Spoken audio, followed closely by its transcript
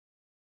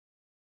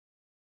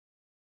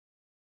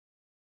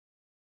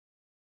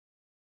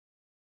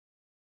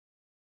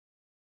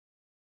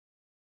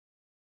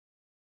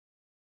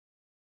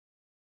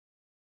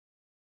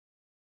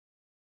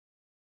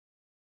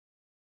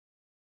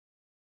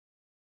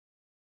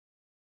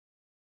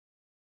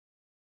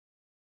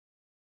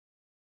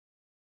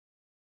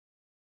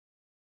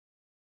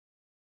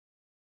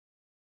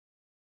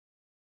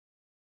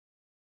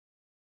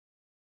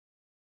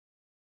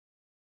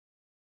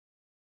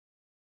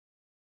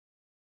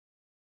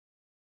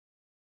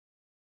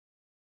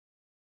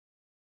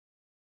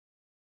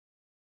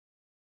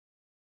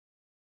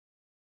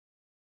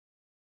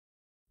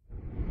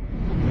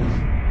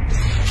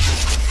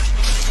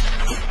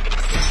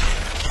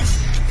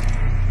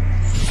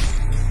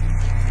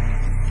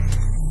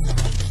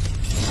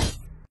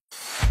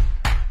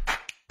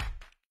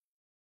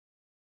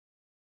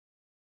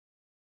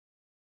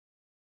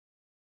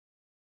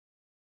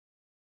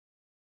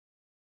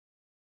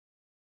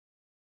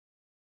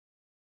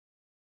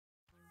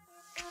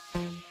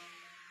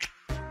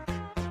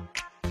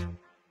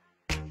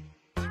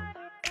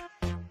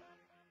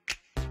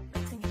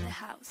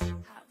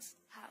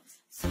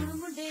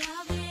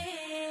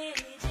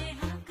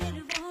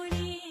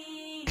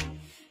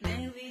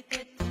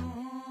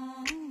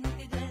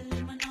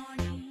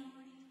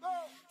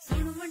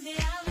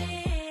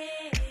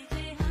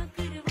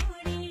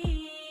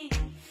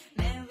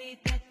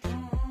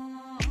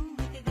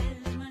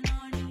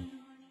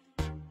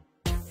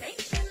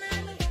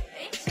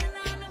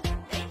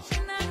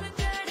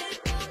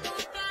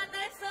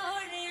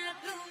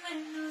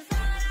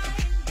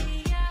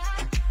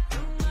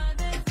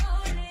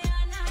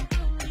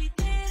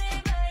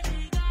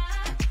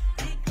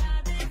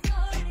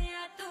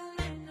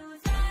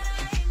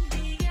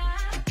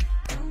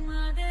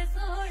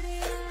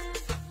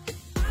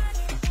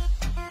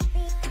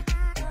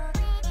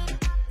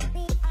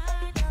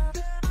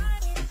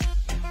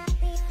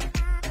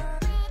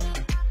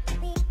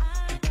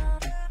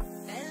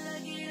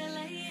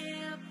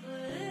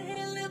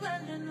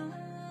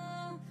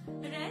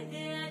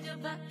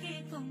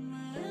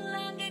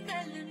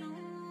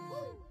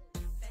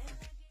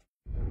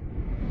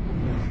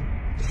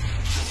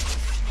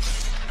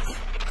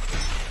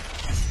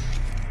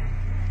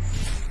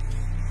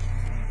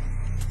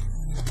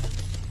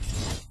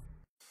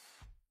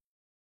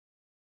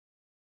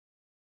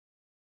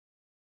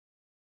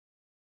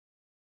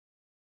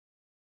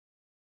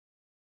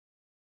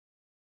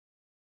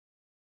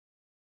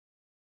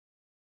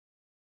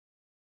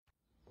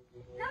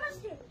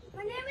Namaste.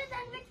 My name is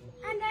Anvik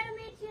and I am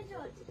 8 years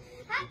old.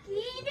 Happy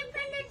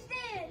Independence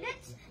Day.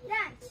 Let's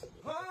dance.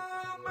 हो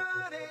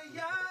मारे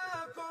या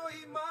कोई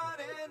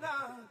मारे ना,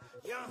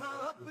 यहाँ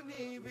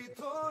अपनी भी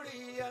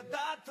थोड़ी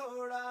अदा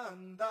थोड़ा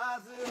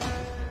अंदाज है।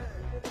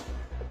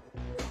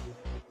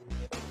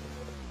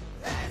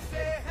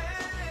 ऐसे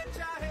हैं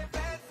चाहे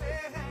वैसे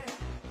हैं,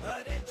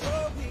 अरे जो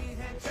भी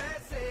हैं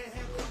जैसे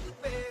हैं, खुद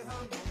पे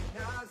हम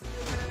नाज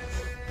है।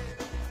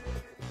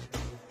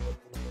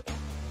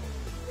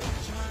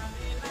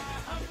 जाने ना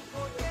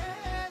हमको ये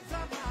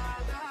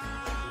ज़माना,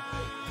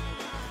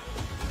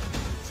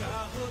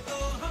 चाहो तो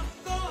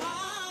हमको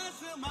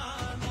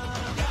आज़माना।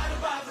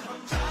 प्यारबाज हम,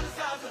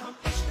 चालसाज हम,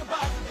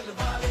 इश्कबाज दिल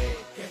वाले,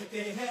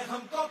 कहते हैं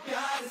हमको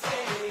प्यार से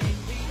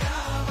इंडिया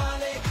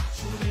वाले,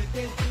 छू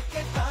लेते दिल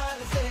के तार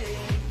से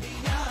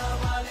इंडिया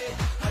वाले,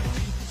 हर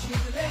जीत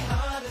छीन ले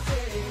हार से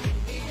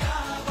इंडिया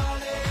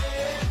वाले,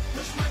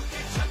 दुश्मन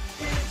के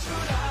छक्के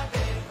छुड़ा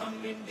दे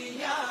हम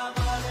इंडिया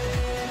वाले,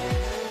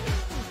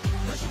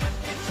 दुश्मन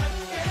के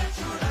छक्के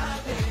छुड़ा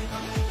दे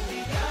हम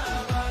इंडिया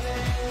वाले।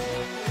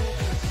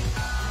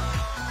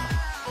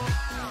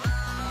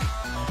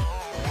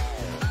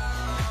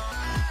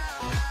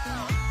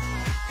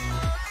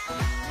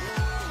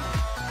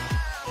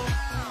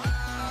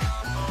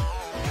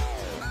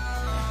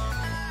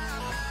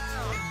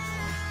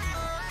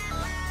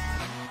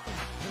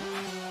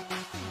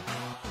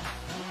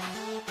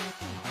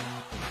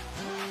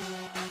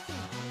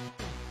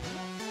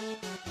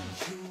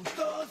 यूं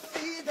तो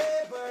सीधे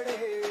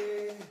बड़े,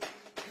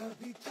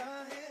 कभी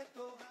चाहे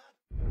तो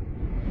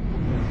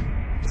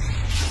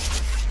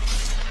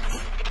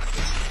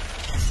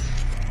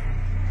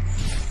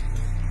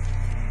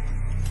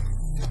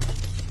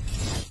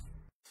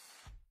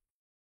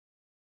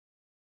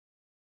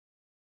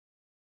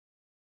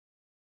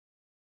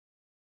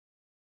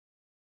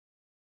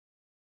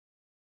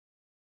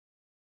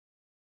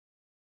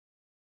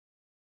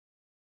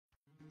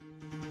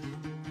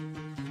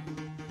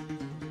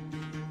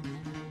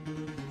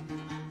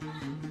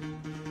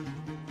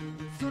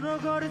सुनो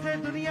गौर से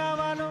दुनिया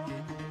वालों,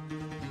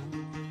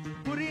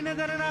 बुरी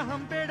नजर ना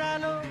हम पे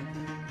डालो।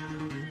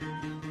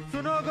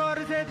 सुनो गौर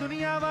से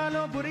दुनिया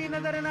वालों, बुरी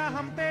नजर ना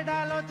हम पे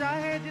डालो।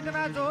 चाहे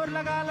जितना जोर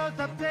लगा लो,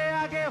 सबसे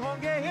आगे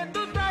होंगे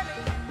हिंदुस्तानी।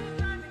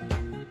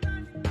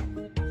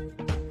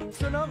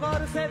 सुनो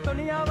गौर से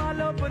दुनिया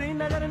वालों, बुरी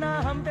नजर ना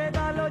हम पे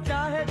डालो।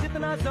 चाहे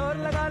जितना जोर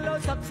लगा लो,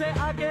 सबसे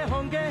आगे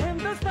होंगे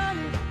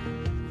हिंदुस्तानी।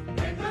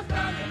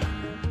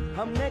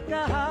 हमने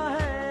कहा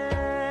है,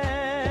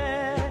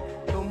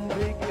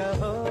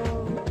 कहो,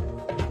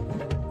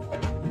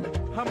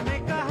 हमने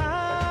कहा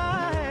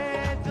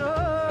है जो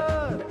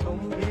तुम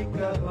भी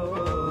कहो।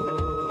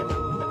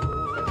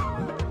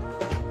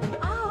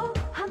 आओ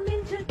हम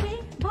मिलजुल के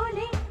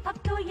बोले अब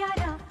तो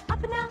यारा,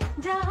 अपना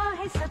जहां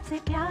है सबसे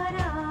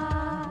प्यारा।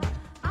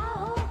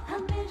 आओ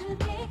हम मिलजुल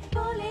के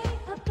बोले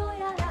अब तो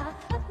यारा,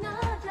 अपना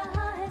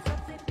जहां है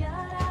सबसे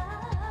प्यारा।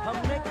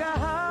 हमने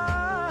कहा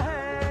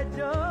है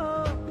जो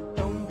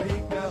तुम भी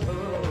कहो।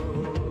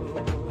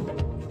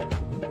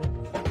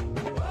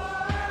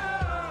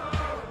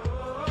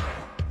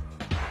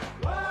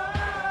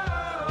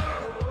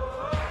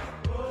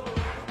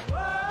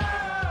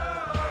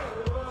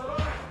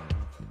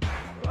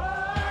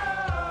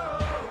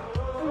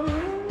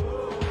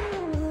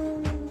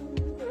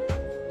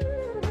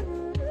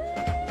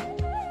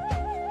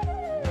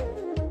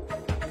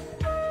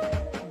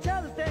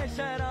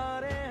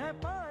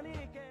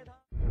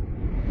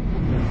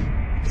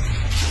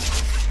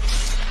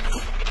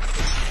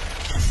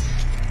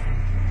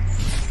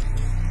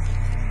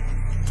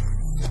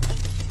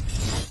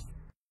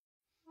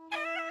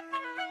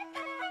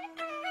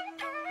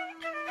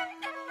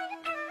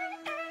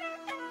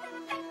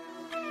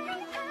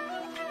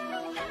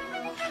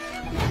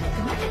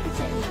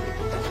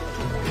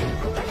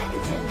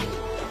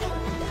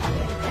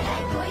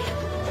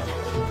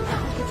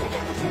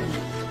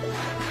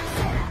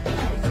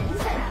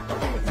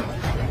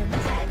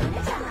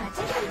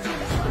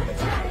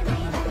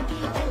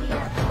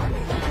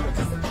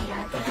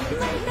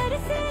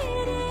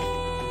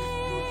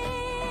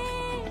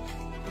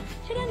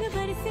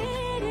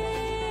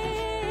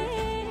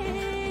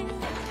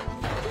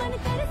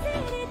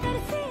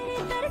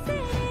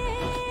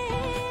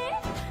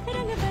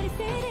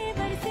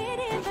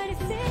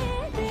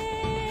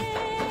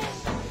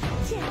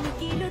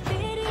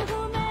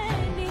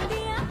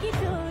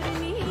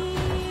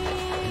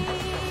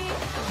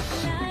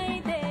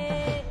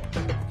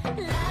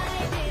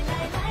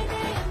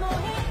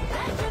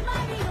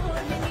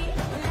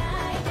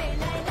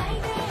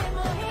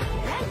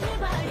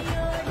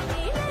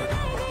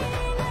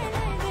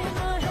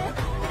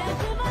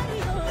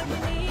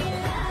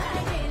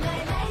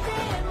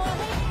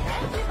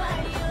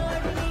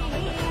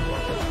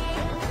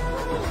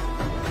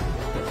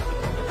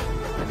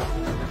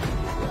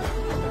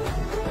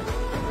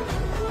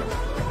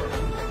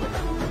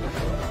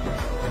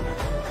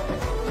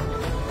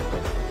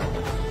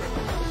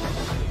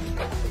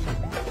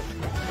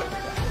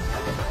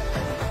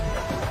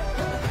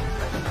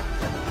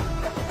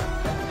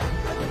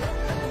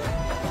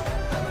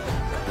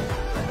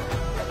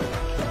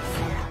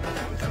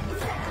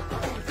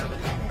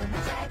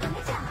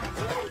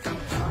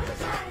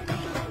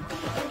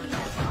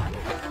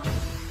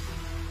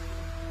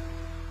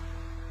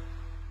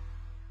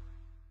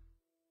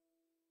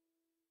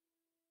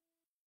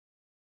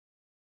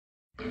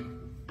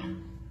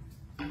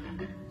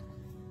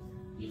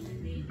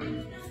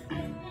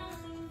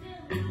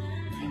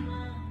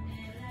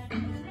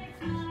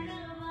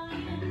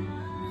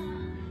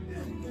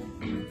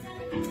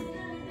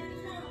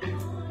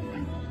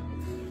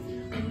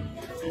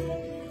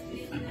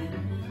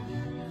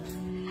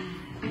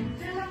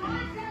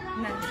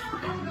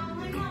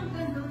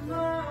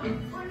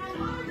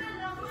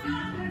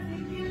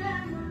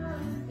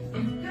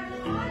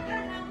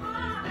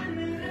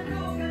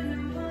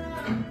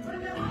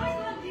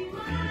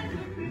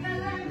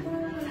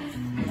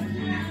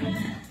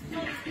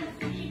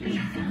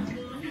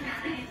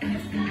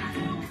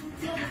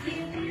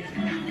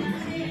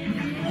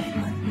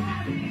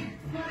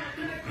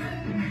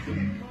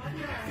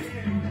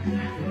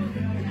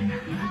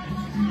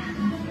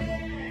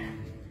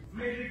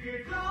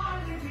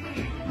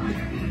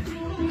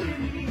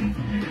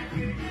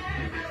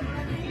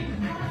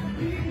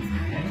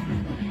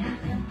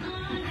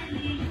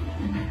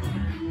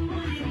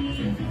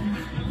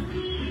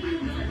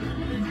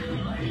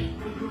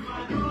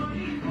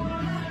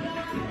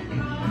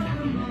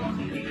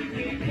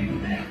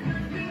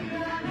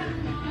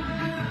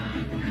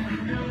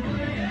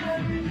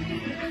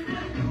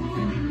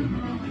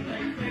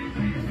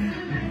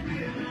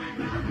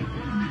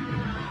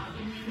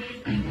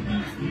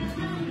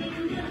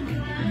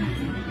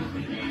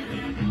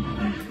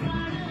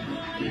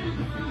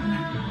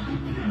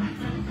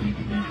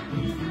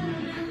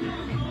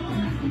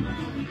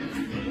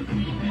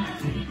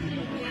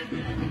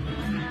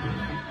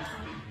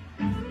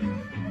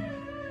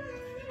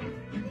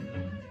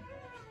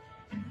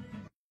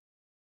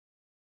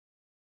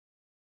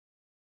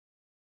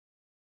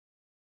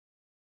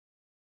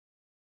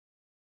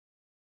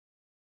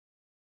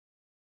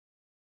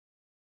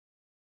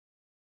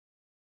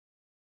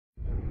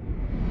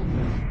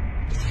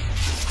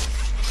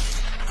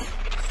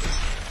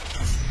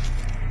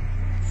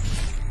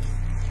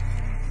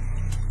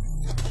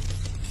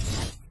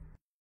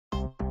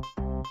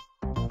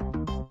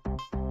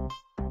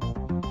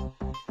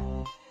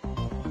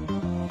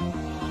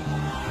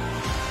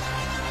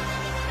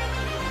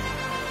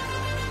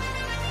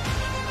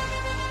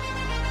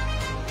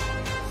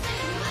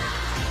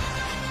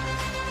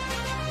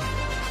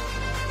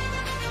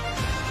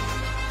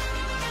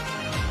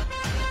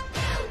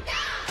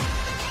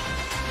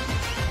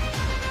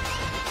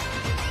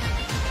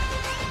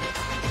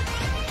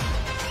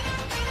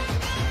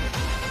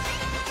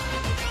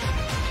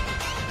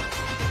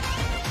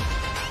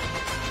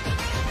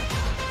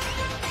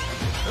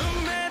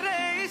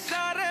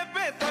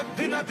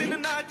 दिनों दिन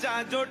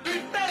नाचा जो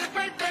ट्विटर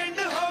पे ट्रेंड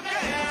हो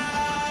गया।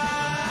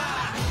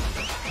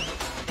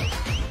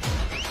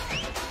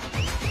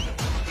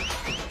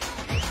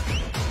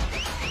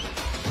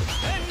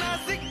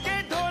 नासिक के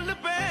ढोल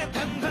पे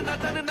धन धन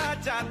धन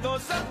नाचा तो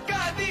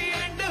सबका दी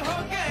एंड हो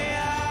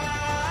गया।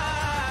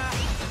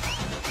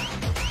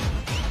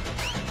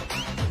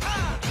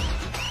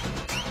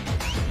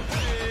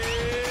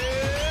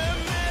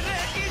 मेरे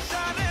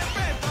इशारे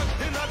पे तो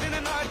दिनों दिन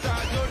नाचा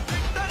जो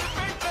ट्विटर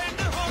पे ट्रेंड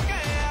हो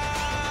गया।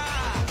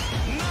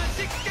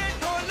 नासिक के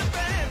ढोल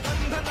पे धन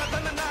धन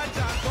धन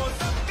नाचा तो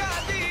सबका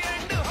दी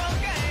एंड हो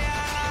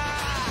गया।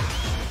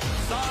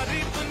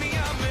 सारी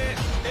दुनिया में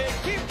एक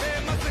ही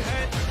फेमस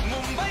है,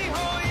 मुंबई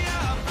हो या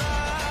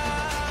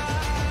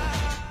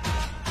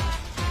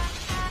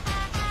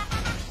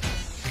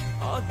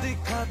और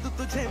दिखा तू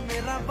तुझे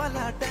मेरा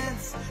वाला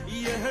डांस,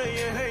 ये है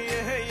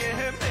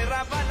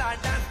मेरा वाला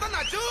डांस तो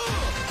नाचू।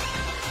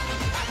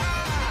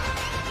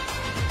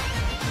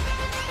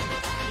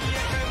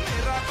 ये है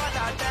मेरा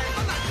वाला डांस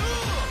तो नाचू।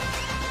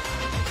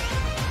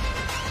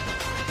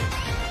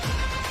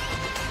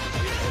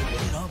 ये है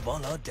मेरा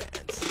वाला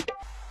डांस।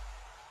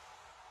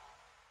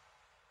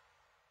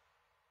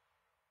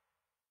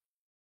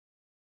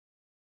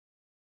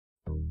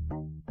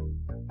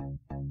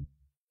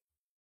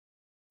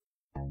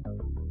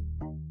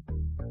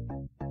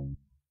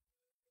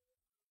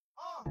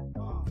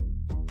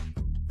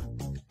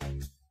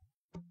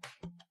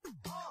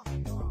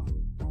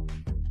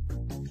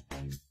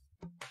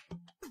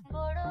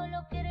 বড়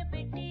লোকের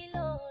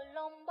পিটিলো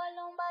লম্বা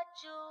লম্বা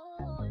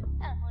চুল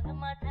এমন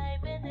মাথায়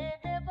বেঁধে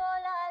দেব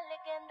লাল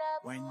গেন্দা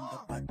ফুল।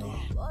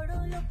 বড়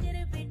লোকের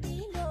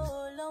পিটিলো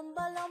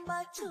লম্বা লম্বা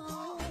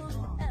চুল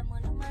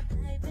এমন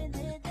মাথায়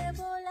বেঁধে দেব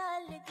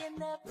লাল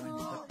গেন্দা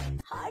ফুল।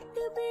 हार्ट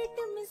बीट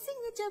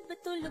मिसिंग जब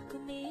तो लुक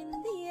में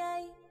हिंदी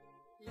आई,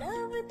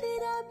 लव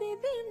तेरा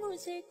बेबी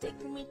मुझे take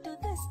me to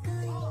the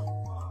sky.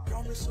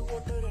 Promise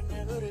water and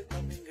never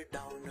coming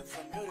down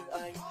from your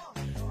eye.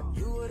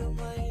 You are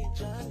my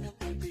Jaan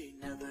baby,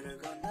 never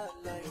gonna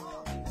lie.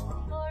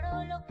 বড়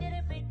লোকের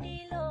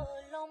পিটিলো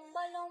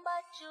লম্বা লম্বা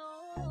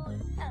চুল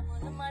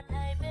এমন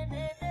মাথায়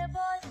বেঁধে দেব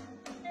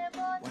দেব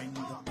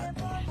দেব।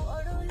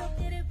 বড়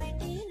লোকের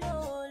পিটিলো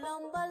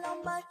লম্বা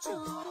লম্বা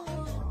চুল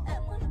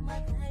এমন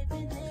মাথায়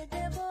বেঁধে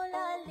দেব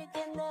লাল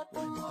গেন্দা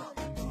ফুল।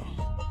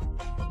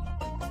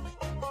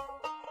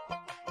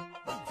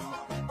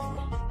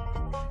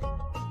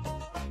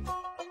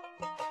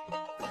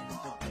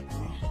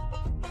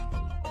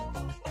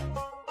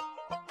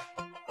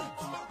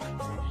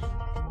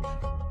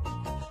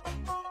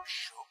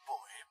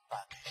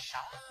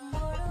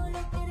 বড়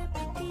লোকের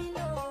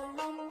পিটিলো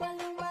লম্বা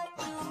লম্বা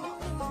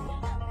চুল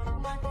এমন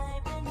মাথায়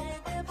বেঁধে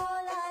দেব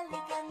লাল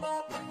গেন্দা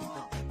ফুল।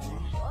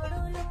 বড়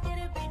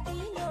লোকের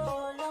পিটিলো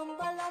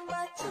লম্বা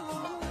লম্বা চুল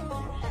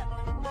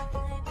এমন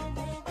মাথায়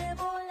বেঁধে দেব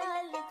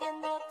লাল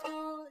গেন্দা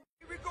ফুল।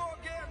 Here we go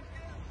again.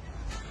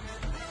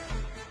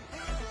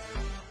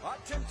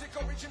 Authentic,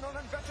 original,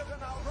 and better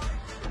than our right.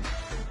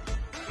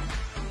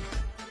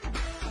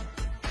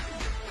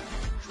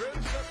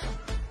 Trendsetter,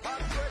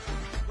 hot fresh,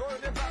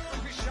 going it back to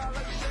Vishal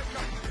and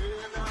Shaker.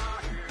 Hey now,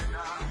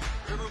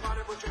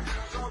 everybody put your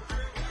hands up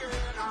in the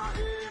air now.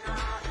 Hey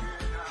now,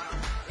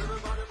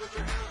 everybody put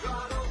your hands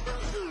right over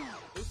the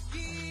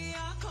उसकी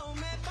आँखों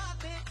में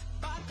बातें,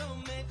 बातों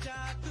में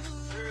जादू।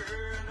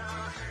 Hey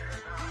now,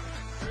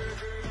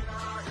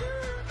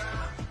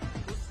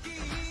 उसकी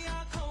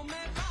आँखों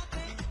में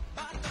बातें,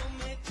 बातों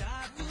में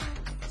जादू।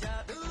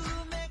 जादू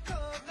में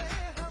खो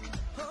गए हम,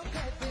 हो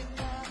गए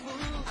बेकाबू।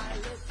 I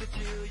looked at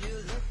you, you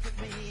looked at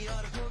me,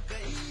 और हो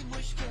गई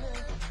मुश्किल।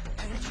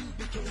 And you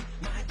became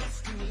my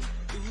destiny,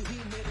 तू ही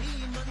मेरी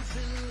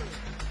मंजिल।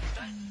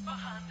 दस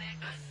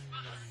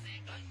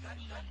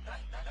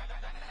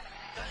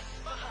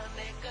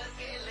बहाने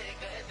करके ले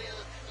गए दिल,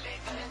 ले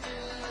गए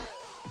दिल।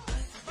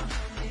 दस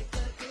बहाने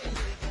करके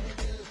ले गए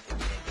दिल,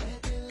 ले गए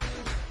दिल।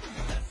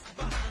 दस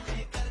बहाने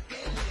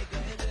करके ले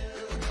गए दिल।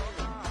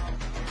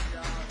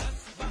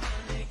 दस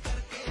बहाने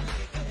करके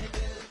ले गए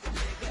दिल,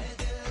 ले गए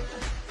दिल।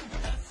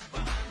 दस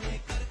बहाने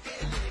करके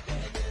ले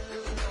गए दिल।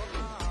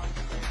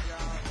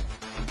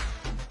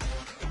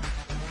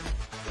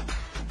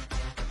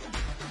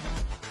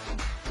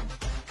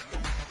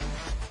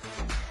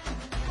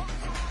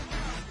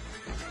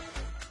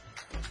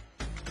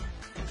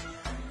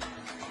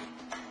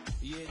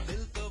 ये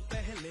दिल तो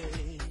पहले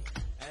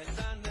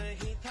ऐसा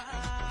नहीं था,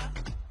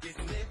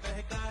 किसने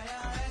बहकाया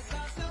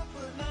ऐसा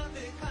सपना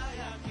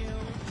दिखाया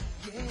क्यों?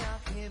 ये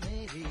आंखें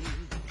मेरी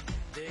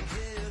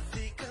देखे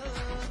उसी को,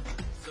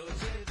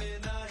 सोचे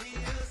बिना ही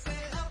उसे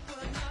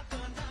अपना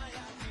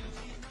बनाया क्यों?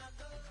 जीना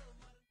तो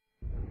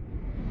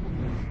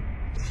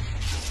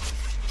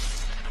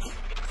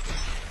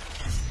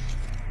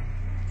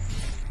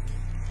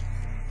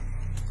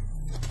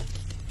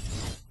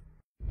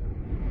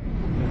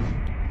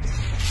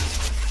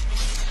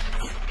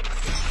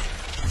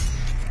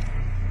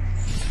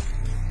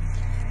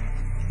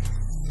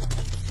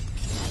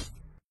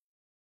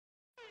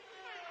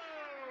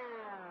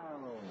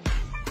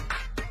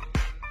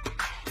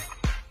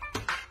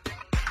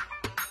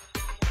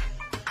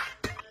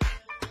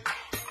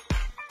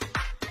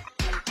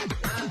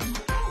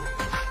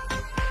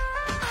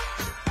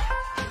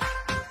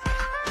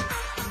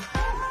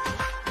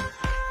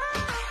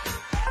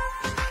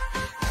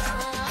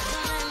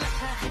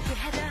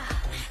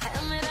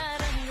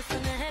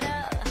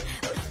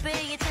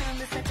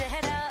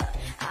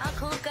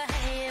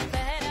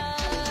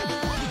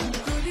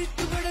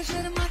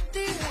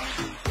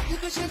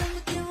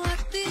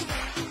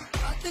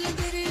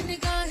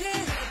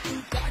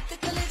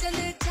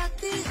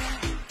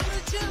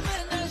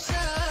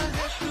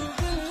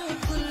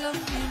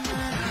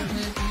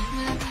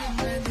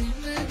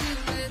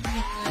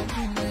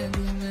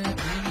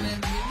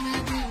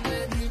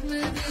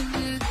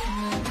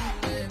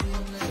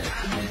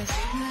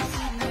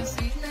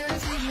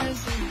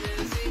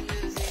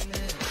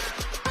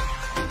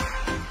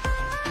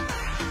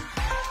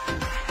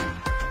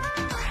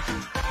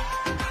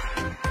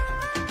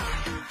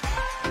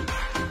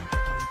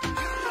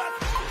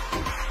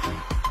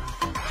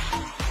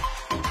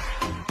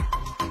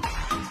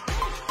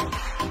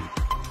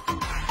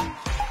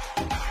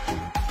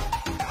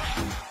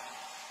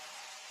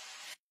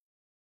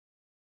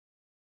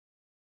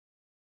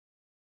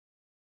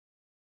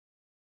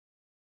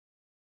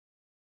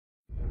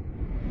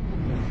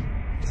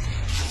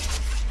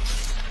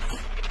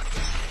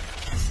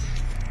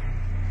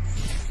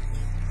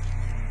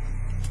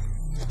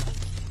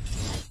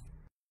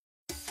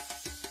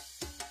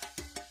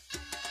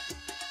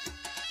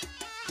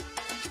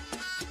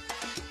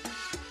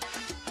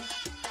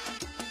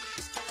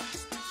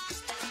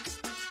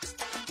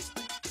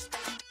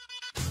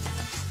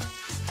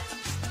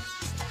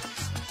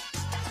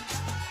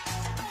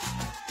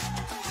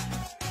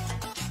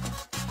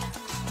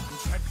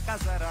का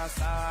जरा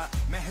सा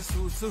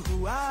महसूस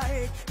हुआ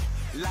एक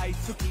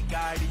लाइफ की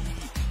गाड़ी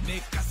ने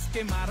कस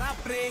के मारा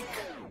ब्रेक।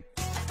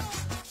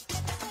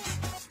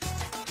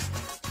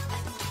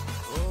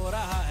 हो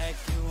रहा है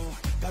क्यों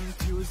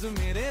कंफ्यूज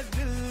मेरे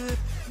दिल,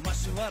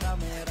 मशवरा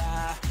मेरा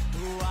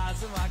तू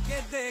आजमा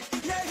के देख।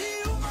 यही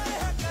उम्र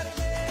है कर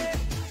ले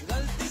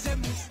गलती से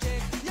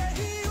मिस्टेक,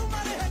 यही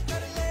उम्र है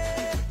कर ले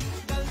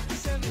गलती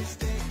से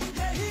मिस्टेक,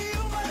 यही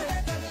उम्र है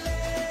कर ले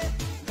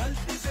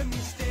गलती से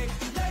मिस्टेक,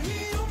 यही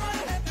उम्र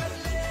है कर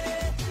ले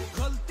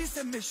गलती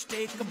से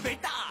मिस्टेक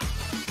बेटा।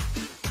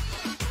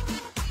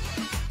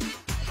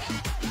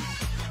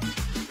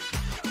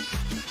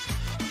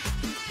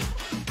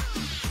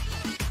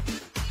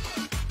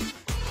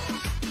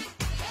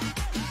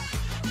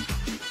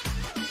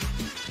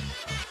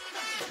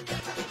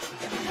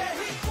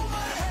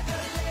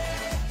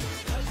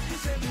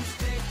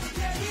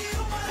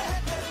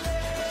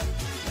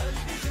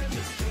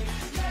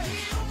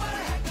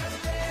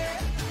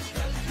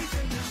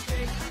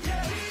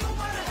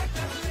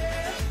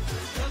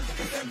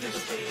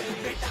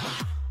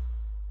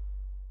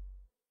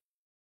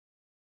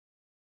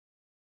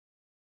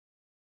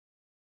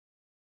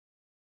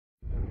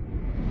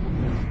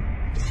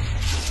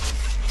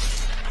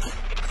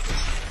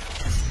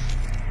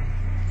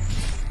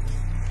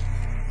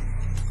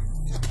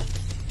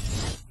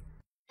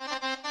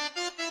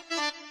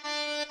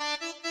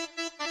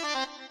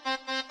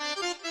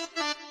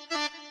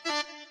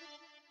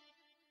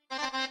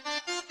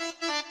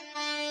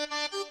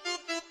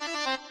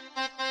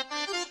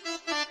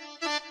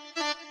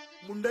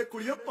 ਮੁੰਡੇ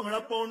ਕੁੜੀਆਂ ਭੰਗੜਾ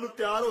ਪਾਉਣ ਨੂੰ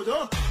ਤਿਆਰ ਹੋ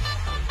ਜਾਓ।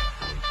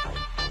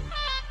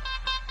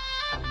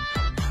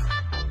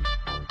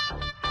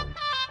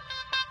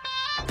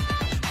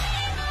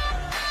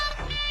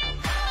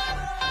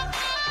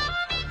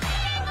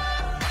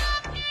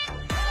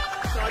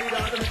 ਸਾਰੀ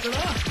ਰਾਤ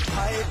ਨੱਚਣਾ।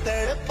 ਹਾਏ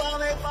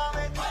ਤੜਪਾਵੇਂ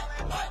ਪਾਵੇਂ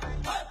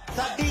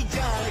ਸਾਡੀ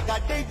ਜਾਨ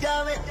ਕੱਢ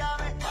ਜਾਵੇ,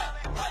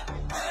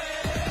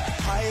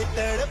 ਹਾਏ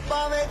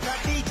ਤੜਪਾਵੇਂ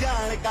ਸਾਡੀ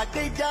ਜਾਨ ਕੱਢ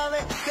ਜਾਵੇ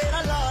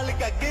ਤੇਰਾ ਲਾਲ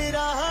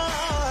ਘੱਗਰਾ।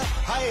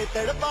 ਹਾਏ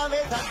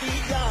ਤੜਪਾਵੇਂ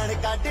ਸਾਡੀ ਜਾਨ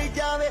ਕੱਢ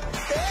ਜਾਵੇ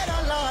ਤੇਰਾ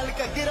ਲਾਲ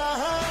ਘੱਗਰਾ।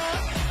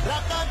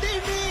 ਰਾਤਾਂ ਦੀ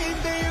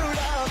ਨੀਂਦ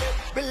ਉਡਾਵੇ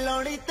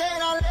ਬਿੱਲੋਣੀ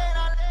ਤੇਰਾ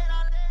ਲੈਣਾ,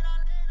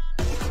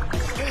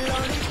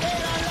 ਬਿੱਲੋਣੀ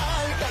ਤੇਰਾ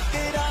ਲਾਲ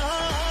ਘੱਗਰਾ,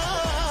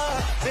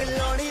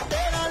 ਬਿੱਲੋਣੀ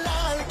ਤੇਰਾ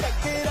ਲਾਲ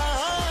ਘੱਗਰਾ,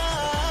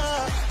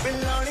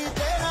 ਬਿੱਲੋਣੀ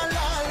ਤੇਰਾ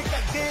ਲਾਲ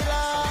ਘੱਗਰਾ।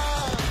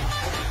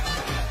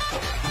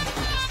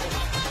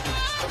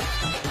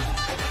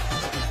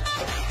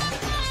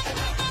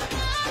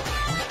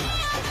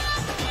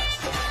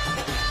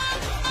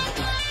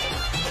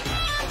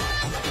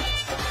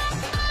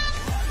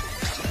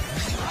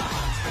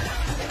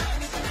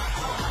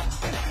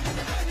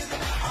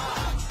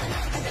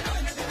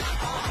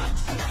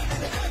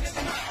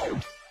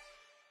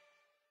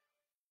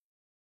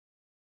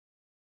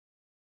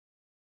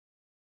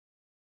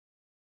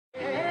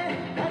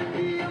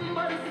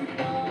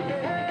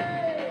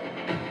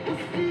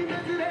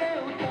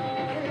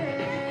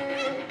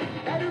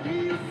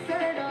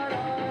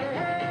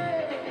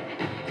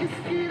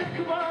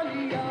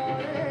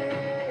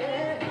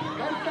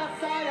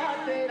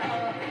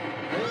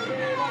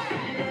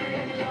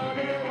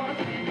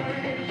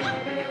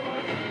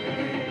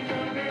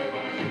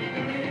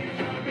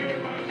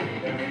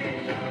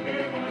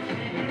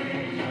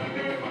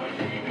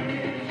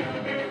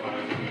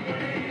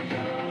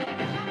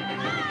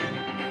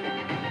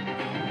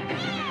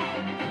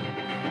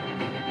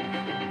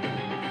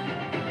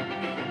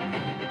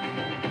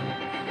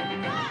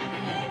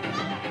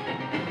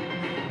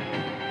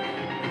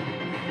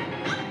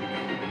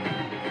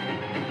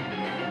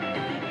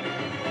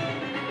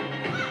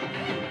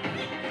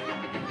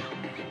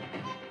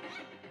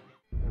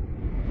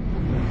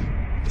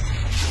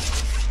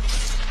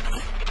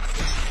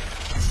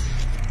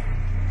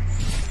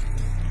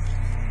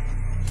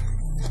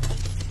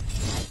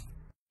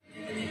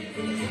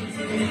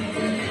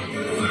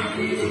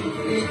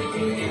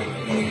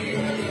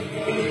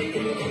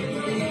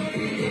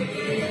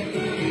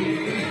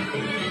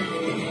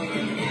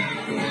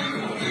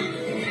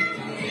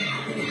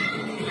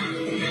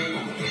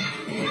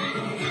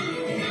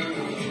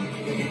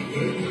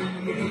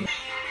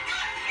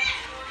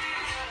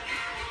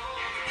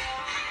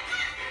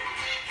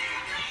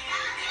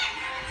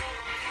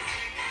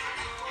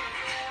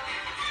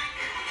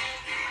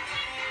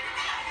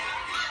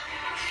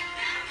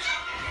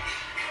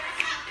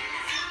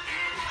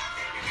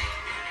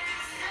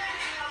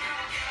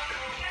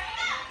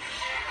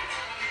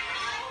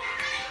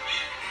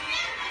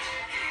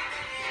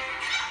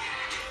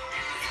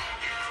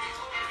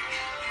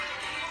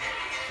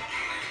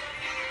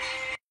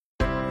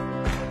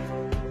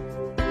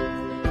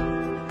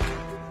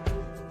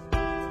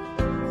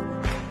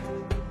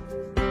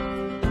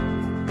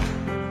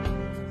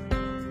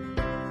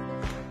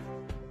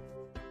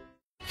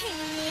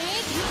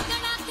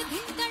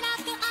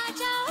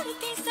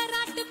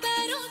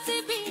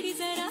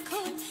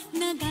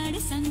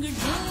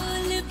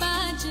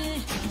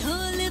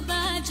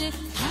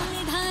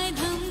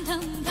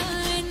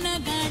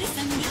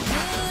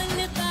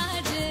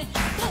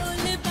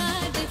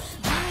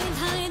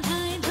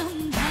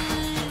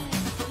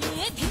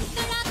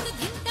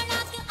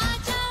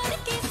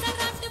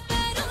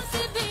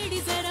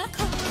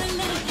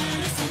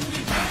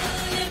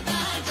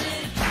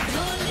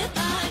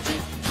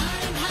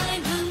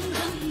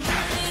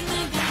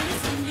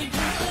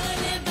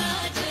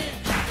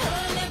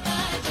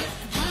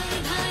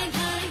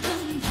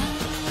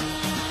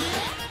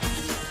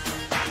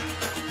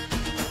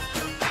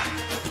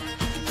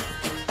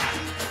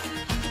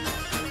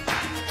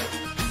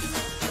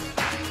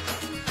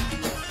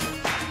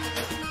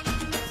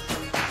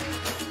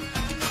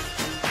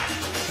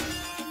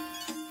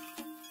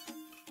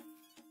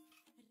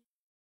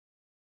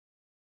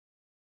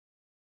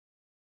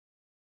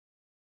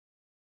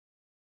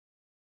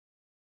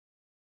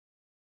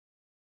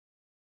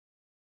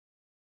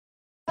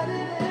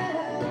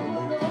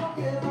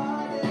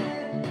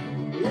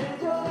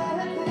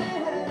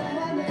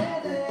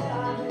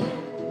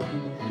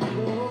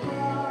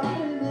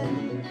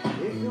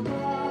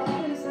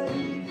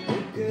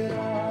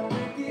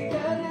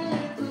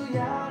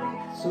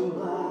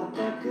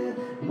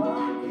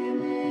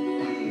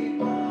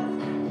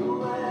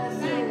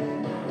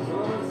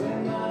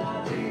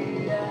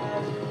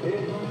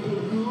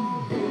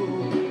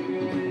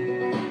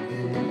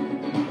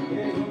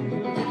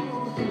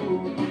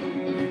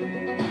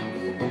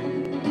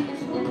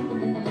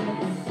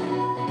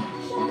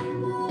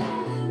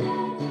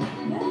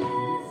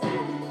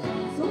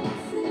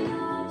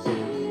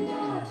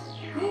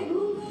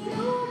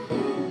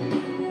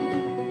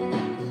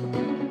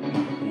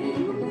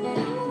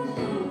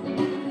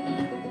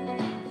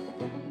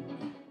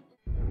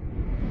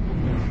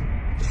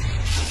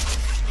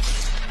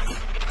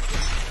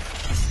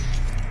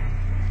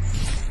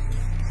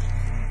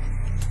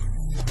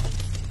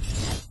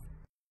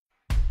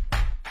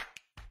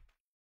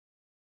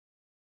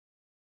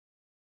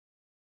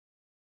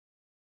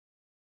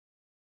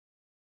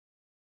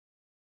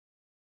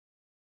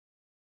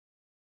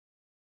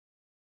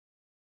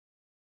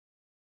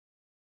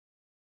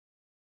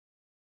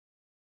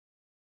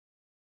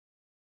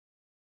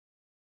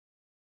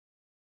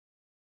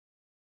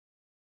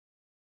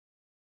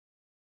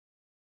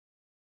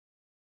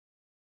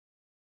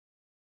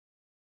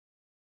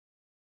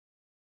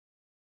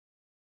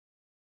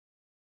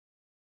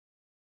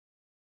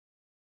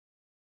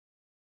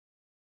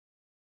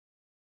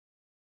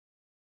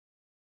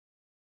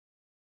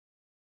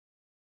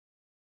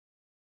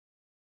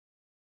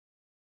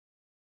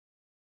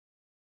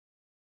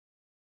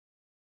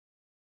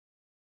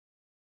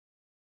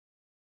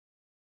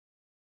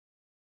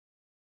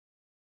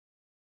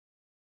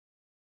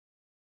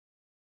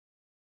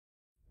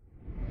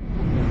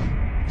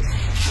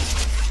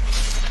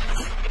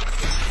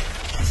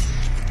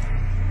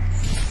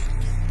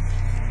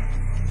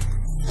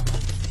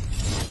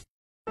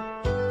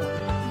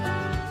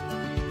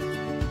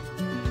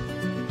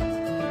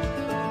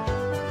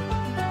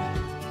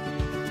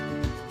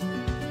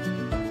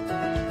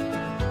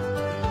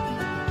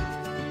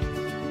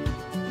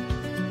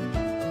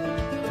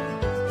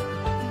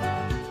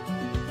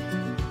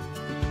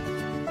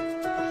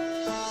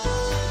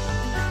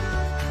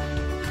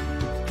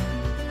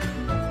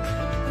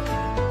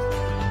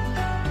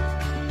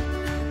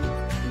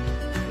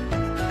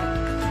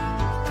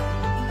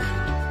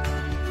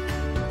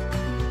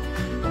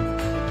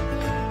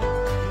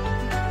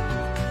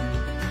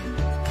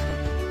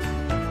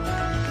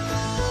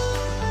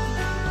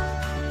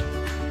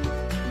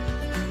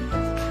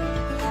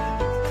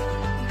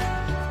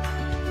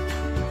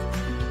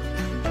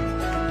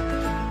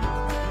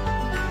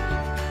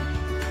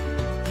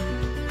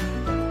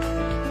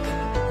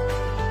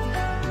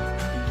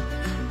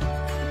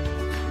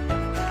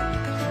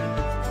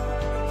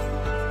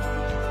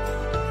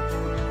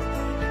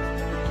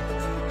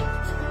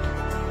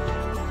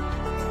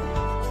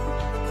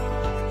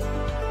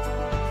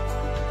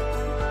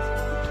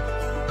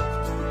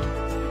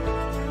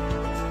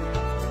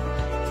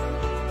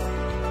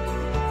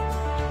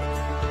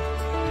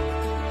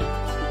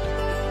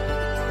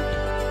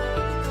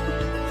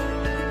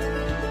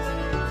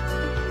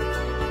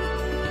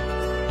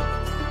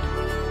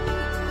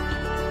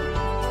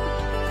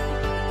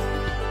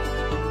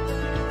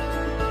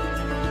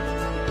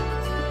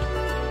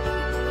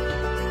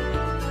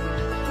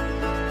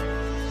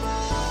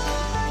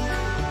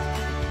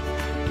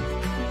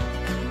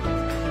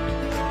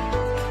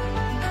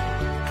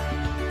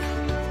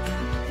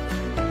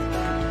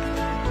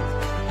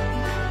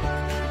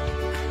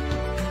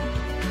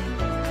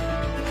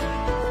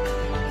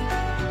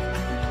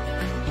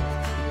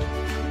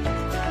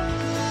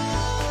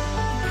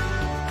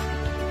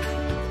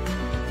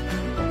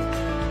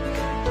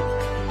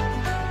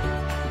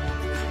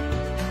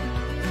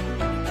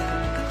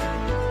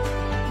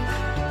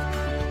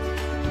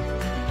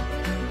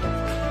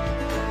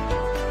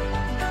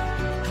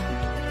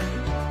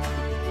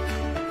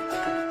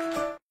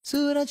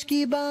 सूरज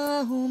की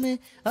बाहों में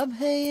अब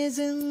है ये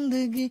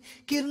जिंदगी,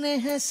 किरणें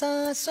हैं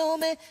सांसों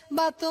में,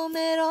 बातों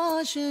में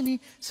रोशनी।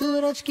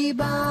 सूरज की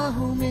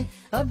बाहों में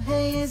अब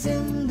है ये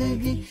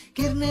जिंदगी,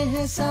 किरणें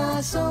हैं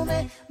सांसों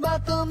में,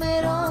 बातों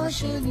में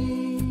रोशनी।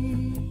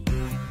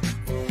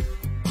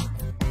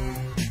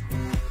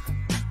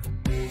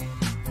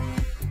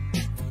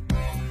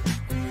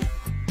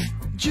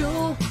 जो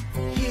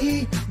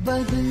ही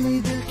बदली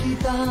दिल की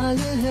ताल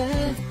है,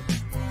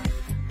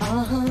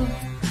 आहा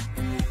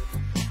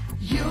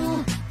यूं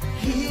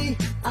ही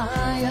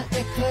आया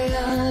एक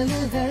ख्याल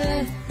है,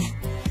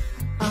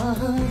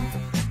 आहा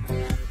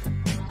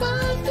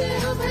पाते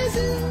हमें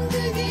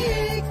जिंदगी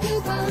एक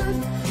बार,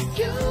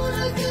 क्यों न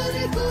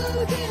करे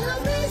खुल के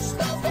हम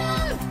इसका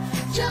प्यार,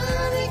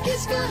 जाने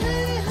किसका है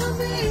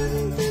हमें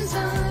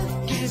इंतजार,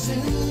 कि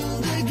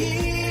जिंदगी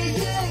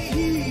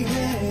यही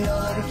है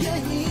और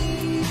यही।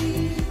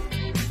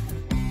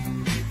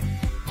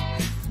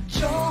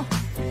 जो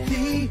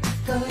थी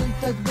कल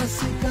तक बस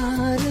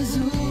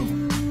आरज़ू,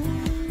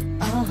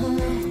 आहा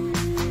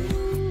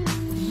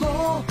वो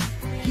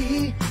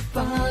ही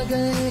पा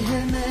गए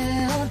हैं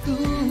मैं और तू,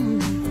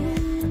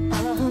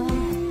 आहा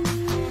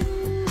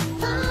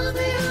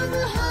थामे हम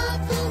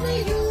हाथों में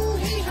यूं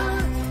ही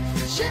हाथ,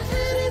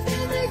 शहर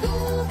दिल में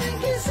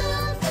घूमेंगे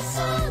साथ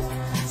साथ,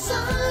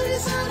 सारे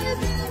सारे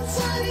दिन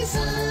सारी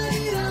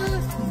सारी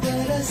रात,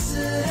 बरस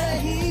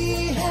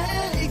रही है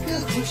एक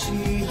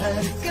खुशी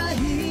हर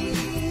कहीं।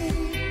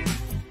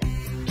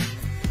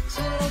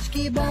 सूरज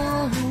की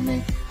बाहों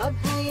में अब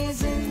है ये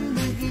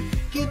जिंदगी,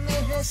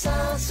 किरणें हैं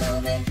सांसों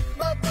में,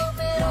 बातों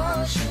में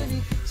रोशनी।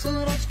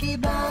 सूरज की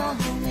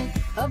बाहों में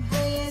अब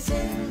है ये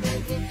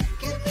जिंदगी,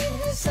 किरणें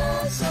हैं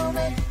सांसों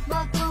में,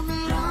 बातों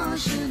में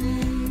रोशनी।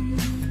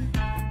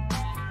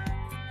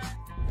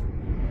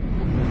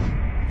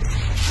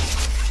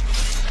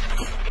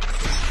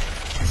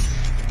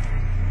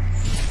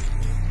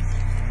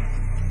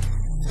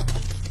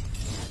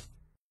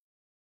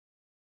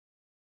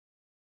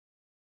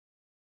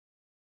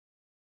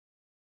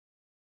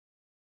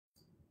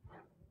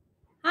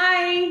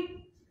 Hi.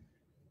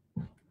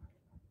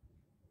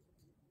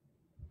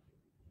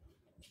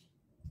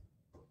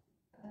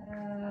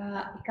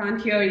 I can't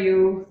hear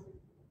you.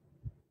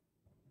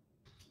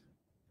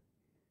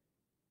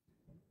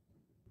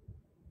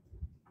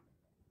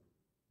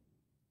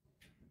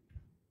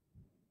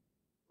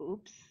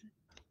 Oops.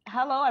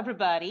 Hello,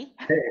 everybody.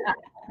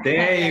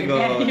 There you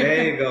go.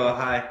 There you go.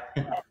 Hi.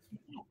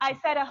 I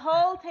said a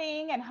whole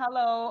thing and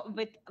hello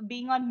with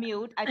being on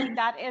mute. I think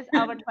that is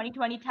our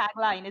 2020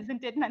 tagline,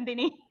 isn't it,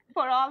 Nandini?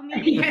 For all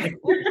meetings. Yes.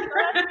 Oops,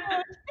 you're on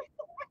mute.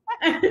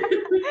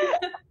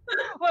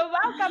 Well,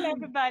 welcome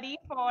everybody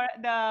for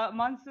the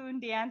Monsoon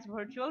Dance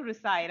virtual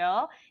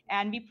recital.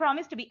 And we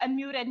promise to be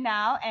unmuted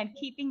now and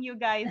keeping you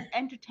guys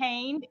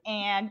entertained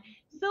and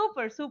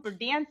super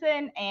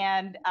dancing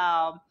and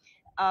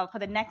for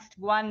the next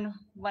one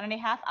and a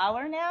half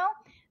hour now.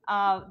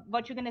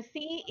 What you're going to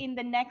see in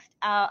the next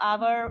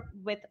hour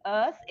with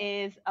us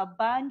is a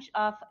bunch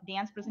of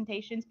dance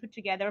presentations put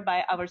together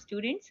by our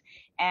students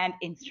and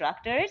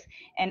instructors.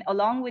 And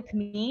along with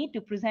me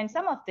to present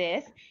some of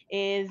this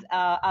is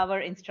our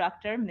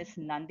instructor, Miss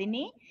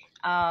Nandini.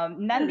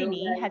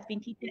 Nandini has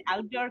been teaching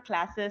outdoor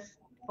classes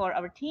for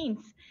our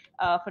teens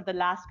for the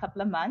last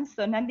couple of months.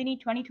 So Nandini,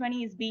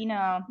 2020 has been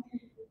an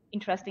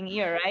interesting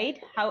year, right?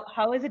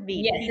 How has it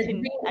been? Yes, it's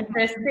been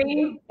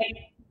interesting.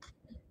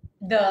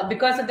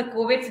 Because of the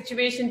COVID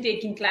situation,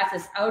 taking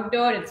classes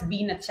outdoor, it's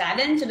been a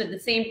challenge, and at the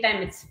same time,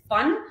 it's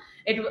fun.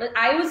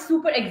 I was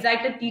super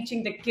excited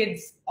teaching the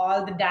kids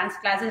all the dance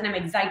classes, and I'm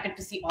excited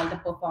to see all the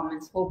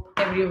performance. Hope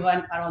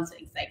everyone are also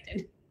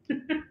excited.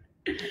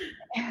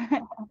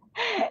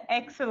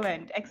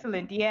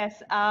 Excellent.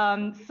 Yes.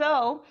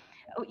 So,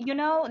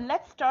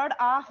 let's start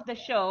off the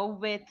show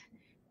with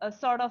a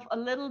sort of a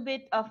little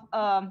bit of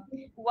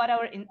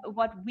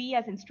what we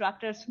as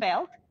instructors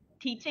felt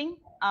teaching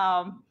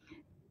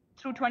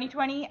through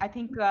 2020. I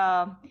think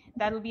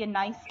that'll be a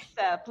nice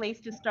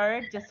place to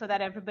start, just so that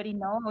everybody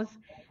knows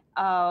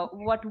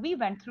what we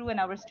went through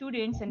and our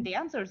students and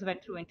dancers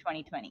went through in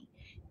 2020.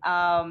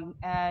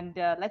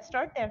 Let's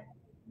start there.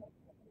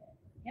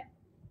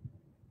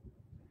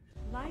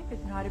 Life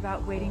is not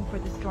about waiting for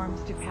the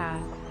storms to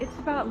pass. It's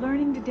about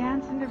learning to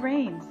dance in the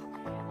rains.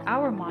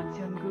 Our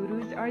monsoon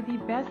gurus are the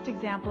best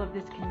example of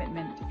this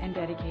commitment and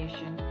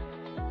dedication.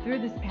 Through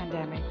this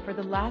pandemic, for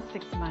the last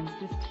 6 months,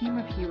 this team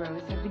of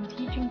heroes have been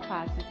teaching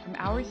classes from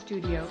our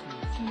studio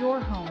to your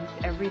homes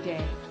every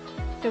day.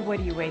 So what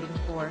are you waiting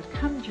for?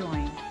 Come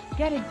join.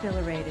 Get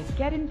exhilarated,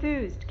 get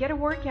enthused, get a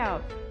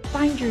workout,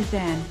 find your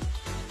zen,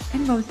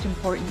 and most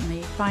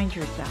importantly, find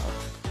yourself.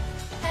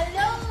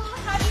 Hello,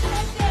 happy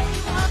birthday,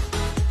 everyone.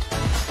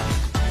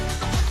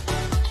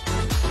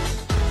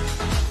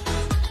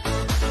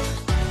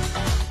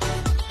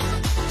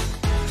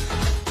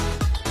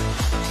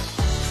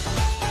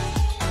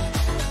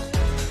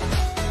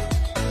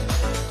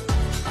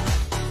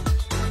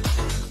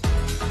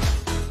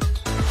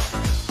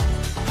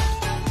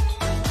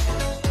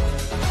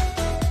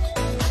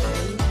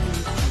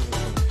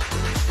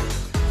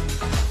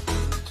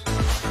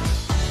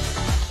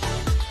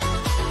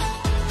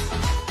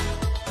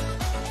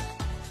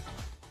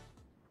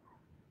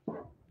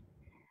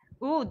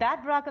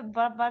 that brought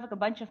a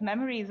bunch of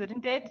memories,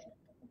 didn't it?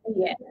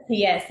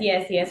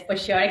 Yes, for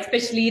sure.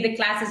 Especially the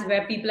classes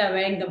where people are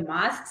wearing the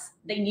masks,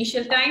 the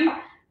initial time.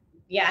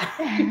 Yeah.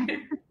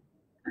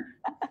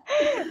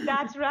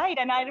 That's right.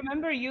 And I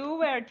remember you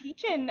were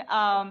teaching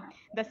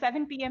the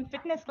 7 p.m.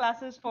 fitness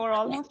classes for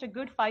almost a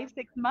good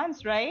 5-6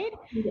 months, right?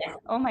 Yes.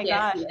 Oh my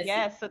gosh, Yes.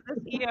 yes. So this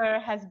year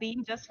has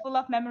been just full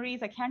of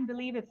memories. I can't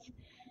believe it's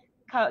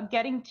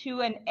getting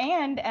to an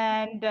end,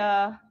 and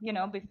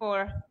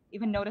before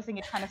even noticing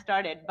it kind of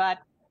started. But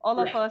all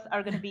of us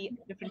are going to be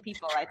different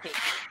people, I think.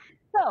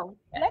 So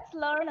let's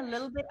learn a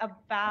little bit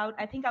about,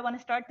 I think I want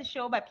to start the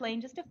show by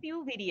playing just a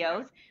few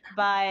videos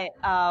by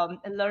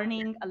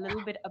learning a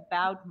little bit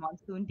about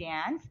Monsoon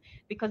Dance,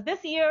 because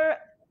this year,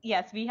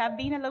 yes, we have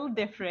been a little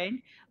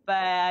different,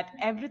 but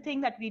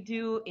everything that we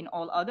do in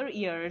all other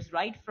years,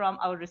 right from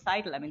our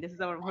recital, I mean, this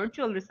is our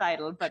virtual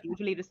recital, but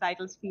usually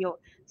recitals feel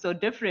so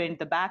different.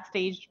 The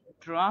backstage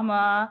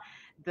drama,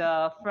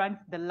 the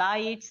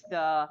lights,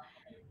 the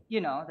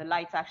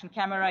lights, action,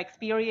 camera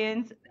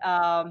experience.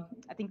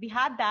 I think we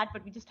had that,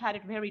 but we just had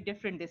it very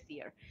different this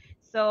year.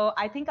 So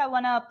I think I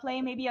want to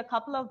play maybe a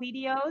couple of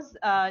videos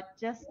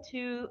just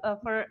to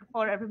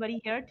for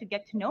everybody here to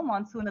get to know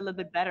Monsoon a little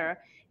bit better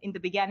in the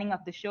beginning of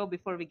the show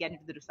before we get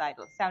into the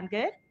recital. Sound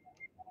good?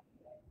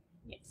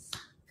 Yes.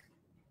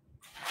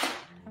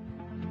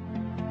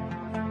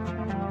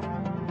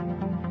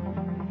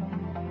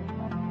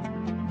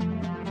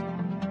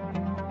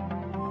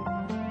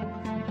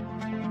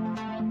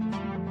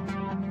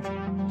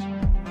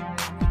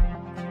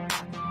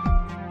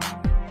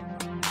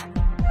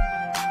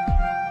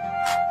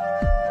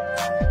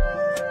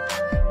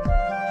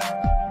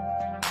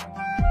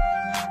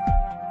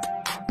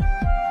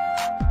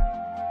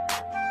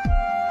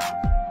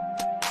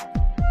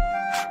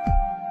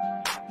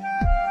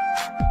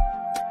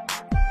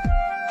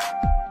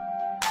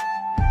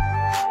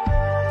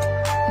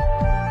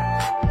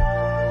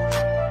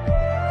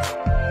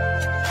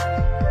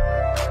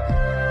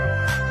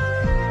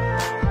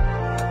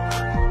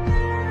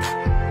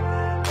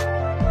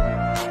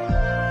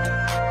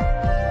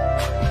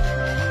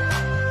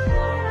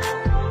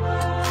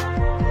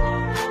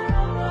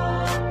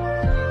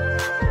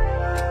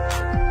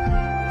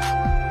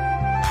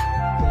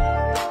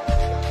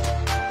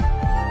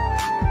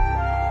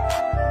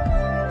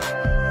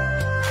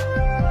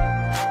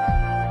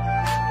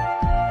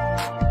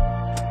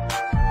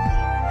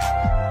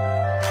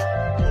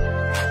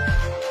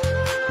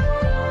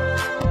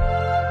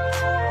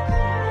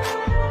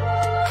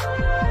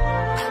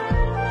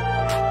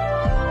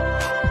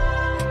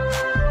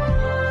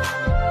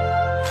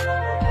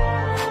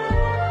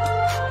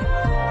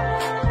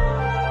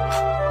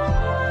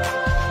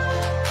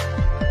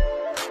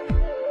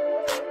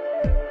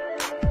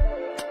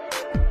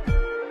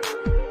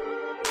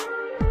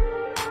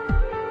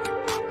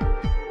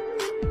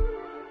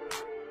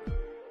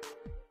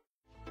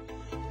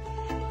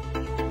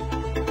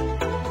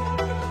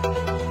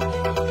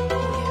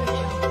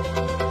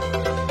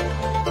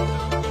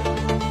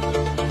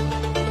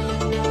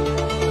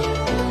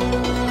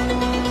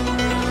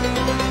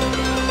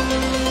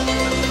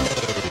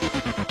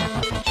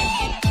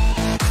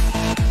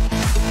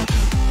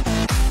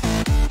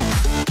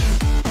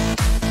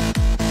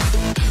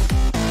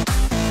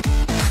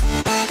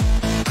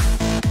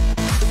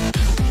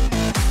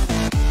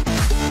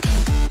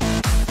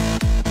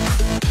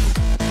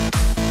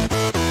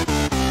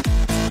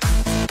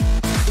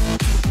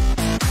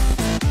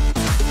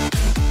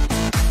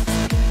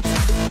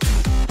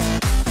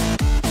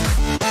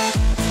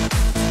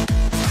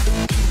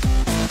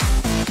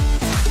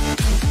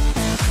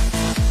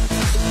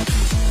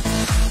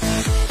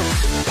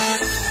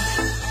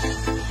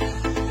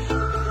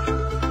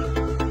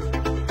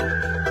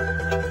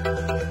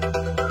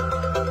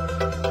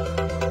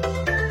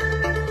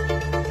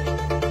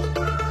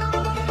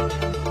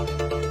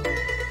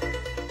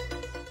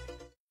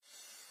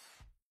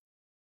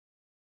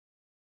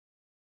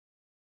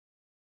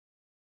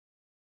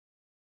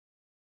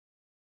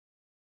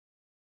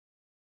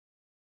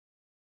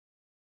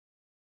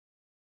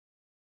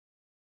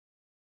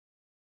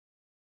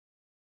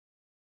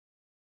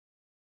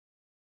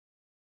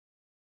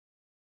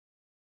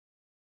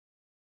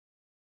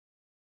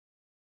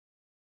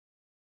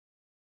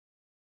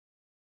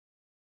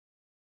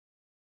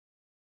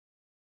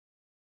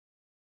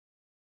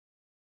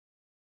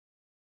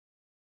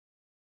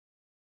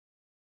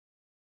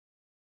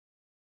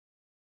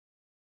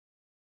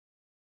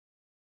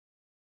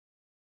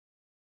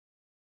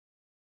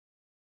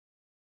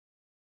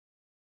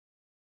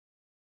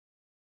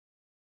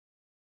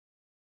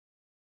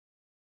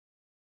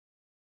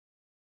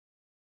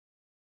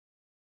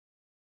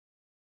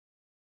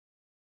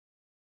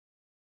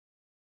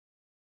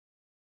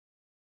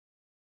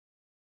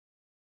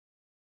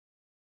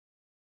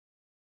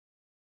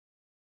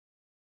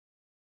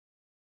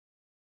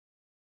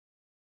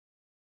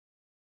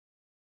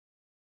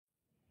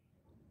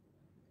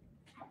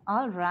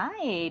 All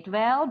right.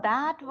 Well,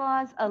 that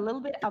was a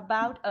little bit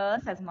about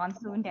us as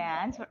Monsoon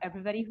Dance for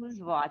everybody who's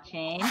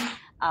watching.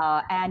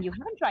 and you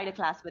haven't tried a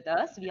class with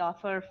us, we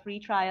offer free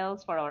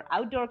trials for our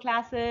outdoor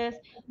classes,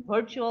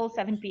 virtual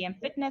 7 p.m.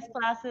 fitness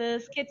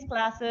classes, kids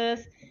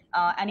classes,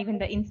 and even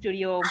the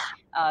in-studio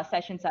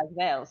sessions as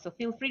well. So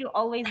feel free to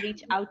always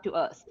reach out to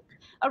us.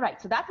 All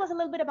right, so that was a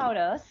little bit about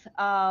us.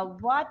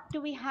 What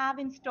do we have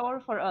in store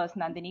for us,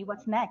 Nandini?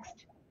 What's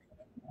next?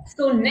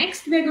 So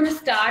next we're going to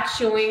start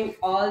showing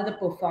all the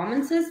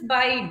performances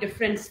by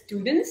different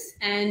students,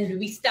 and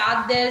we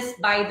start this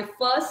by the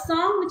first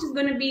song, which is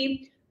going to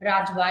be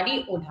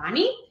Rajwadi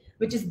Odhani,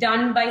 which is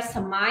done by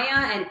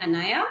Samaya and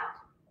Anaya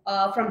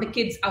from the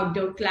kids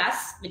outdoor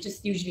class, which is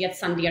usually at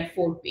Sunday at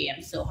 4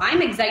 p.m. So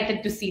I'm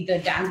excited to see the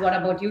dance. What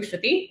about you,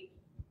 Shruti?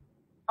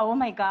 Oh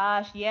my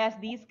gosh, yes,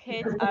 these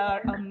kids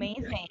are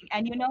amazing.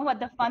 And you know what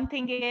the fun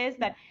thing is,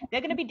 that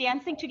they're going to be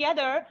dancing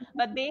together,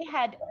 but they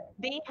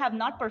have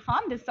not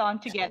performed this song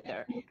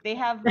together. They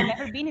have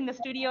never been in the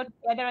studio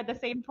together at the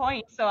same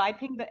point. So I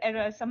think that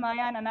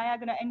Samaya and Anaya are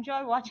going to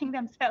enjoy watching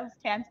themselves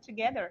dance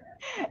together.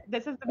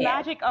 This is the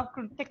magic of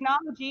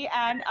technology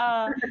and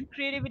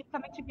creativity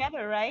coming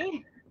together, right?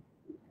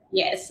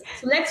 Yes.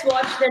 So let's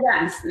watch the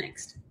dance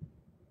next.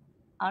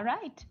 All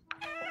right.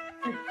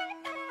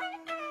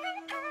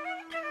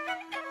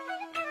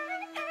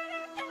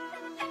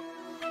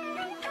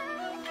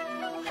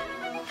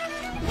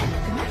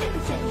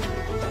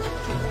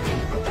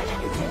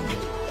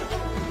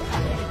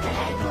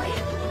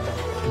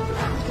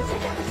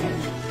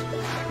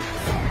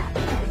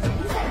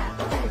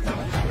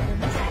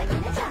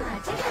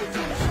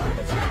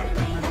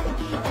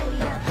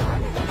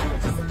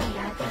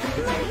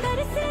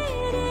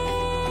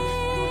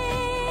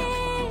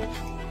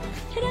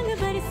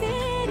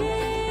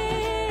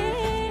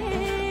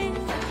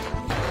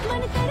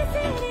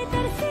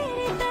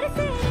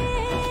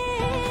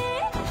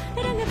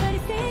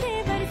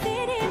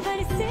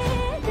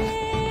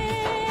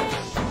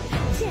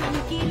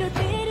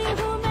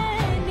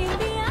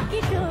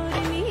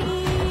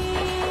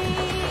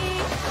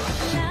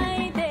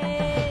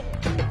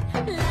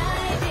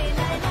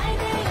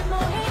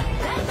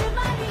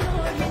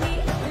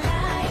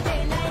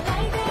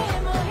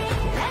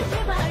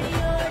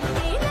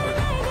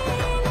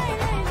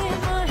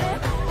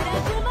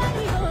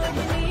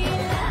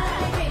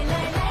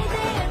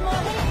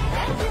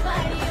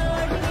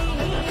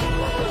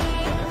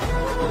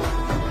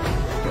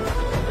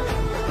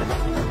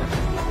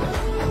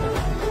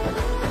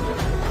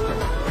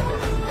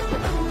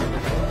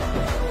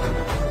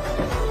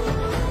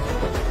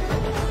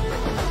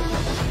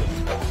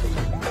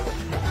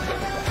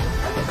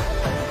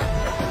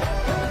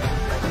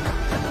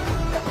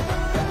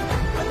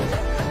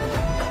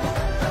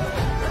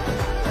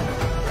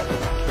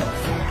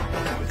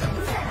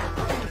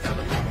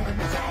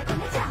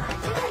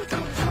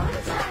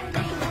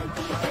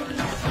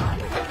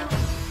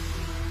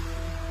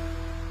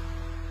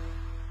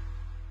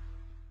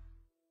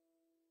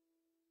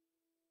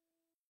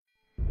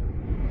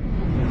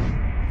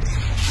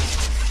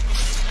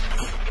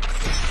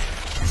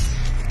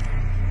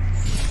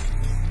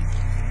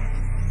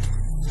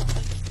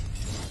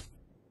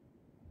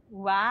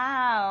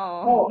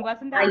 Wow. Oh,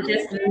 wasn't that I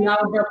just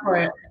loved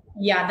the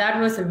Yeah, that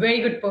was a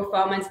very good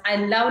performance. I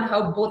loved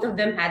how both of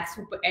them had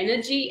super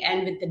energy,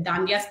 and with the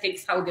dandiya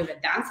sticks, how they were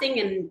dancing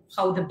and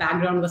how the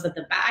background was at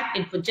the back.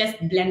 It was just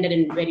blended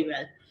in very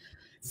well.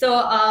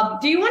 So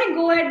do you want to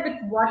go ahead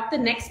with what the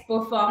next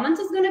performance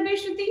is going to be,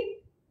 Shruti?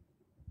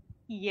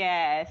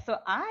 Yeah, so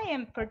I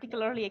am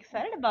particularly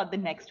excited about the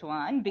next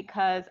one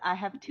because I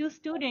have two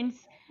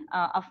students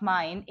of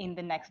mine in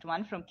the next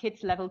one from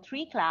Kids Level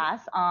 3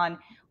 class on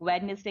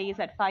Wednesdays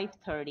at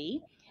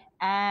 5:30.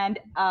 And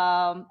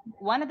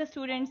one of the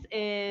students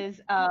is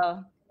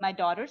my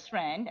daughter's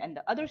friend, and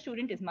the other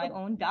student is my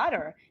own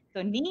daughter.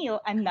 So Neil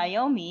and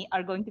Naomi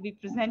are going to be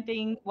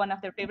presenting one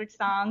of their favorite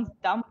songs,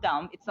 Dum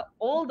Dum. It's an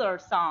older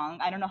song.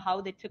 I don't know how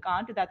they took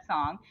on to that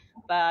song,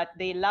 but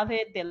they love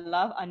it. They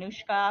love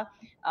Anushka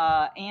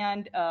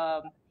and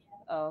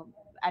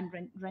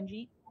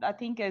Ranjit, I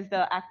think, is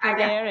the actor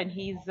there, and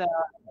he's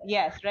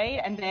yes,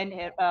 right. And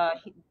then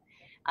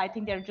I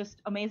think they're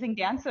just amazing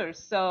dancers.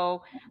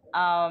 So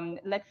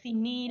let's see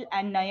Neil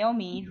and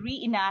Naomi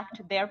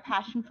reenact their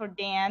passion for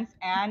dance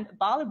and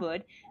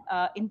Bollywood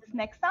in this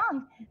next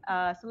song.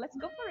 So let's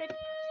go for it.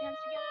 Hands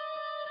together.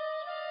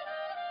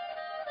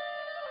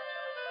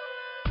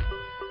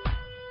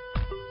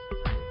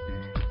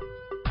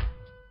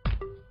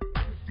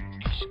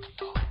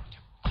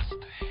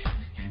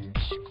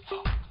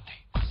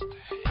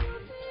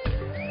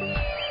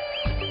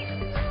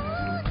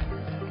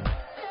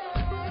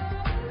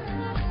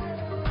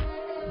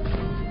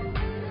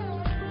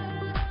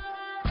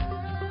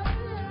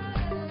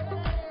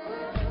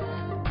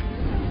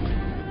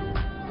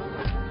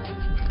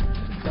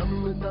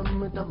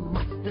 दम दम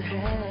मस्त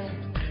है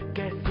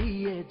कैसी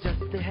ये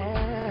जस्त है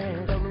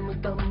दम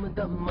दम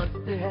दम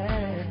मस्त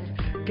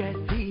है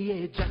कैसी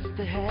ये जस्त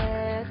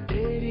है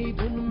तेरी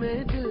धुन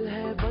में दिल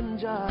है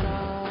बंजारा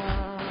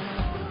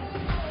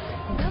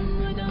दम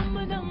दम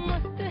दम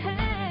मस्त है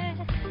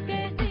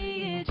कैसी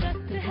ये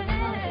जस्त है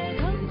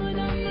दम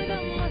दम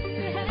दम मस्त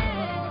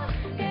है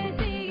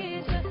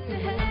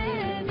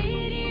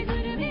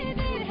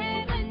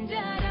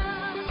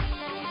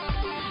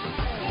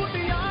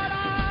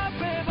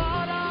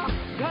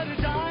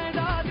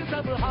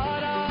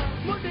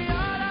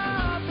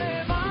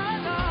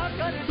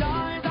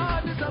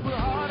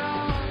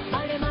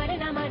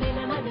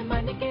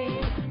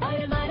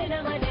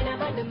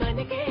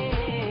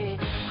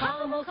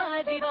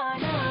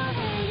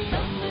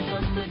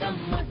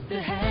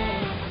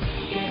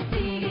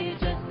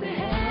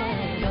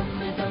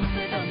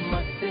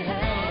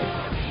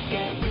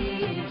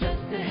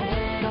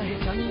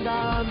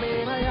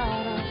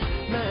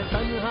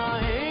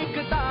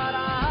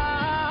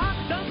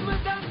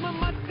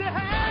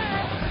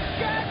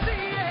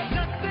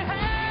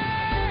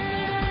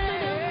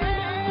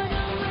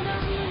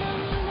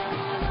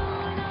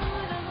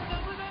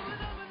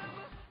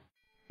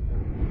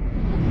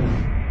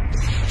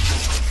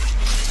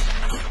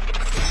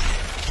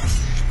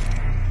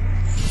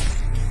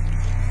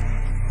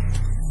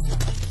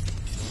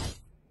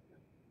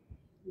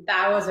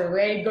that was a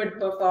very good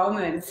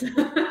performance.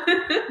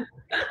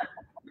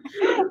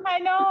 I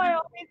know, I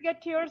always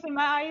get tears in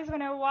my eyes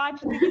when I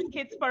watch these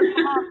kids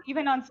perform,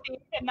 even on stage,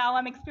 and now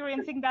I'm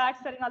experiencing that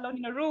sitting alone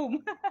in a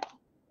room.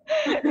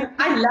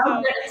 I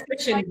love the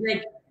expressions.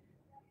 Like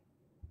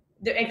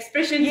the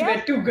expressions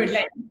were too good.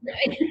 Like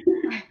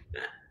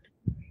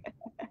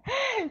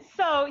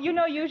so,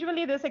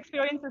 usually this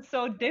experience is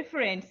so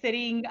different,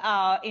 sitting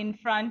in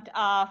front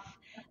of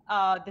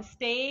the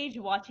stage,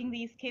 watching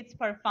these kids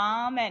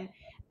perform. And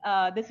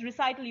this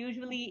recital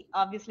usually,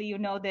 obviously,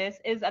 this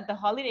is at the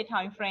holiday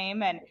time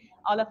frame, and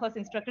all of us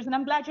instructors, and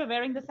I'm glad you're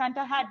wearing the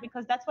Santa hat,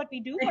 because that's what we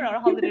do for our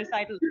holiday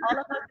recital. All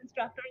of us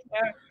instructors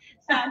wear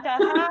Santa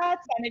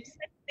hats, and it's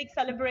a big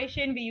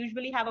celebration. We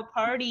usually have a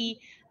party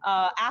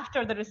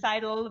after the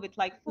recital with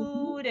like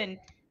food and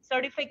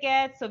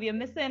certificates. So we are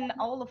missing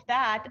all of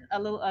that a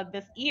little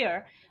this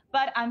year.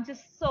 But I'm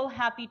just so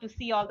happy to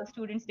see all the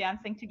students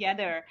dancing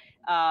together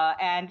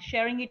and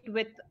sharing it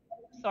with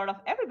sort of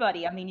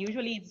everybody. I mean,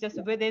 usually it's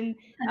just within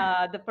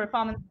the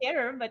performance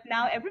theater, but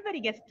now everybody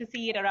gets to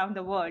see it around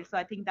the world. So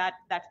I think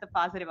that's the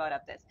positive out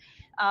of this.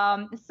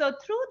 So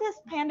through this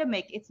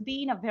pandemic, it's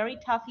been a very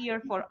tough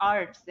year for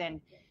arts and,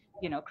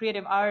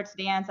 creative arts,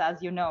 dance,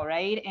 as you know,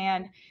 right?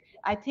 And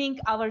I think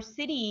our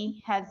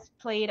city has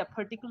played a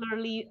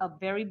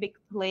very big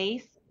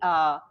place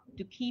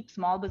to keep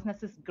small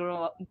businesses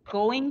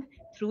going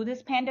through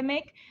this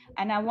pandemic.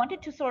 And I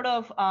wanted to sort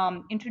of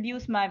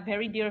introduce my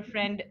very dear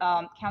friend,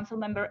 Council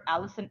Member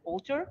Allison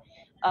Olter,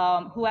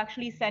 who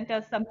actually sent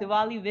us some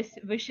Diwali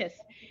wishes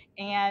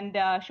and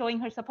showing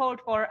her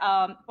support for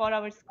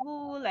our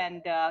school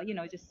and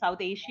just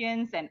South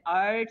Asians and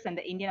arts and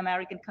the Indian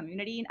American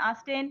community in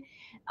Austin.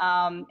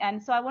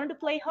 And so I wanted to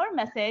play her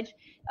message.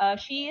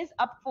 She is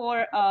up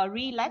for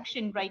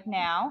re-election right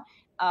now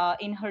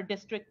in her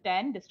District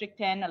 10. District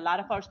 10, a lot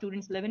of our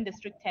students live in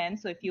District 10.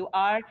 So if you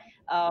are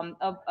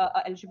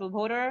a eligible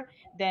voter,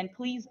 then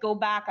please go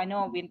back. I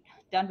know we're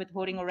done with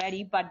voting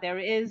already, but there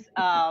is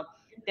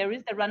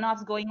the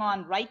runoffs going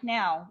on right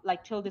now,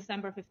 like till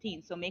December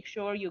 15th. So make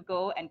sure you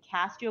go and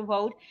cast your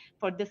vote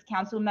for this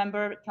council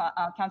member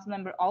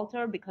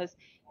Alter, because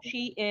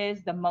she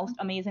is the most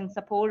amazing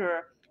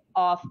supporter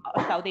of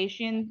South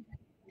Asian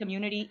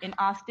community in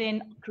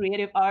Austin,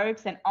 creative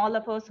arts, and all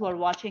of us who are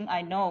watching,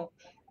 I know,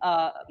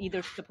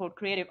 either support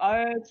creative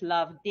arts,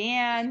 love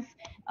dance,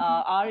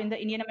 are in the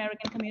Indian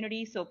American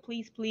community. So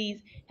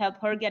please help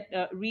her get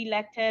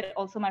re-elected.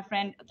 Also, my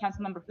friend,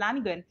 Councilmember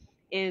Flanagan,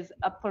 is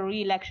up for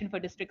re-election for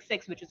District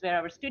 6, which is where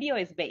our studio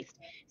is based.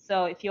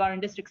 So if you are in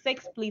District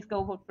 6, please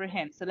go vote for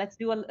him. So let's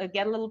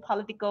get a little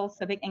political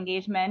civic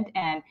engagement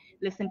and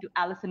listen to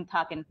Allison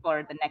talking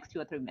for the next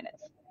 2 or 3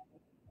 minutes.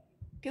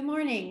 Good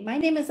morning. My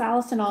name is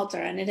Allison Alter,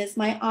 and it is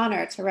my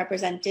honor to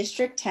represent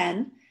District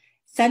 10,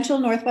 Central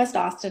Northwest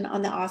Austin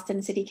on the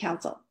Austin City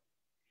Council.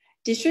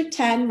 District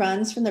 10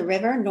 runs from the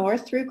river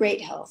north through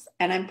Great Hills,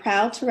 and I'm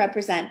proud to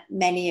represent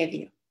many of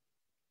you.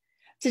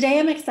 Today,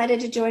 I'm excited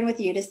to join with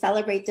you to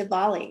celebrate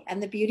Diwali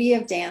and the beauty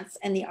of dance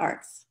and the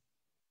arts.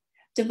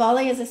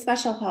 Diwali is a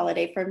special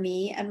holiday for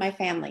me and my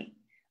family.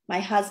 My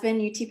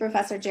husband, UT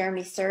Professor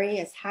Jeremy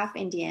Suri, is half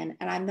Indian,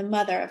 and I'm the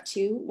mother of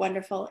 2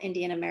 wonderful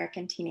Indian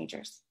American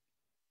teenagers.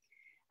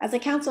 As a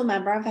council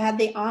member, I've had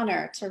the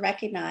honor to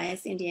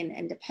recognize Indian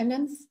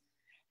independence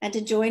and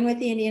to join with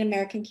the Indian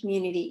American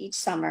community each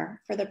summer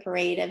for the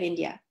Parade of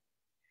India,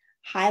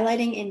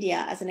 highlighting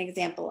India as an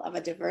example of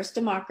a diverse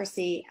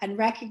democracy and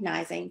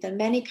recognizing the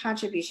many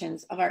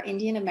contributions of our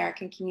Indian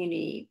American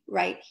community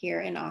right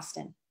here in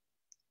Austin.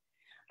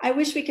 I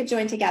wish we could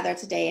join together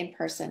today in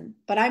person,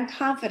 but I'm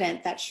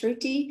confident that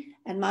Shruti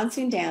and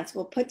Monsoon Dance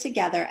will put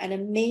together an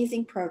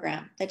amazing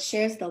program that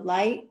shares the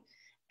light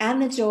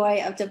and the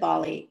joy of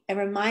Diwali and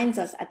reminds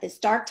us at this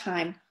dark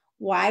time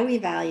why we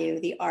value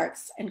the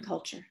arts and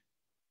culture.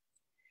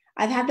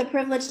 I've had the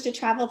privilege to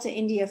travel to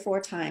India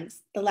 4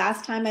 times. The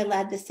last time I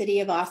led the city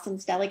of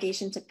Austin's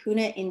delegation to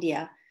Pune,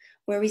 India,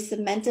 where we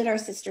cemented our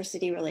sister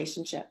city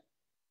relationship.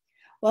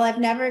 While I've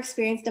never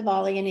experienced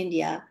Diwali in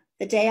India,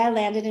 the day I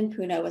landed in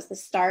Pune was the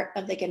start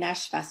of the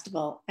Ganesh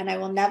festival, and I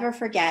will never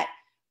forget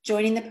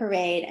joining the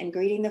parade and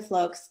greeting the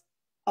folks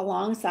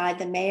alongside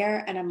the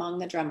mayor and among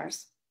the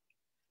drummers.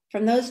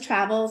 From those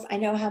travels, I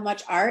know how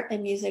much art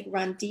and music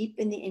run deep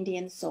in the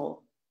Indian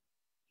soul.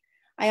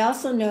 I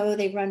also know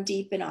they run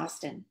deep in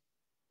Austin.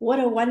 What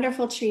a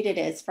wonderful treat it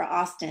is for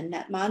Austin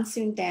that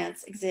Monsoon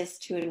Dance exists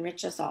to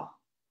enrich us all.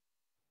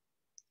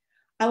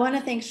 I want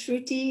to thank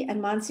Shruti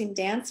and Monsoon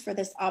Dance for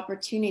this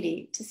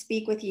opportunity to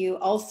speak with you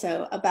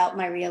also about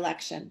my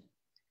re-election.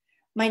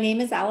 My name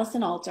is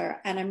Allison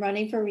Alter, and I'm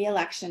running for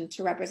re-election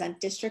to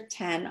represent District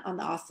 10 on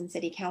the Austin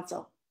City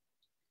Council.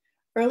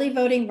 Early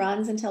voting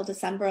runs until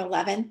December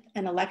 11th,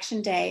 and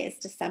Election Day is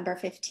December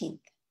 15th.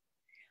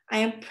 I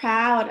am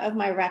proud of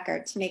my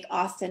record to make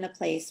Austin a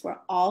place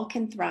where all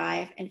can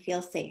thrive and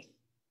feel safe.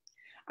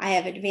 I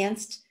have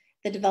advanced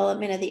the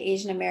development of the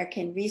Asian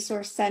American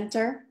Resource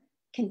Center,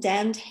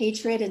 condemned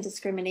hatred and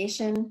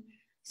discrimination,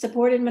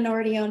 supported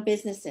minority-owned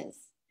businesses,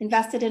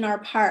 invested in our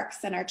parks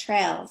and our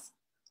trails,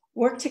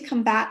 worked to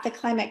combat the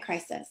climate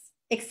crisis,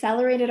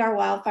 accelerated our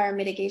wildfire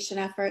mitigation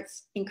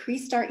efforts,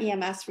 increased our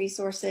EMS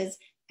resources,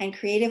 and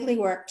creatively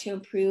worked to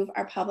improve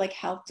our public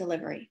health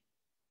delivery.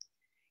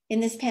 In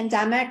this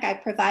pandemic, I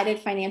provided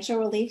financial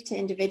relief to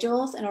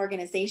individuals and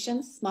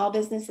organizations, small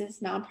businesses,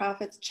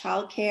 nonprofits,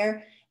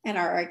 childcare, and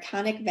our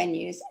iconic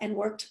venues, and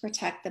worked to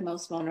protect the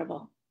most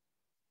vulnerable.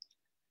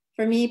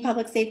 For me,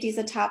 public safety is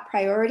a top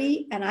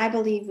priority, and I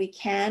believe we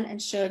can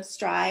and should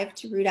strive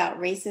to root out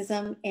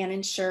racism and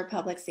ensure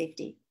public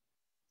safety.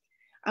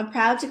 I'm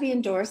proud to be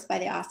endorsed by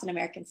the Austin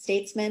American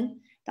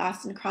Statesman, the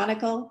Austin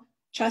Chronicle,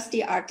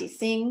 Trustee Aarti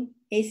Singh,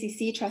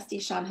 ACC Trustee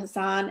Sean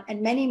Hassan,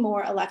 and many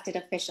more elected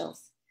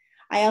officials.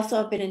 I also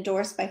have been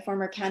endorsed by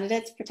former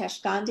candidates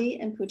Pritesh Gandhi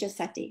and Pooja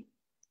Sethi.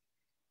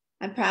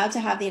 I'm proud to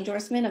have the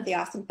endorsement of the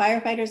Austin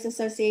Firefighters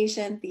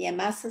Association, the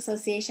EMS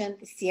Association,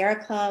 the Sierra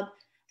Club,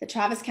 the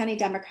Travis County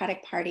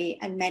Democratic Party,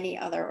 and many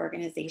other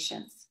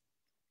organizations.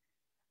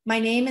 My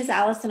name is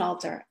Allison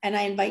Alter, and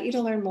I invite you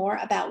to learn more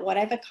about what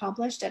I've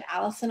accomplished at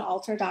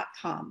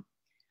AllisonAlter.com.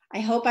 I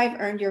hope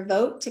I've earned your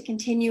vote to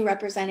continue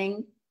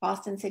representing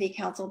Austin City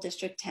Council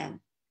District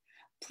 10.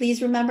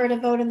 Please remember to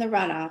vote in the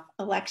runoff.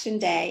 Election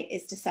day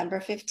is December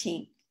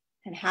 15th,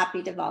 and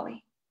happy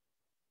Diwali.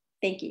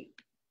 Thank you.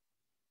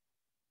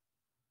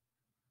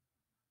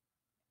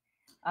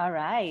 All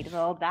right.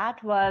 Well,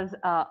 that was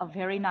a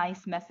very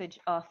nice message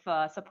of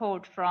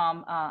support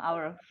from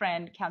our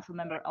friend,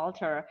 Councilmember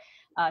Alter.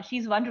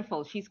 She's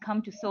wonderful. She's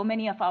come to so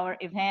many of our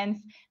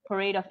events,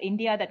 Parade of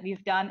India that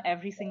we've done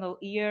every single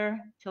year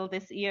till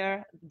this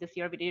year. This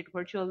year we did it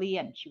virtually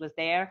and she was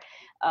there.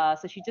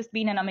 So she's just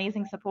been an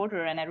amazing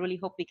supporter, and I really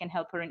hope we can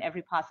help her in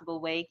every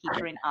possible way, keep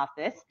her in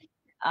office.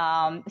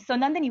 So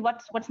Nandini,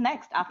 what's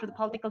next? After the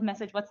political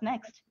message, what's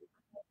next?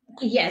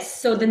 Yes,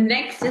 so the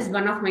next is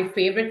one of my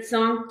favorite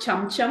songs,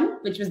 Chum Chum,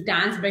 which was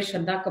danced by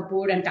Shraddha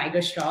Kapoor and Tiger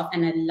Shroff,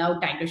 and I love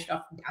Tiger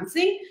Shroff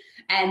dancing.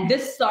 And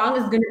this song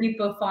is going to be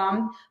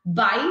performed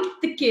by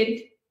the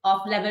kid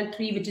of level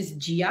 3, which is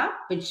Gia,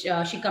 which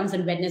she comes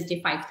on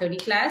Wednesday 5:30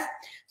 class.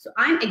 So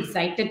I'm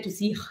excited to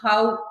see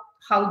how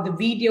the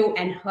video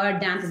and her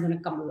dance is going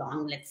to come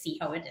along. Let's see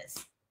how it is.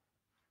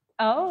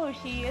 Oh,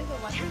 she is a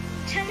wonderful.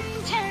 Chum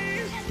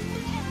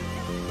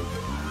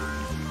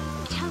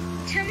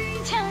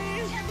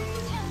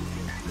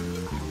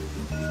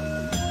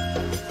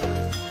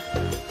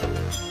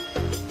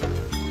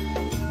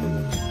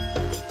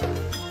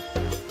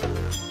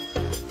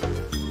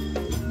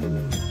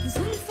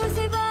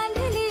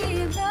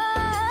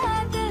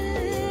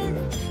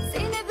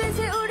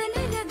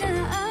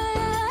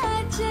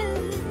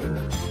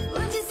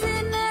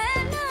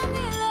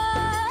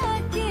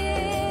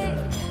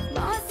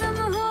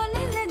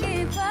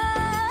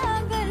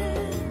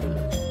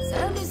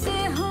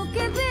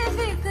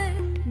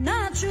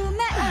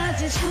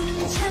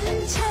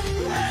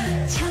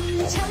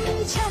chum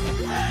chum chum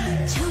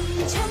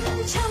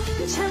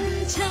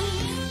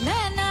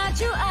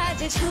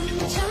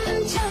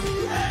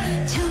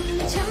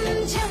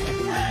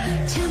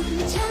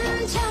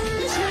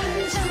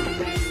chum.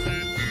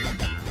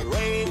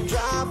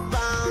 Raindrop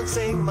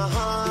bouncing, my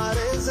heart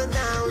is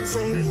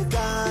announcing, you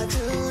got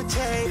to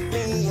take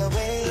me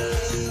away.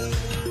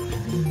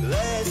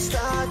 Let's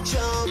start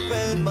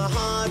jumping, my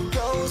heart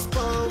goes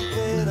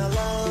pumping, I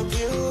love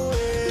you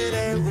in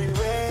every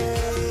way.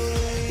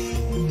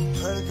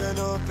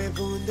 धड़कनों पे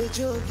बूंद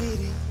जो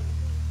गिरी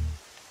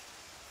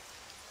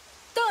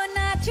तो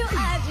नाचो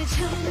आज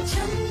छम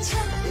छम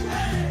छम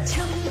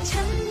छम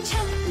छम छम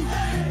छम छम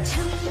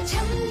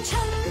छम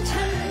छम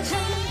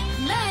छम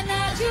मैं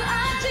नाचू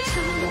आज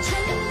छम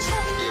छम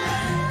छम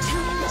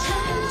छम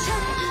छम छम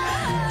छम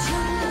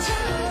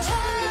छम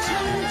छम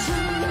छम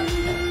छम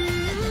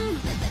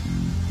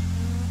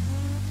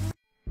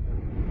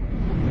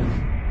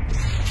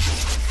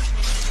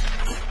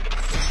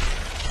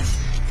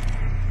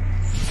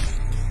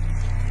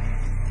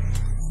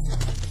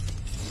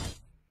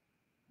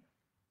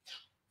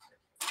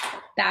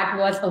That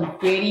was a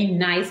very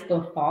nice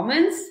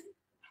performance.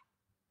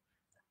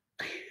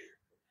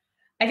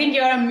 I think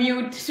you're on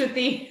mute,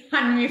 Shruti.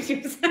 Unmute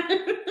yourself.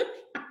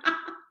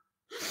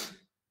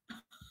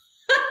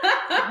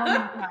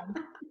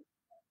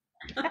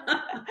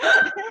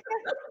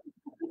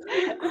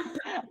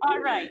 All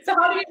right. So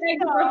how did you make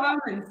the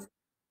performance?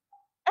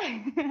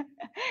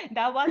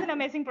 That was an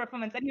amazing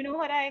performance. And you know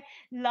what I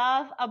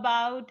love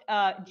about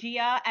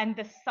Gia and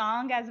the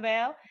song as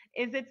well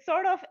is it's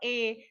sort of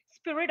a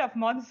spirit of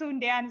monsoon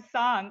dance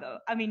song.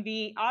 I mean,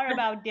 we are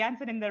about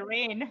dancing in the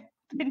rain.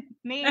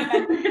 Name and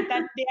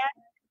that dance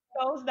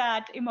shows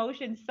that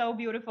emotion so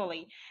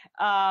beautifully.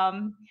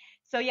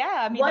 So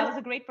yeah, I mean, that was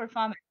a great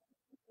performance.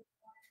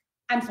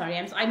 I'm sorry.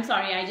 I'm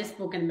sorry. I just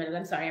spoke in the middle.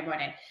 I'm sorry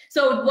about it.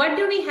 So what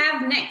do we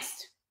have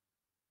next?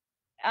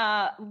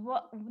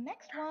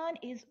 Next one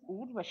is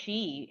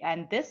Urvashi,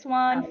 and this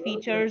one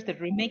features the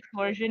remix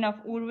version of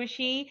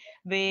Urvashi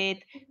with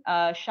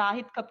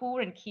Shahid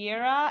Kapoor and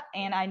Kiera.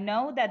 And I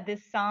know that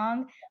this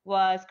song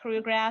was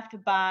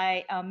choreographed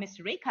by Miss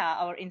Rekha,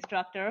 our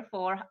instructor,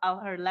 for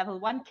our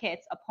level 1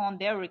 kids upon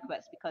their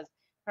request, because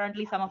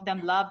apparently some of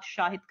them loved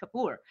Shahid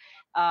Kapoor.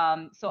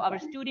 So our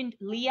student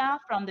Leah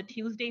from the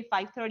Tuesday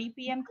 5:30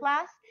 p.m.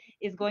 class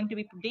is going to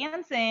be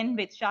dancing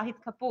with Shahid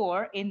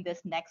Kapoor in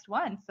this next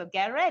one. So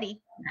get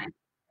ready.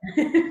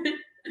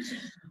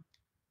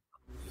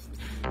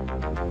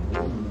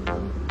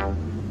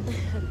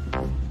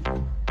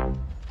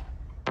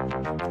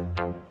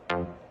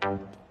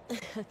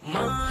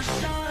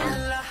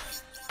 Mashallah,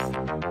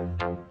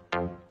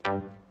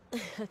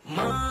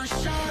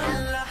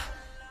 Mashallah,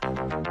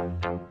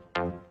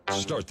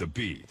 Start the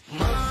beat.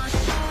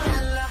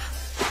 Mashallah,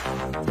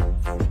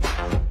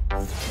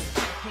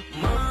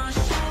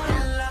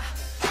 Mashallah,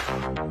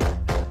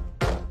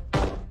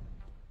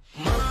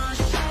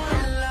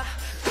 Mashallah,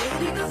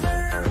 तेरी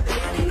नजर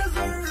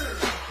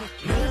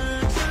मिल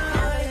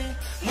जाए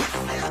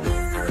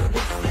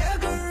मुझसे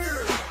अगर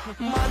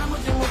माना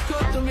मुझे मुझको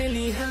तो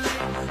मिली है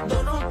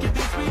दोनों के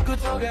बीच में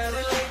कुछ हो गया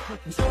रिलेट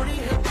जोड़ी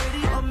है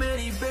तेरी और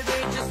मेरी बेटे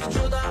just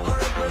जुदा और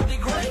बड़ी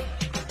great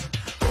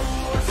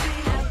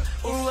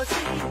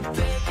Urwasi,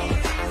 take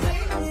it easy,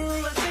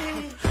 Urwasi,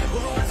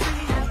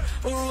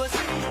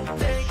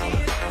 take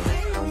it easy,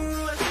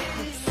 Urwasi.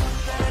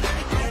 तेरे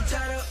के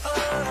चारों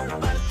ओर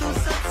पर तू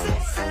सबसे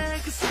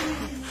sexy,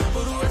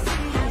 Urwasi,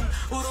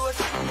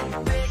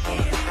 take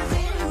it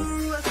easy,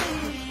 Urwasi.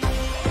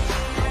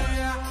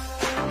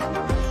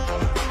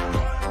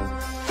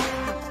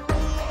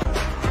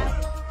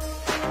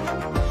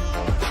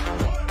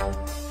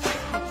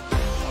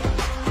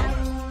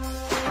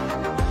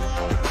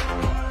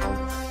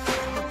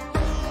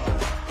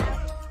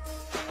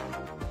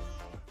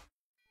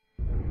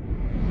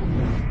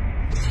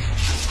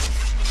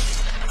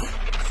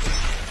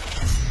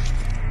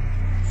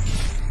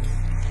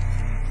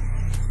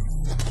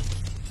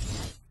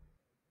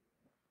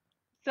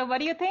 So what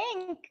do you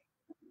think?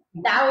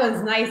 That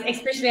was nice.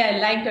 Especially I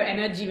liked her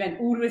energy when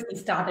Urvashi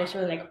started. She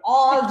was like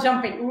all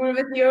jumping.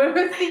 Urvashi.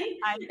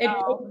 I It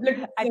know.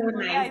 looked I so think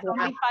Leah nice. is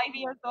only 5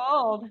 years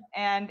old,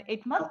 and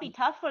it must be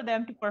tough for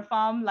them to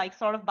perform like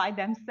sort of by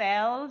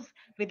themselves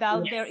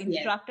without their Yes, yes.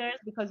 instructors,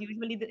 because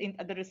usually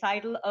the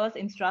recital, us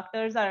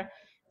instructors are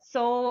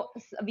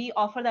we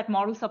offer that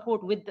moral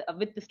support with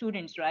the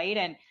students, right?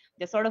 And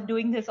they're sort of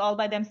doing this all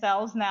by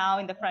themselves now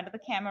in the front of the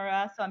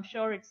camera. So I'm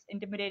sure it's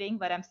intimidating,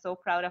 but I'm so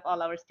proud of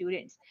all our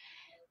students.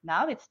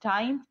 Now it's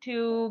time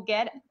to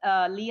get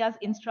Leah's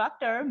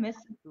instructor, Miss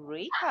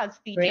Rekha's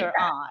feature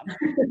Rekha. on.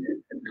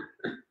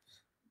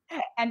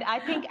 And I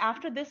think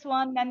after this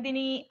one,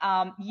 Nandini,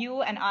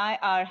 you and I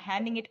are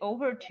handing it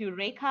over to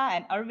Rekha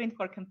and Arvind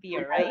for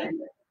compare, right?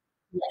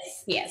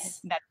 Yes, yes.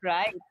 That's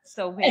right.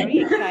 So very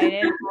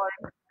excited for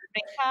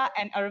Rekha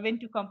and Arvind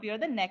to compare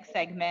the next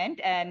segment.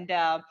 And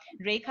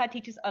Rekha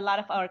teaches a lot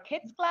of our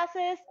kids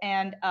classes,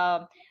 and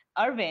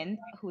Arvind,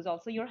 who's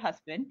also your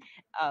husband,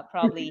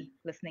 probably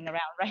listening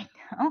around right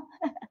now.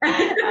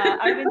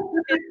 Arvind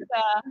teaches,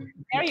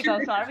 there you go.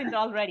 So Arvind's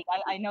all ready.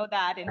 I know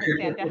that in the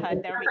Santa hut.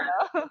 There we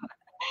go.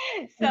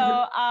 So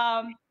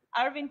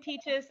Arvind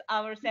teaches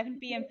our 7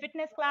 p.m.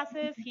 fitness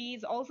classes.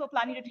 He's also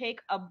planning to take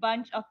a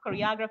bunch of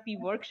choreography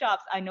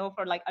workshops, I know,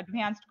 for like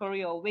advanced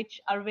choreo, which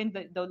Arvind,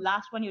 the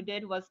last one you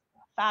did was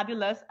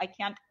fabulous. I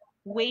can't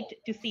wait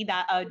to see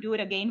that, do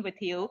it again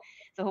with you.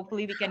 So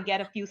hopefully we can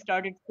get a few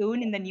started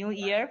soon in the new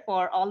year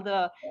for all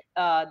the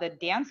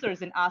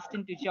dancers in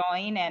Austin to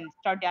join and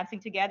start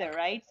dancing together,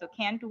 right? So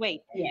can't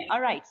wait. Yeah.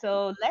 All right,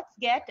 so let's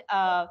get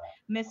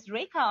Miss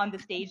Rekha on the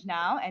stage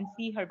now and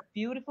see her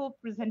beautiful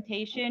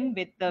presentation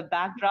with the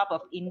backdrop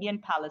of Indian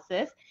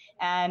palaces.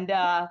 And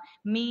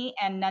me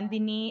and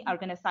Nandini are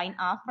going to sign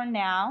off for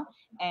now,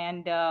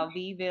 and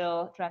we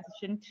will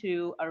transition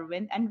to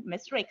Arvind and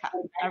Miss Rekha.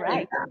 All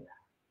right.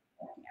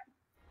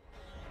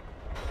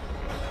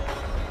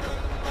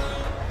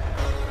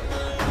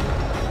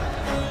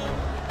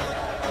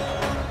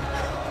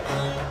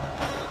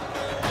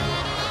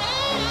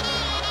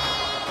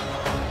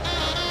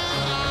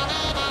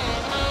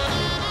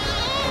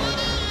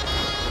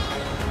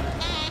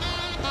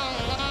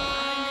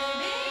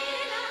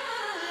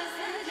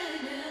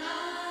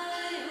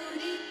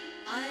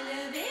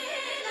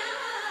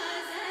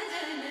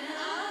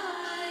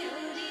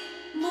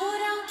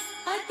 मोरा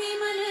अति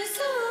मन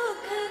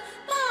सुख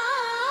पा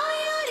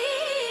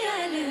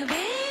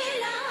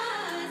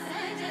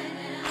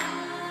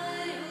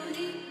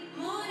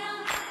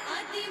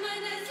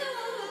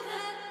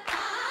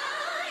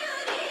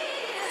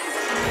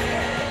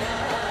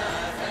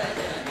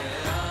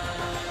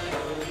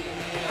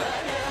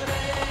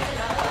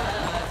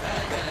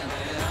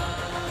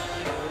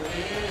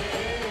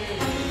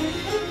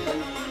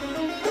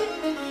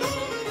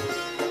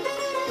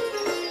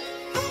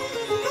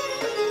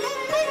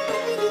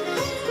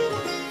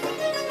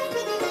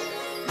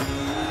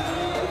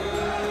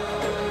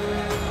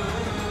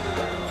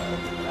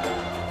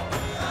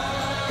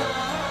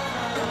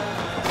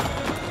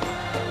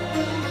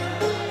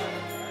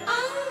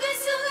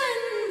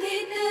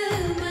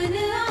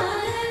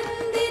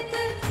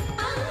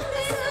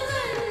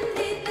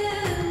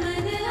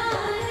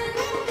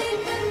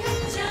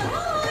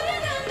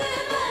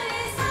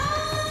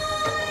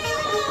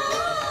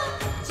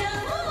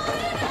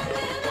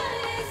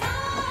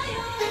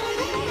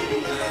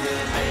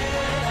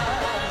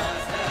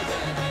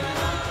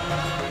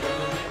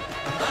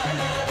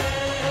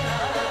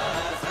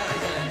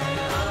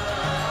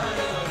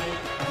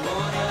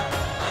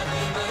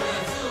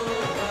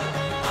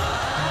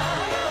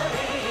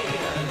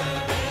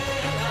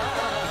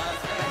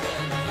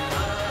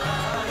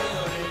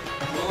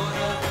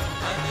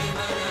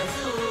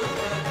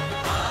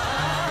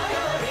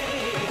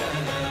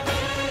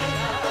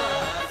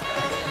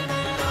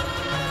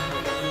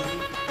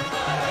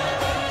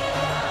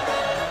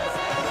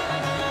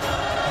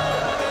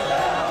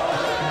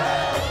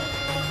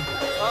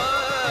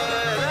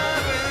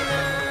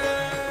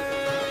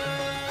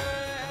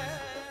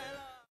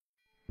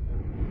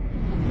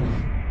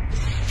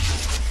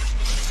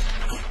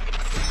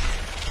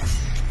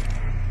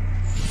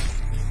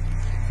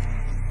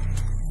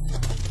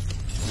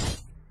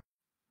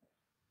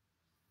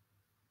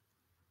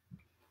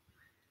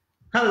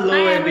Hello,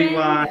 Hi,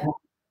 everyone. Arvind.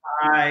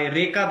 Hi,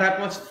 Rekha. That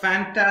was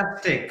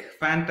fantastic.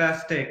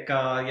 Fantastic.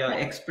 Your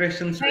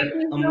expressions Thank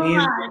were you so amazing.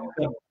 much.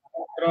 The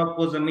backdrop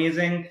was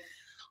amazing.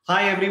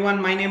 Hi,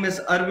 everyone. My name is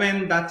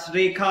Arvind. That's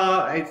Rekha.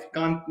 I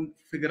can't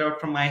figure out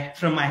from my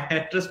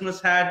head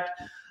Christmas hat.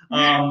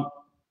 Um,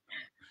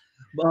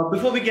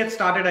 Before we get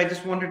started, I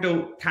just wanted to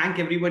thank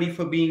everybody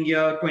for being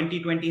here.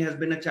 2020 has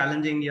been a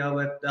challenging year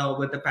with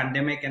the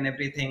pandemic and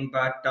everything.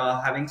 But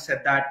having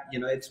said that,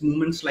 it's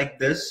moments like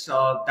this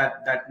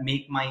that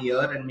make my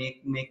year and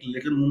make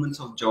little moments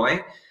of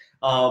joy.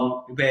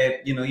 Where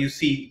you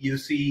see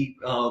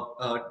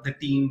the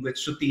team with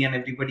Shruti and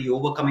everybody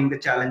overcoming the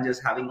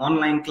challenges, having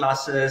online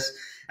classes,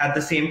 at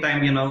the same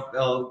time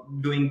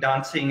doing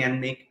dancing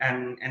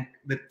and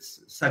with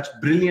such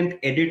brilliant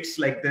edits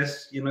like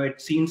this,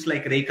 it seems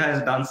like Rekha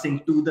is dancing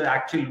to the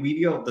actual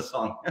video of the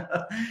song.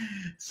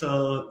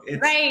 So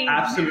it's Right.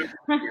 absolutely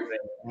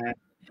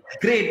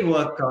great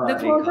work, The Rekha.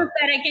 closest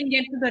that I can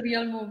get to the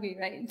real movie,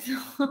 right?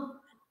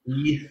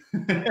 Yeah.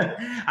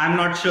 I'm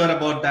not sure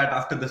about that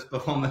after this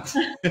performance.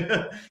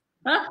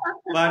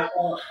 But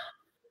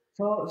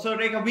so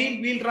Rekha,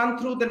 we'll run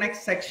through the next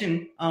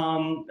section.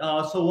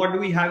 So what do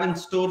we have in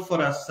store for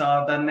us?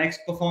 The next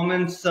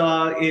performance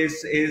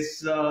is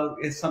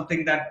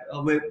something that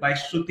by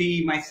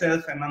Shruti,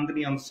 myself, and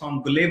Nandini on the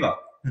song Guleba.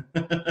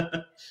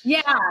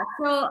 Yeah,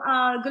 so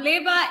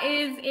Guleba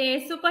is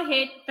a super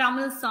hit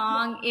Tamil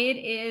song. It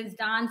is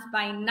danced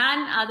by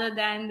none other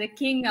than the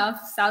king of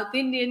South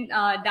Indian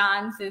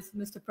dance, is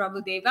Mr.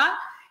 Prabhudeva.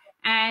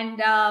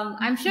 And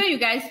I'm sure you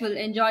guys will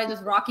enjoy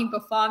this rocking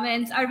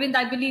performance. Arvind,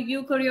 I believe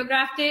you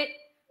choreographed it.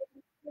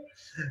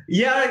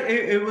 Yeah,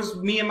 it was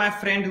me and my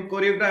friend who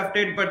choreographed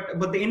it.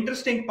 But the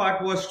interesting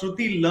part was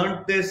Shruti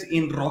learned this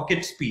in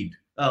rocket speed.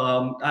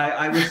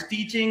 I was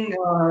teaching.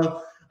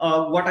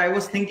 What I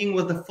was thinking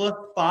was the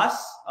first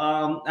pass,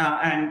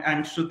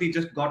 and Shruti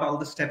just got all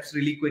the steps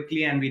really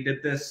quickly, and we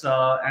did this,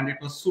 and it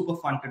was super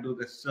fun to do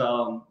this.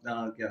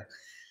 Yeah.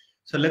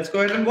 So let's go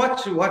ahead and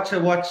watch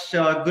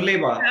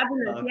Guleba.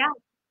 Fabulous, yeah.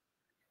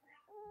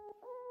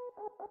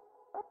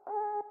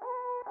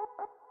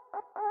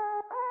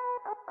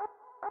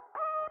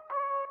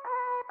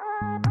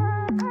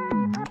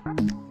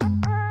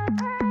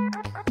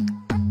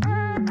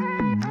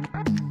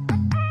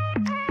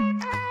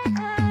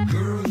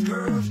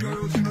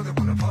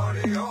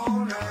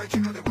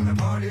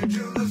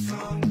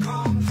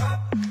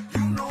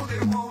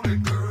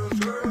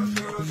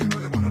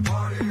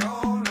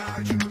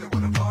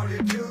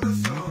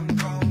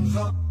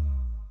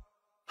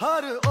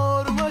 हर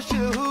और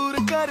मशहूर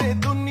करे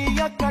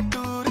दुनिया का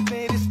tour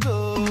तेरी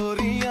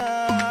स्टोरियां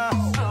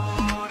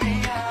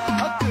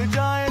हक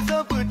जाए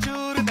सब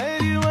चूर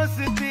तेरी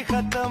मस्ती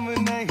खत्म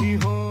नहीं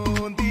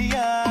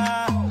होंदिया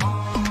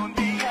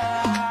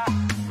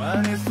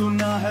मैंने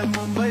सुना है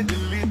मुंबई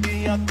दिल्ली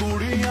दिया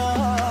कुड़ियां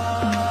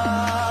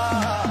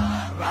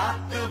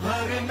रात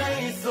भर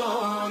नहीं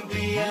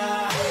सोंदिया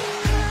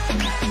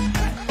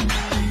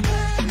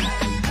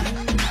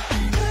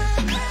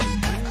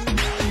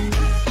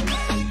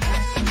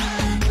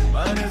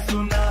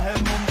सुना है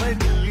मुंबई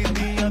दिल्ली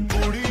दिया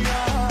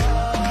कुड़ियां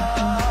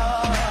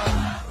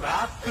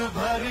रात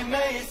भर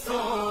नहीं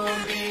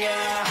Sondiya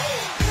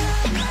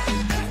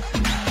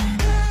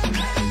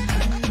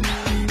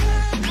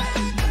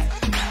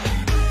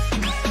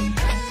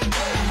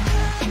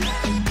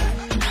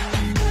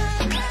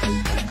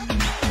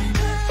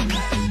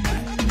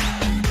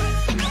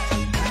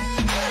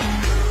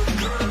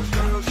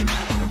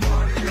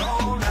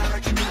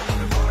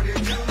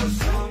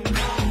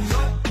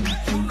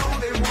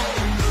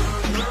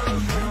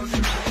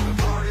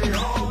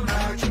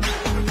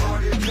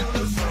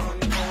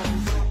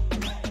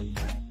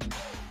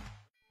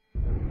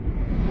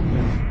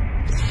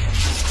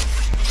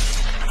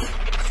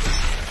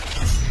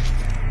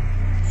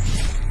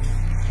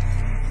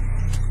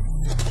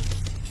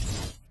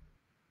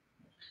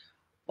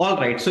All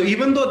right. So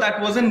even though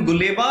that wasn't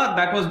Guleba,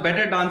 that was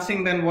better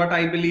dancing than what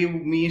I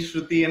believe me,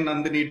 Shruti, and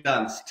Nandini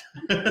danced.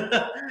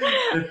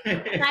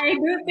 I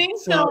do think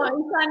so.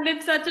 Isan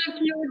did such a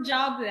cute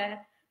job there.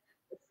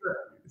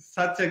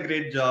 Such a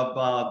great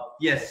job.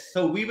 Yes.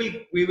 So we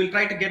will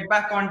try to get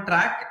back on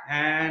track.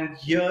 And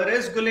here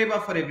is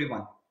Guleba for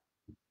everyone.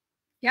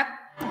 Yep.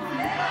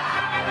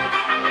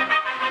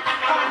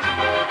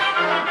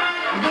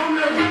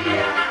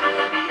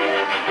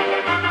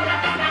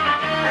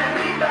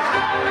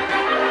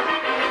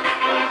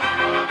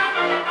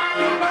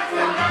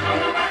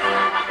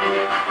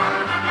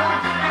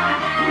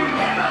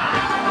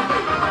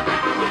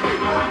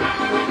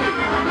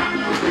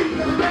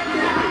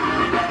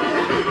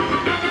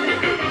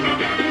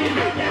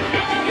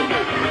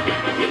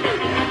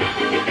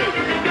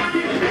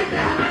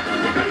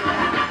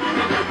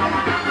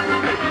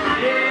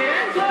 Hey,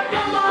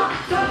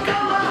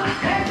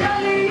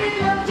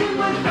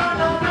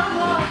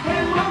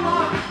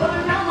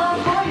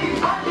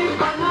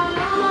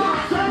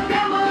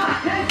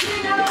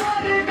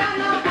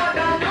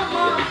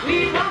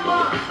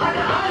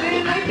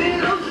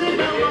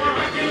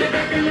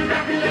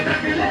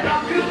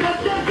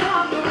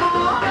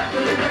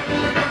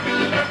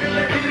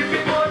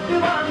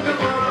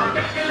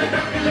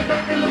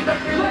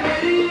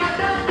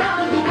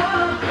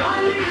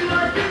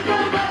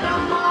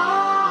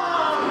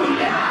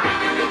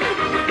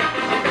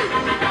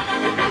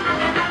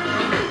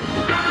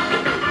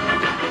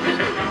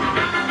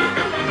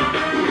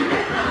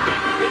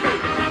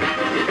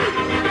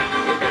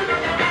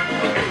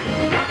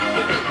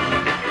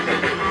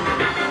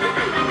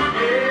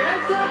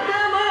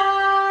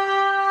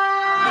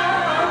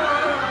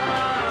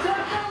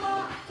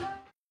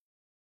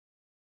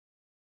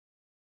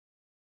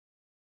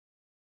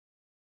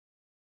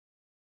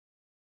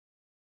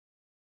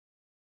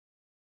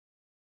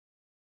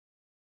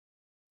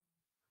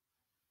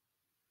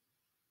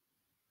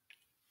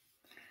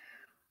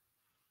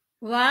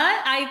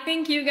 Well, I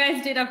think you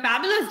guys did a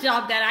fabulous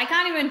job there. I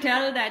can't even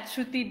tell that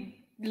Shruti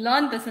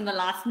learned this in the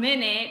last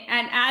minute.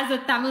 And as a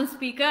Tamil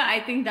speaker, I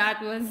think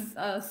that was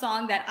a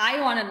song that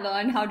I want to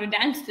learn how to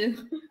dance to.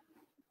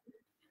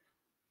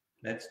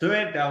 Let's do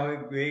it.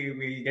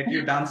 We'll get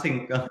you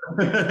dancing.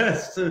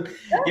 So,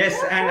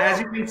 yes, and as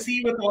you can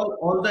see with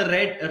all the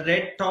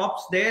red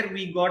tops there,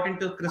 we got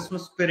into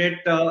Christmas spirit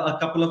a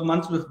couple of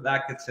months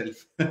back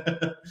itself.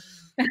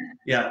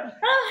 Yeah.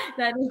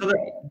 That is So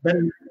great.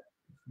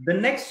 the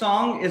next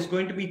song is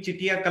going to be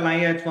Chittiya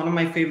Kalaiya. It's one of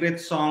my favorite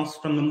songs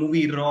from the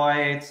movie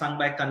Roy. It's sung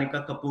by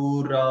Kanika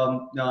Kapoor,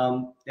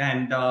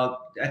 and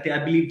I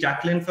believe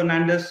Jacqueline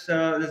Fernandez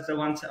is the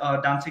one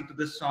dancing to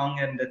this song,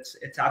 and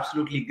it's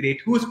absolutely great.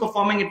 Who is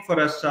performing it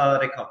for us,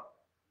 Rekha?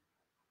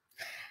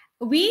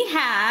 We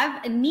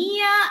have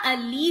Nia,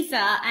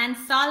 Alisa, and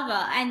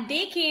Salva, and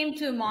they came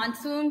to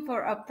Monsoon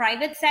for a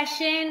private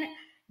session.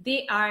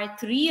 They are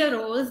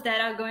 3-year-olds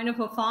that are going to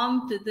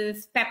perform to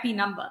this peppy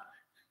number.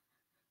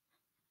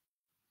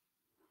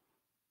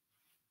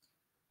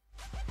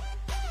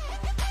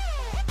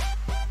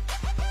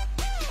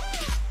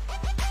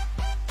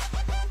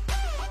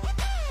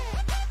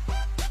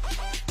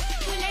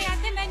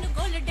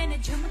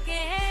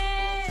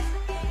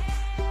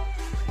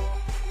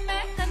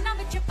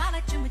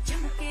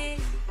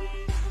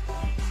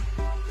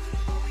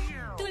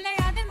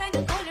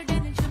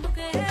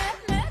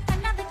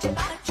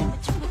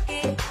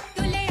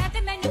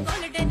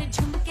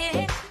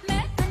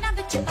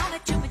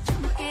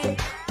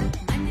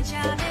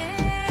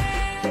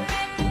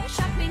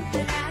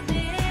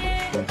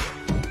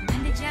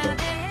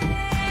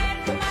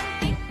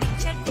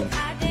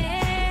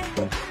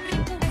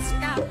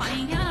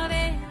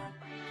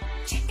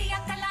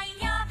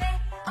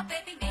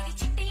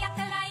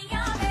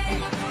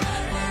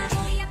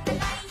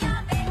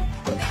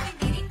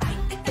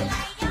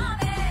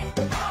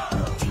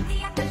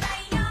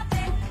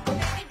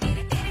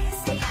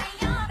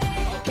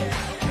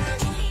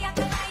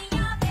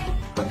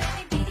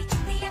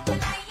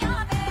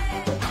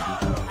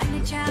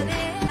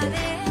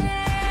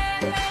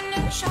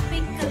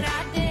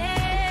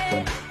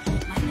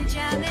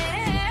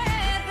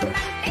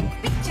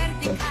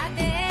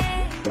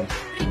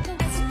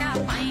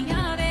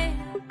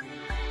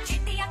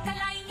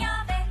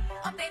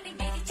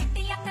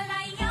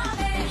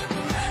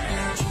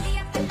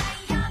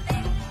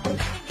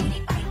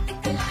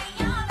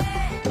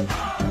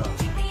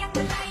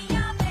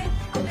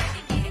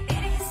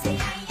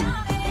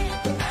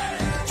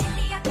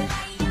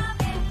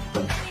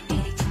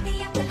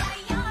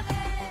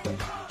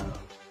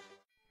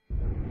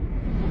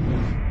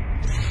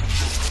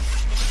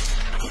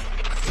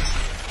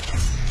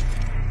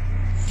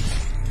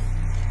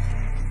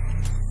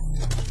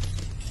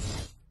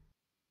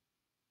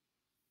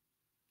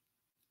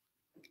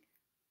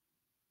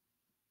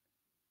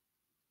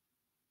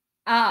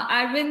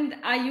 Arvind,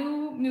 are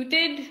you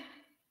muted?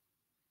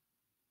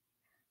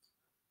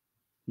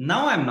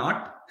 No, I'm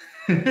not.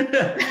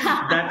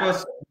 That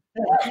was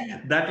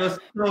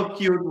so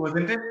cute,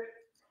 wasn't it?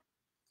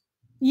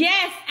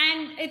 Yes,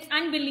 and it's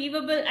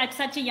unbelievable at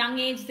such a young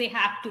age. They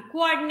have to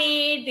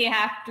coordinate, they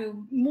have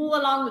to move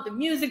along with the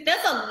music.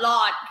 There's a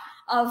lot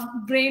of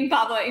brain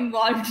power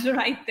involved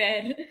right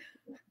there.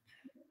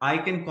 I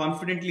can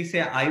confidently say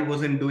I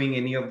wasn't doing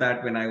any of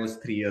that when I was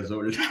 3 years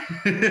old.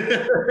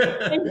 Yeah,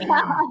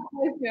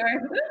 for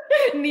sure.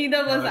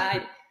 Neither was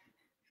I.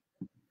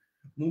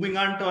 Moving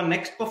on to our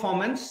next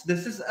performance.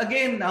 This is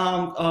again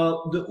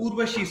the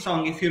Urvashi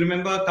song. If you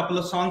remember a couple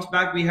of songs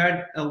back, we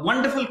had a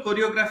wonderful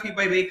choreography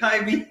by Rekha,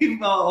 I believe,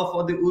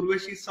 for the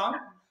Urvashi song.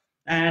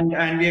 And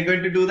we are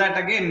going to do that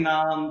again.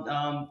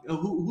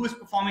 Who is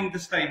performing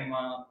this time,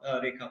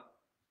 Rekha?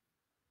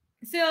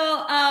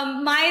 So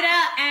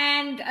Myra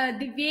and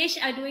Divyesh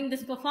are doing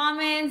this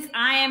performance.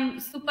 I am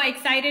super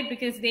excited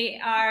because they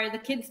are the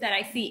kids that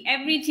I see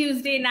every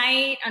Tuesday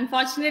night,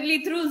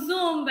 unfortunately through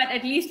Zoom, but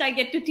at least I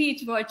get to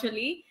teach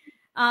virtually.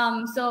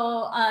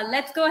 So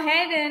let's go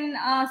ahead and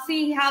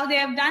see how they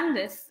have done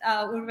this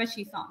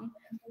Urvashi song.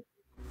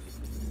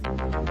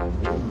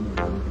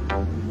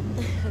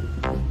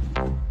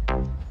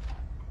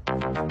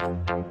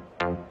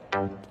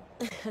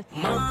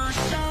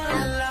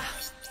 Mashallah,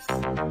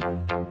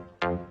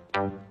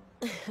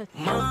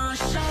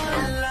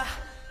 Mashallah.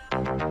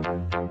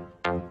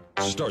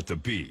 Start the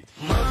beat.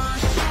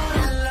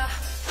 Mashallah,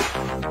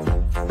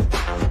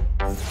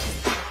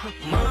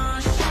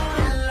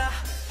 Mashallah,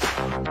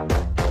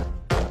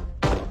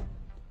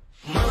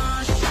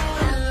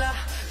 Mashallah.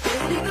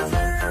 तेरी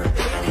नजर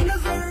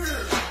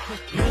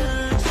मिल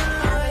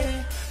जाए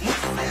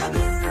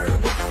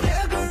मुझसे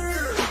अगर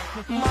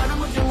मानो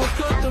मुझे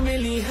मुझको तो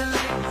मिली है,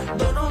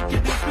 दोनों के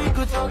बीच भी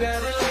कुछ हो गया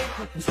रे।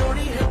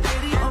 जोड़ी है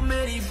तेरी और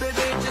मेरी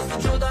बेबे, just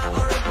जुदा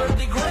और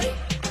बड़ी great.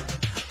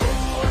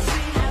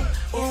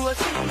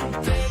 Urvashi,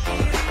 take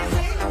it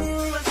easy.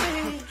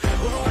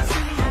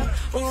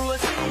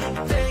 Urvashi,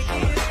 take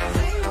it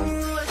easy.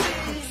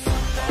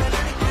 तेरे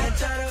लड़के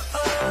चारों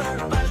ओर,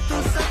 पर तू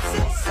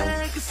सबसे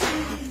sexy.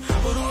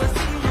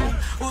 Urvashi,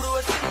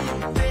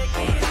 take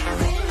it easy.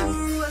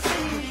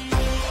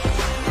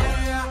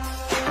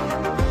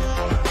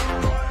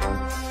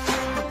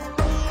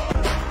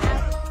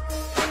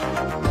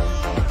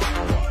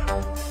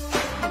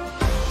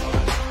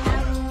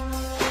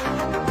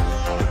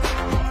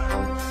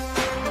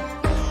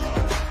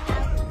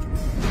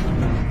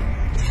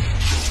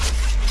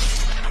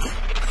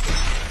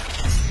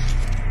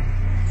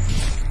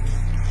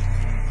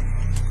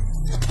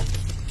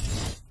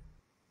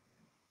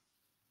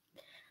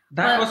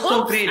 That was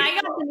so oops, great. I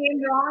got the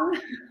name wrong.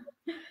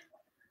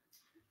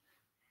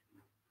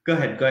 Go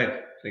ahead,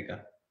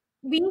 Rekha.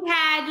 We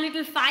had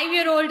little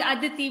 5-year-old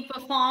Aditi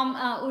perform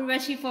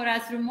Urvashi for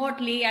us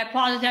remotely. I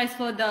apologize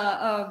for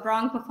the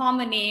wrong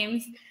performer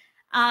names.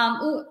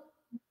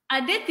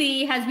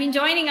 Aditi has been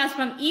joining us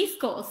from East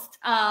Coast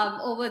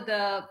over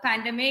the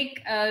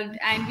pandemic,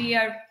 and we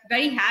are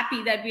very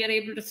happy that we are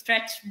able to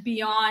stretch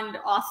beyond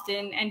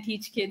Austin and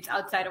teach kids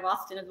outside of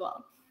Austin as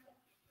well.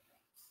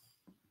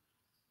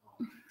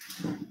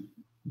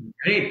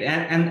 Great,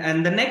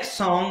 and the next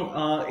song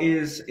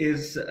is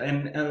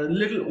a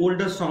little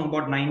older song,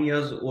 about 9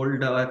 years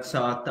old. It's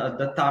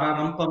the Tara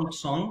Rampam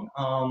song.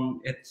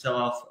 It's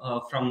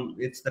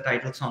the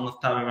title song of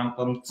Tara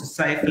Rampam. It's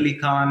Saif Ali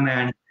Khan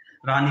and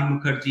Rani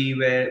Mukherjee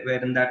were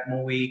in that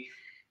movie.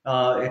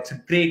 It's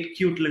a great,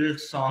 cute little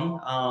song.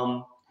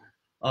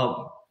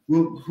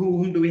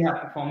 Whom do we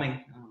have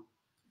performing?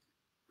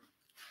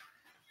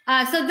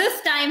 So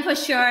this time for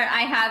sure,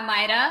 I have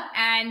Myra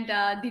and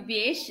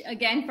Divyesh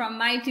again from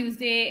my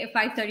Tuesday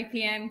 5:30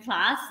 p.m.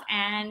 class,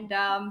 and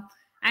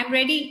I'm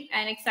ready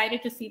and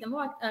excited to see them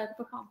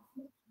perform.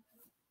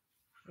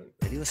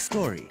 Radio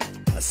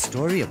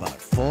story about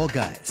 4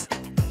 guys,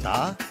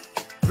 Ta,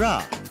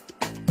 Ra,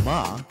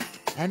 Ma,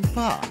 and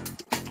Pa.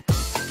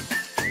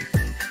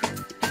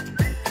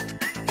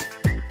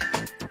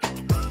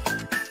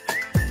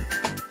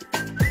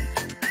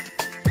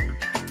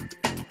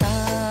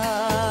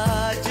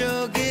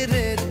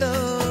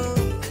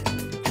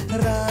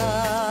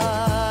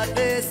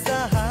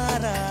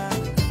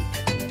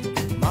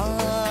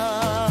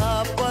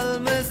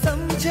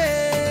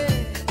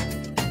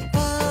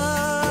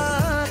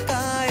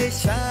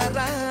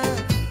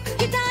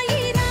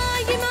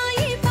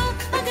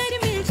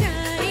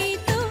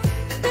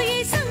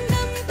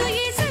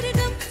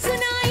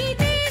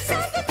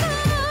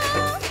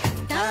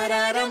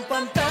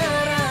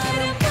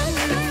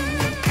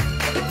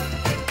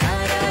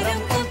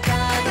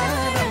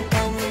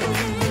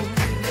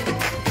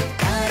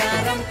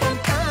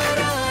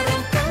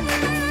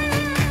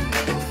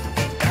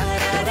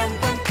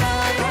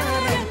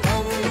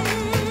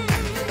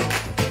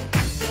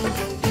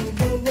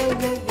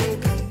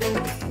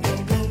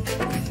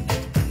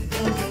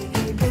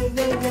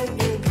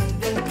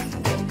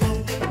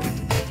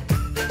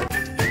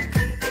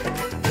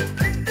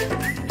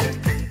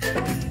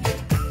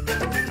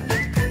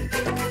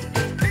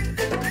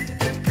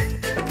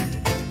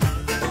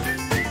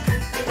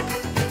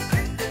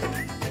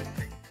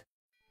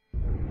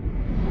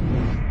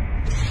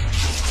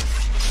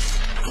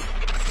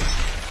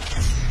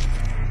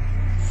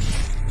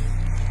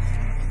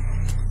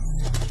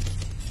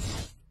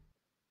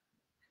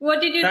 What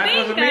did you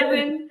think,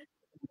 Arvind?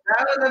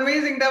 That was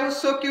amazing. That was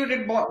so cute.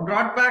 It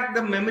brought back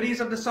the memories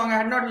of the song. I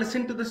had not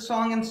listened to the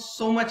song in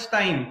so much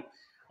time.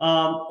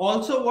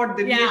 Also, what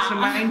Divyesh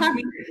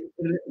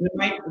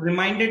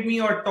reminded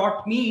me or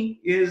taught me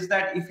is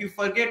that if you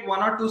forget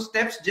 1 or 2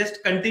 steps,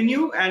 just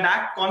continue and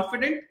act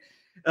confident,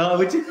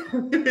 which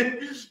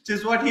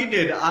is what he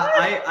did.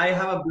 I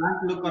have a blank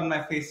look on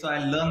my face, so I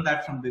learned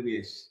that from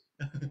Divyesh.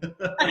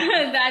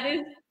 That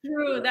is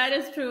true. That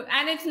is true.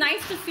 And it's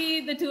nice to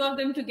see the two of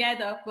them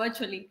together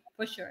virtually,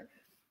 for sure.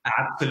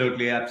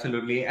 Absolutely.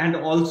 And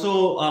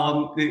also,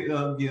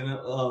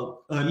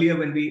 earlier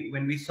when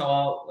we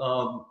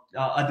saw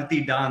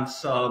Aditi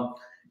dance,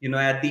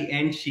 at the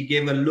end she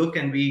gave a look,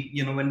 and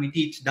when we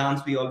teach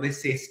dance, we always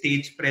say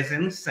stage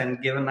presence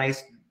and give a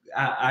nice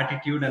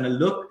attitude and a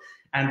look,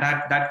 and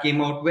that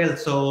came out well.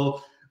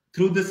 So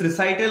through this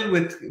recital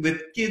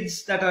with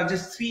kids that are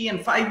just 3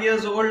 and 5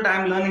 years old,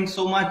 I'm learning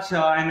so much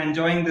and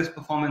enjoying these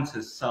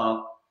performances.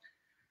 To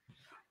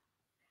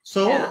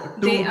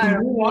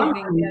move on.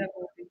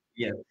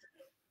 Yes.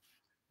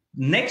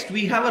 Next,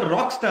 we have a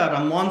rock star,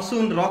 a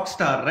monsoon rock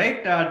star,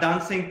 right?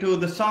 Dancing to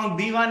the song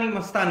Diwani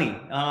Mastani.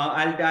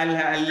 I'll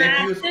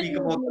let you speak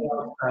about the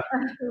rock star.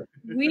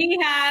 We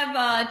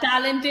have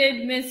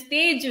talented Miss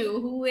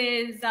Teju,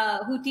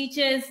 who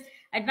teaches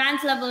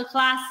advanced level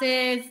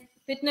classes,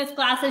 fitness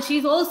classes.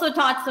 She's also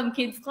taught some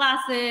kids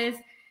classes,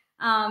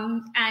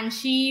 and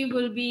she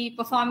will be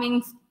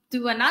performing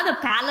to another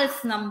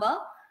palace number.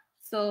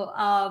 So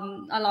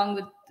along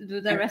with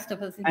the rest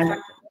of us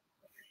instructors.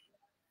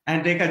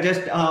 And Rekha,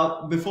 just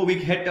before we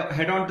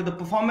head on to the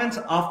performance,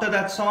 after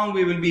that song,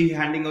 we will be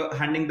handing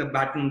the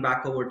baton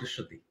back over to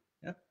Shruti.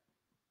 Yeah?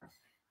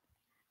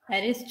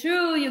 That is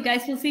true. You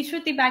guys will see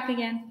Shruti back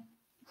again.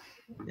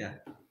 Yeah.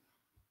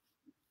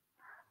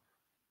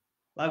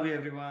 Love you,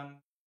 everyone.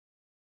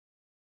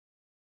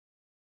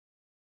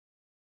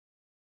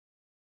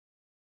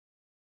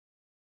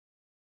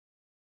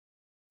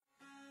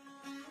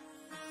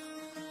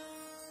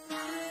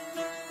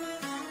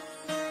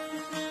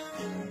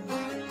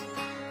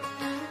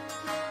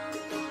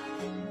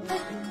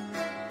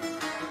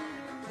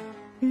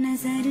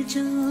 नजर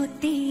जो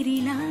तेरी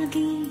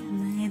लागी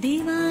मैं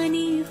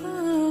दीवानी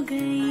हो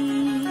गई,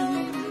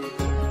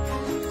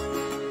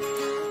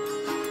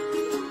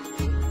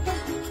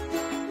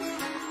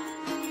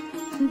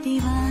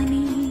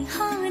 दीवानी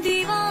हाँ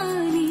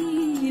दीवानी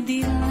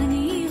दीवानी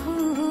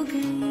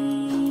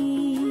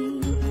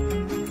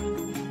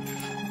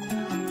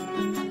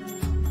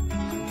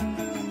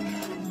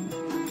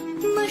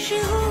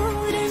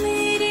मशहूर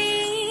मेरे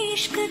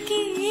इश्क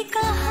की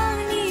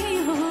कहानी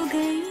हो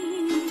गई,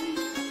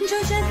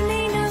 जो जग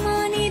ने न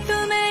मानी तो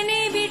मैंने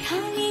भी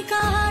ठानी,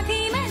 कहा थी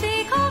मैं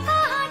देखो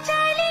कहाँ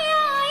चली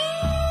आई।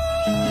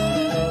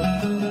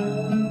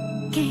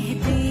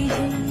 कहते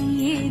हैं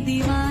ये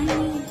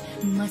दीवानी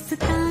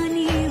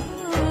मस्तानी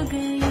हो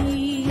गई।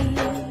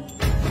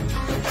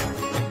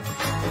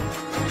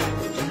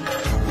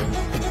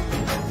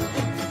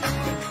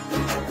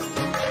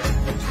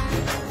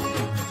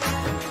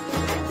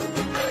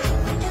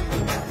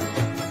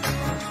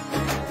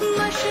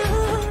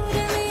 मशहूर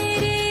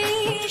मेरे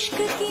इश्क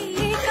की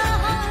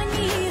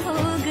कहानी हो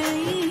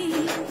गई,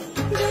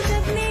 जो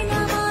जब ने न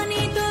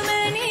मानी तो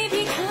मैंने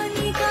भी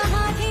ठानी,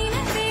 कहा थी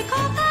न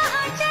देखो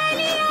कहाँ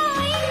चली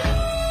आई।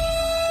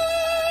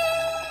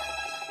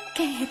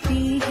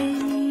 कहती है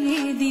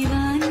ये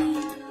दीवानी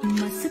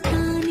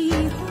मस्तानी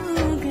हो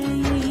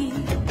गई,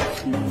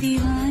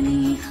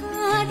 दीवानी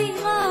हाँ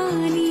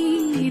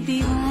दीवानी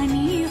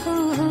दीवानी हो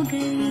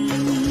गई।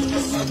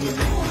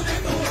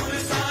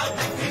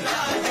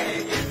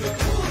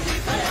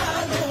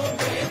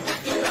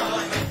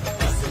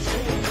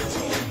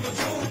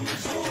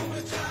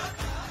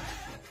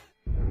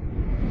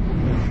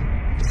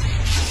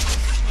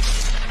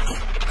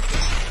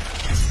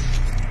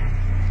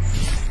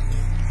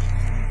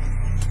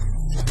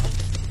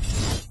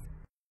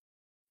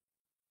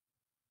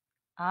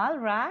 All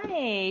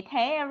right.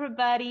 Hey,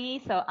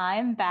 everybody. So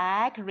I'm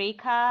back.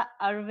 Rekha,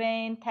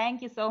 Arvind,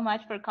 thank you so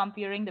much for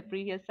comparing the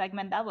previous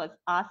segment. That was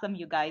awesome,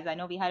 you guys. I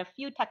know we had a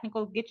few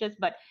technical glitches,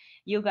 but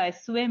you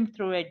guys swim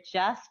through it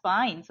just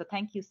fine. So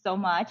thank you so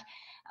much.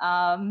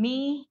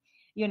 Me,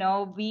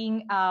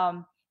 being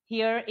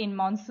here in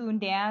Monsoon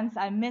Dance,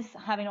 I miss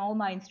having all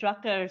my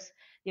instructors,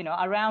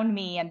 around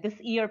me. And this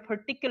year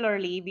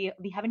particularly,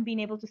 we haven't been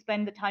able to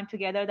spend the time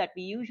together that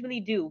we usually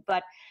do.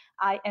 But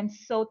I am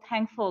so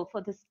thankful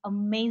for this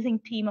amazing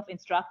team of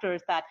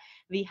instructors that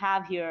we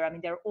have here. I mean,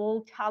 they're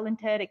all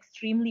talented,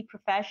 extremely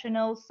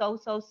professional,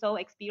 so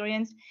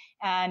experienced.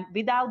 And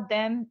without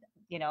them,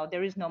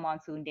 there is no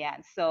Monsoon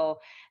Dance. So,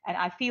 and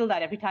I feel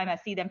that every time I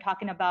see them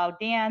talking about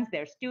dance,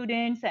 their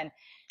students, and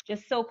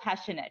just so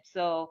passionate.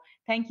 So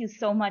thank you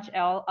so much,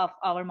 all of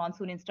our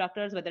Monsoon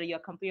instructors, whether you're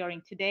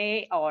comparing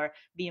today or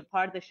being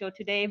part of the show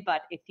today.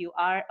 But if you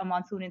are a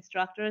Monsoon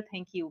instructor,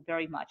 thank you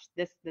very much.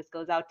 This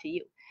goes out to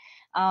you.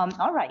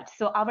 All right,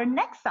 so our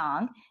next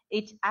song,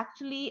 it's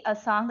actually a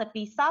song that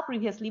we saw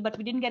previously, but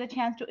we didn't get a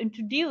chance to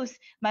introduce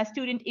my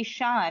student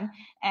Ishan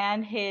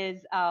and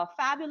his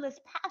fabulous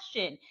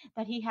passion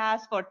that he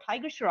has for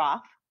Tiger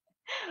Shroff,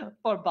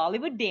 for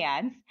Bollywood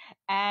dance.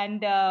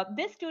 And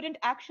this student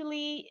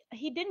actually,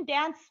 he didn't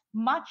dance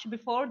much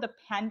before the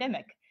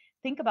pandemic.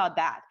 Think about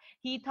that.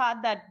 He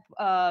thought that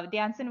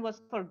dancing was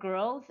for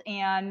girls,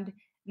 and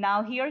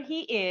now here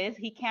he is.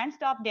 He can't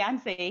stop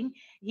dancing.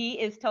 He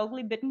is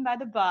totally bitten by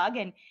the bug,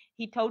 and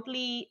he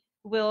totally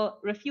will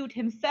refute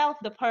himself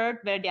the part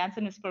where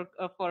dancing is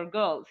for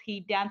girls.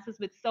 He dances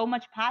with so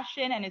much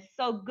passion and is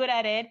so good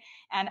at it,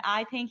 and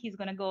I think he's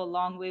going to go a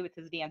long way with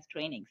his dance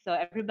training. So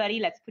everybody,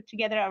 let's put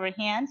together our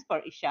hands for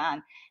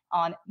Ishan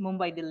on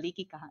Mumbai Dilli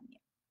Ki Kahani.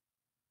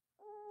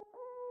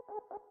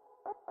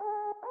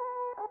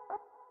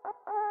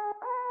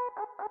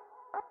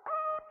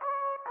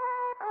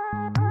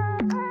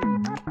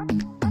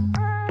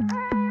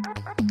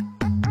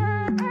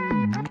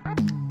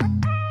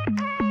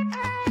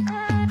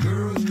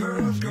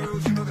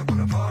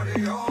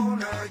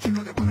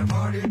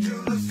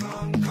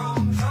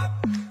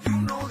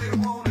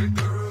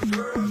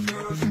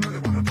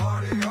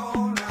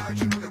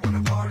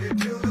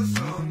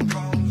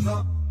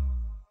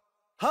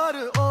 हर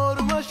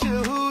ओर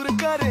मशहूर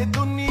करे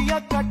दुनिया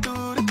का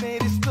tour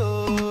तेरी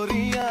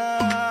स्टोरियां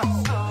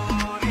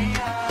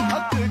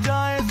हक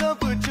जाए सब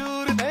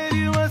चूर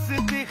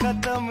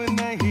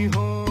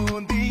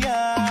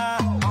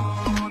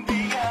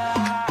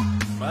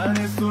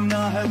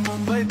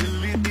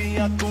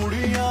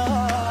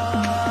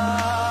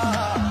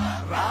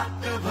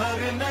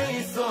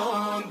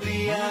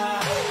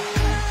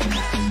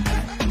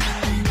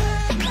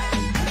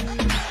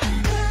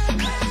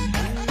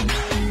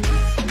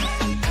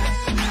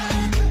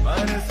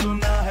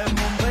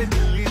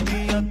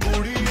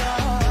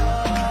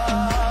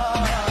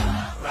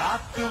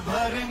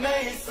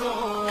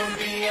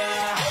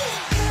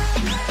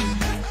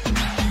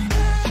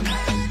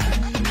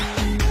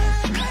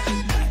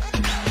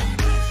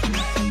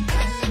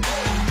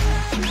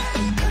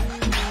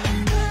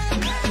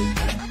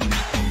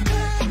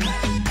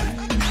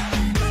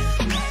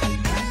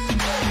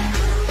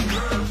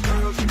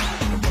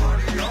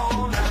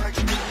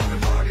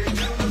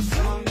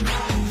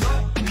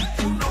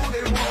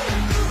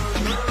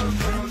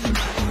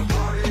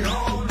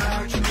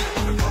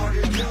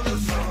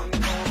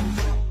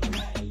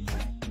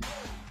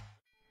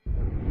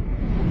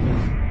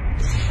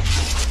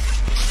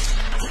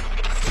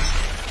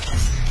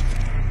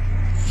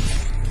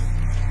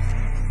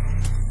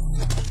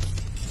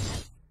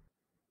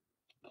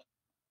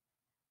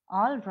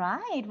All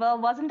right.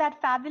 Well, wasn't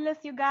that fabulous,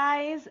 you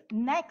guys?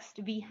 Next,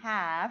 we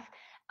have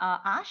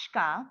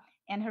Ashka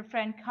and her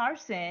friend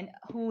Carson,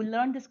 who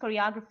learned this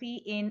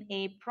choreography in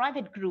a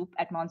private group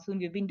at Monsoon.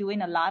 We've been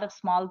doing a lot of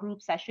small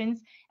group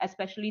sessions,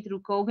 especially through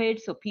COVID.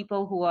 So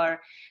people who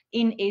are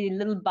in a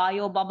little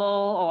bio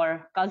bubble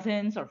or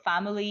cousins or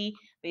family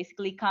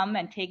basically come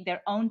and take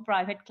their own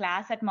private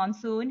class at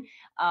Monsoon,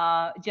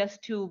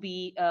 just to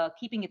be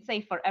keeping it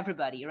safe for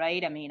everybody,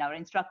 right? I mean, our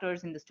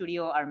instructors in the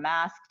studio are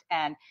masked,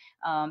 and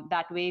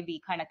that way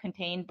we kind of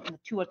contain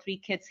 2 or 3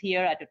 kids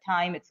here at a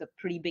time. It's a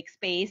pretty big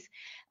space.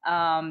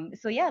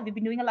 So yeah, we've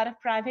been doing a lot of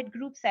private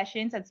group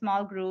sessions and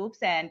small groups,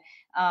 and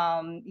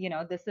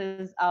this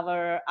is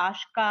our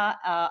Ashka,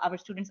 our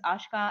students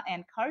Ashka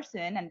and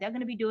Carson, and they're going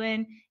to be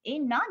doing a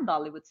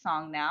non-Bollywood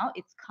song now.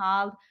 It's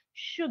called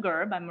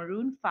Sugar by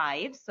Maroon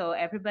 5. So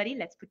everybody,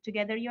 let's put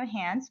together your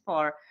hands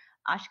for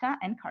Ashka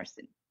and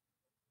Carson.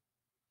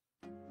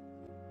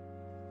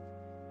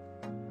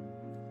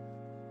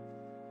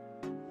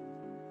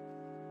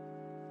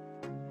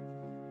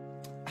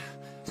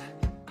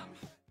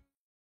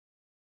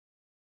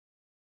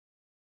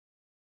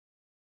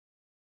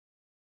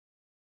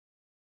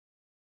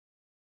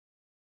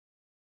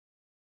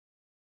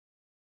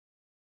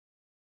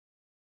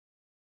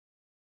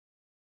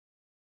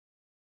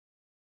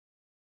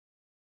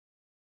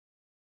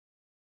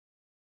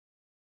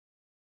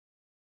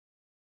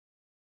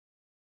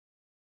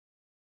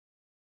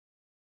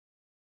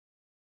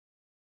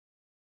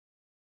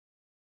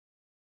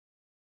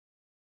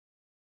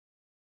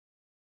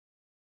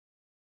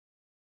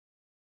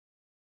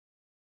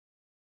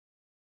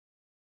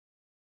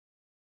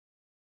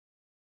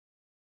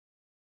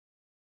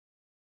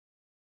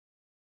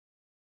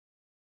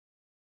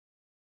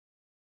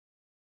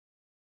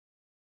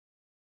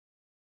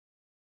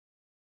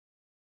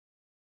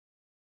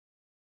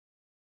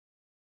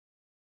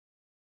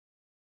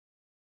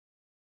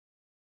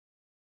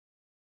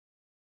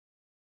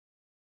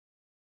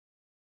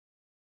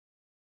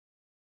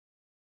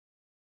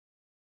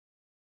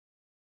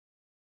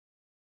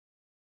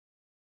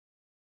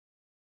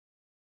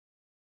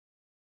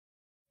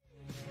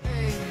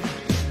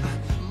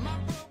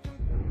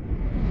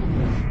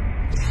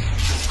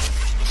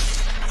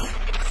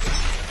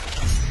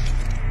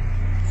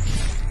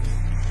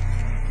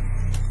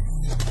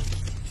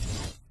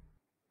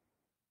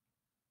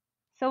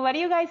 So what do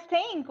you guys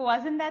think?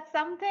 Wasn't that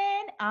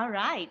something? All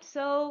right.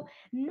 So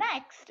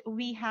next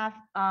we have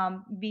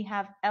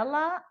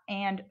Ella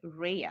and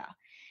Rhea,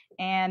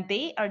 and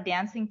they are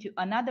dancing to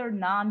another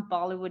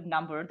non-Bollywood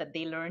number that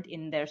they learned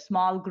in their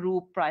small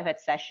group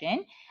private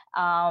session.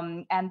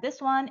 And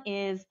this one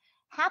is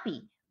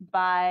Happy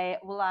by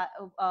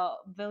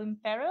William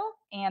Ferrell,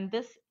 and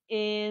this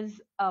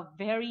is a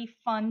very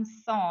fun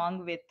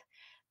song with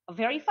a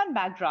very fun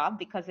backdrop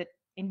because it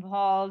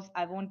involves,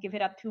 I won't give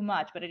it up too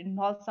much, but it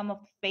involves some of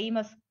the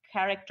famous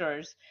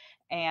characters.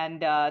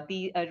 And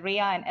the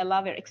Rhea and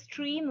Ella were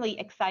extremely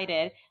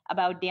excited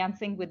about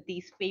dancing with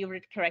these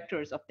favorite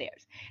characters of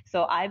theirs.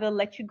 So I will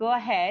let you go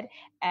ahead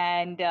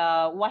and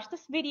watch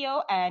this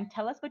video and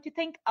tell us what you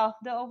think of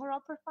the overall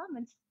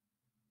performance.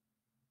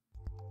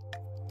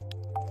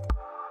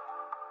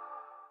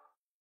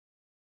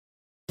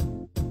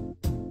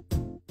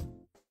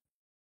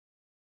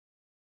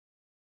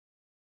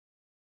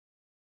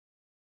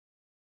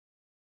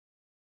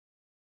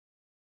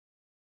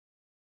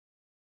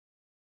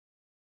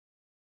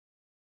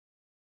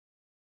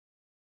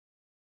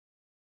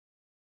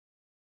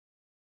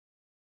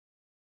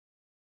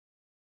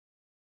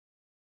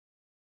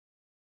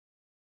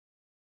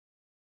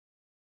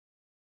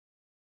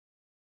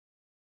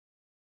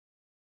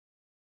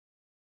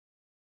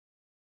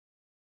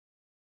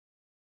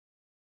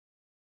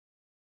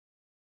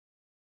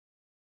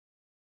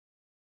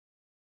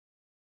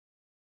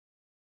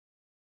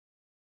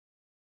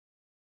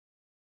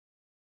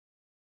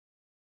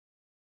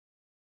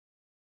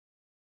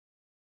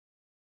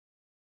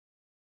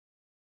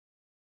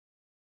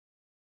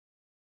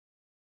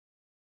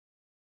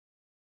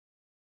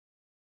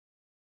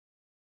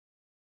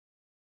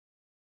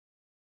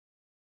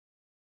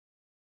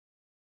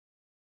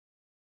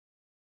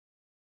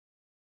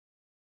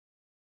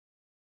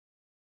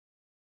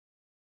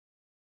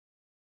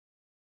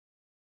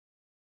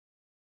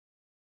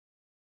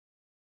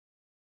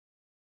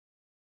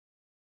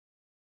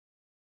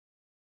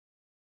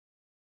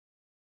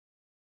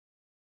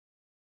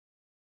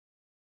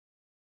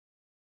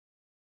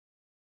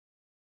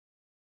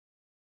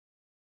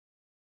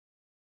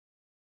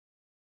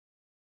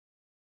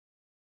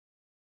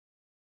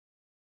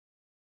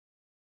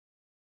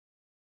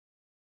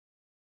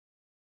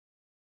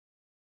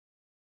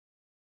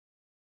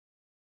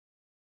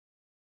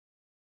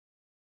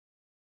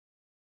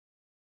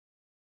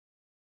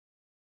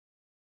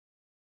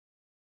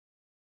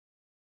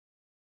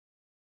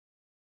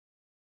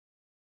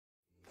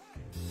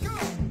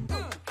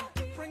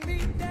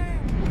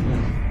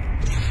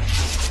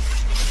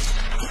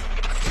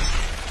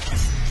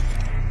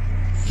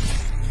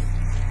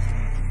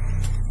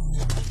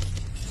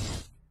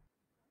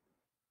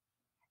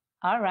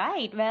 All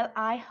right. Well,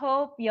 I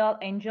hope y'all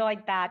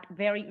enjoyed that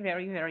very,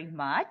 very, very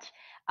much.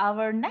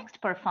 Our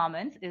next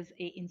performance is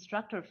a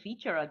instructor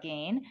feature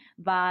again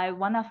by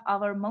one of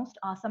our most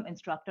awesome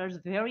instructors,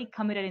 very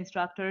committed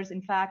instructors.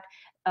 In fact,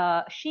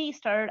 she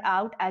started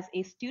out as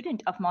a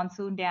student of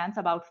Monsoon Dance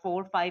about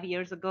 4 or 5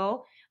 years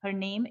ago. Her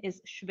name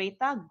is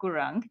Shweta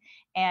Gurung,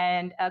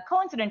 and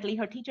coincidentally,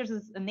 her teacher's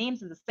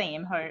names is the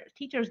same. Her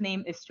teacher's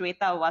name is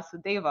Shweta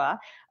Vasudeva.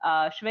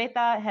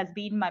 Shweta has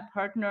been my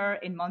partner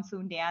in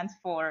Monsoon Dance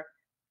for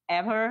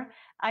ever,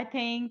 I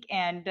think.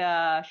 And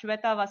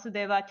Shweta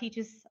Vasudeva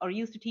teaches or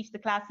used to teach the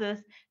classes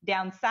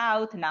down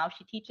south. Now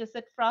she teaches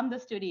it from the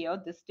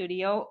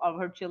studio or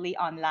virtually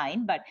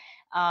online. But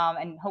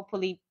and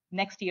hopefully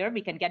next year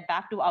we can get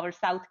back to our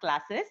south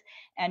classes.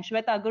 And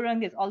Shweta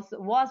Gurung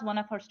was one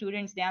of her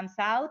students down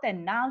south,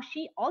 and now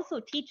she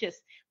also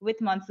teaches with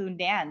Monsoon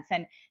Dance.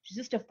 And she's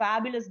just a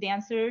fabulous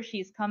dancer.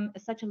 She's come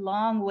such a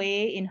long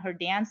way in her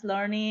dance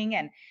learning,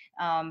 and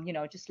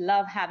just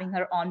love having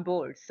her on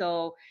board.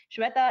 So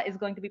Shweta is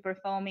going to be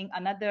performing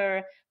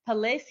another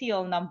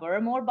palatial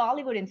number, more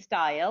Bollywood in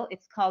style.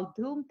 It's called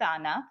Dhoom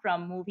Tana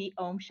from movie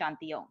Om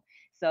Shanti Om.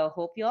 So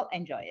hope you all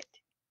enjoy it.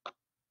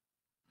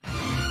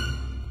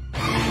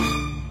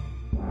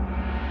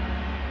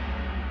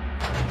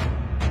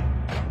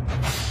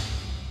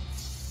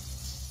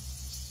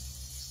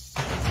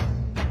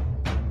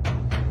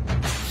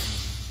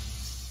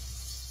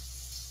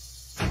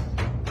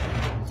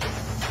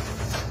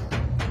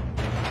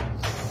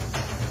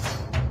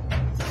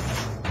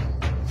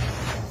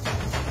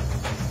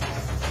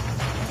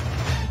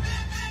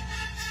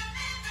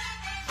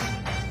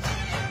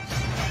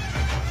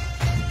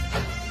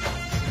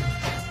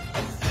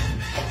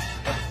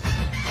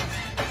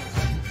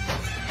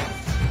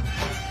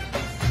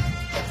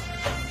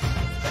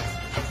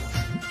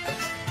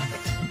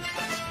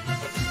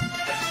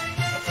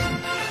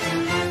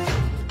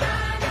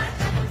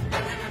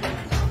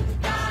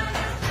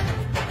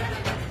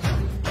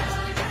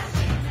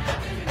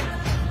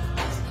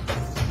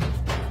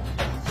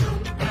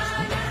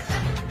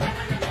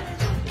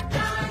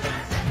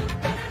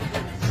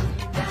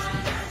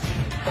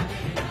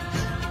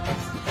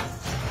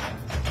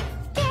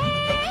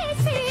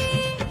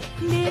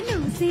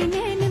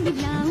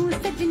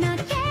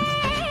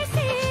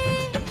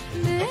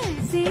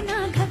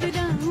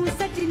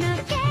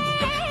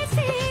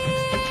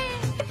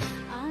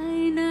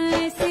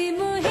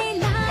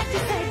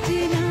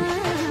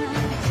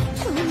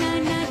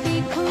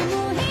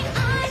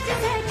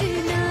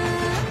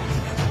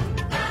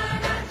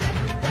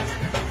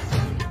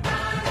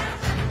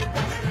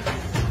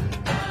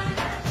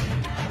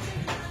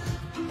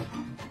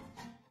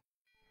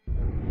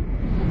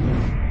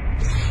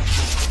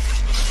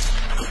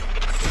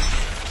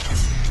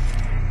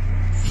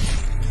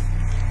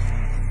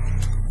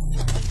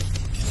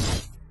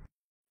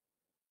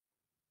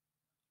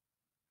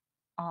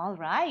 All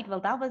right.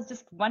 Well, that was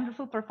just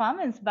wonderful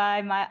performance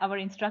by our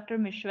instructor,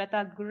 Ms.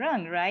 Shweta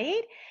Gurung,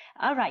 right?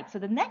 All right. So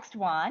the next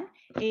one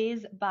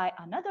is by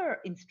another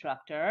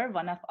instructor,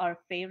 one of our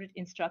favorite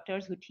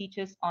instructors who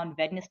teaches on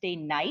Wednesday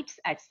nights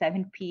at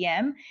 7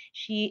 p.m.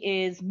 She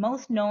is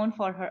most known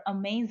for her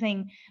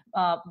amazing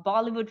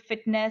Bollywood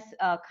fitness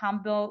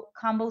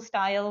combo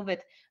style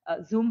with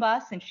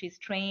Zumba, since she's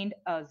trained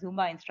a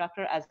Zumba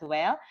instructor as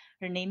well.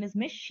 Her name is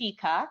Miss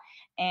Shikha.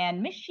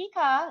 And Miss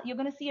Shikha, you're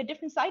going to see a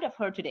different side of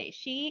her today.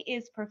 She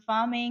is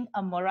performing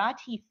a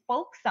Marathi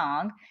folk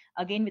song,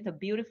 again with a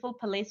beautiful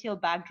palatial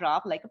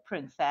backdrop like a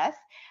princess.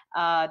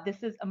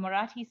 This is a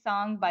Marathi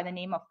song by the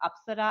name of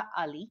Apsara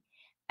Ali.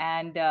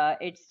 And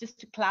it's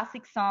just a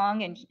classic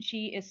song, and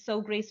she is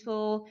so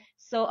graceful,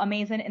 so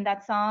amazing in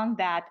that song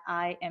that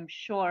I am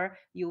sure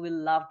you will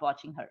love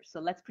watching her.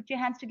 So let's put your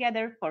hands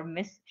together for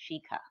Miss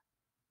Shikha.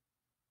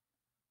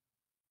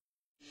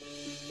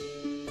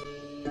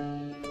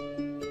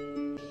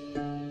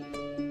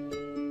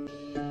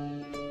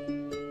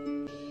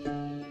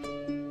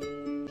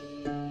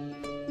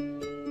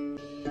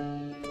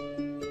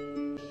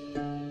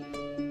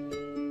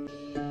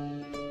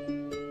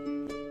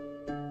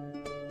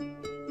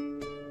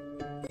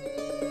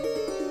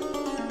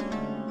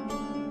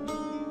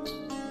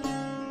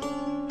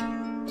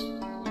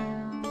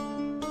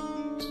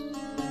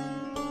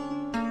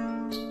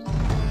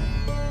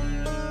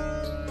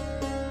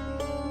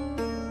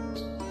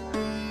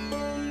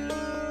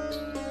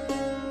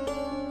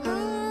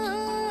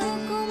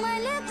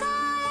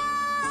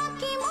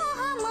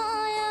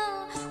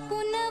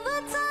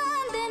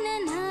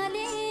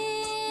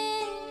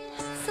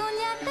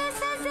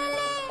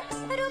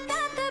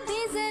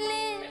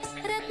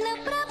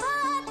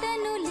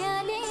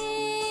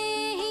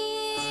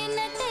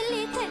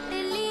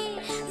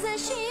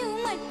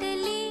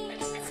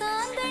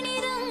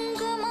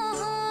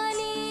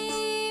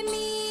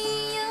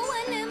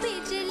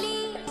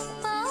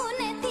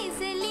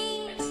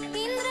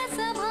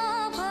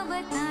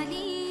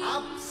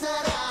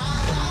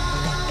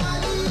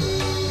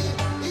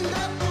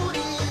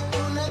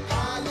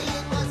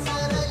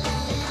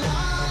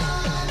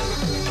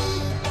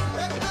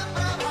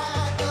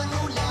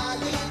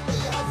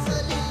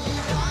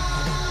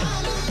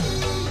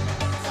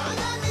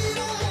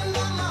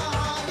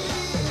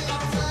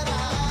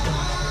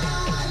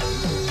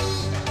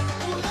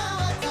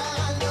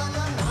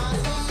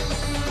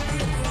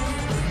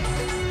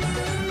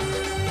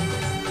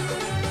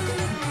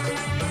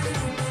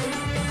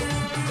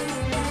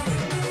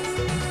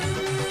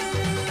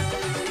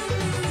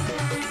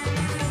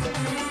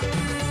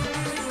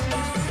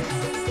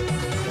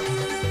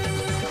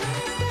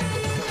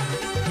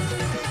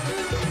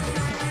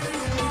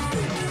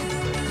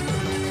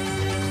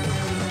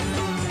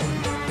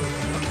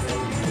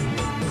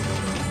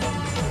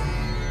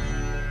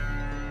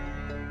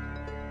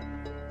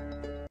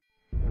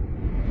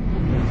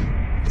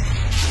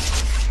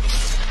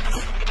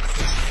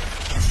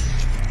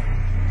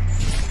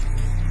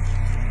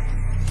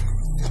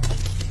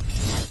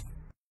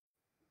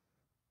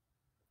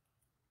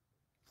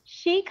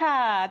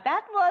 Shika,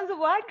 that was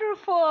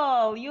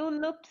wonderful. You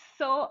looked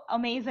so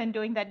amazing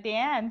doing that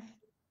dance.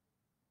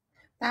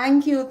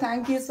 Thank you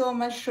so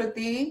much,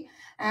 Shruti.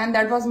 And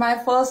that was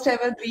my first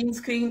ever green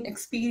screen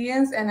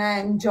experience, and I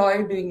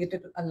enjoyed doing it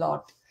a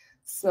lot.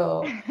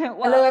 So,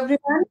 hello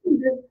everyone.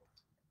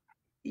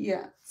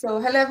 Yeah. So,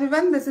 hello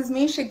everyone. This is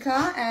me,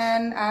 Shikha,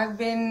 and I've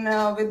been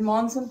with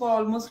Monsoon for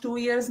almost 2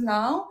 years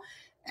now.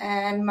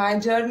 And my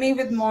journey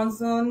with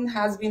Monsoon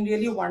has been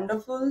really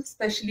wonderful,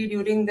 especially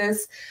during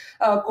this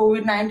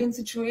COVID-19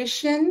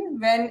 situation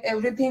when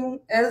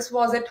everything else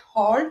was at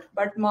halt,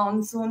 but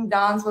Monsoon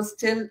Dance was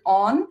still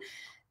on.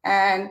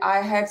 And I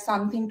had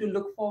something to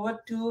look forward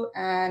to.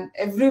 And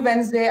every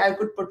Wednesday, I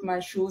could put my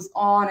shoes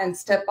on and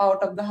step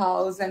out of the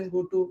house and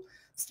go to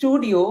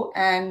studio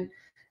and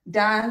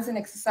dance and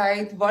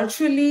exercise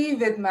virtually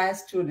with my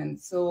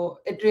students. So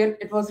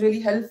it was really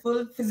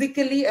helpful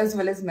physically as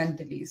well as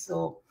mentally.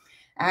 So,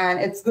 and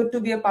it's good to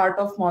be a part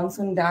of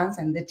Monsoon Dance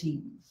and the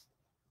team.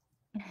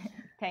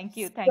 Thank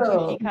you,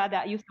 Shikha.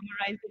 That you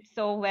summarized it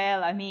so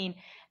well. I mean,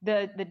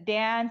 the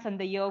dance and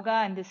the yoga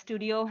and the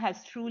studio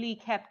has truly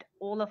kept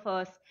all of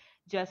us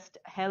just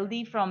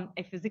healthy from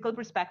a physical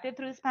perspective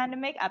through this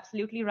pandemic.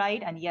 Absolutely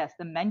right. And yes,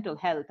 the mental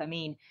health. I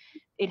mean,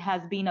 it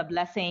has been a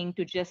blessing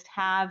to just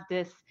have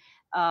this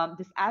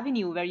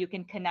avenue where you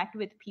can connect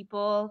with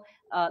people,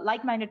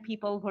 like-minded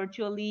people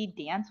virtually,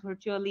 dance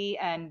virtually,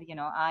 and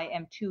I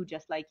am too,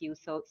 just like you.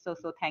 So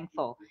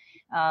thankful.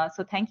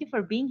 So thank you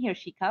for being here,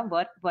 Shika.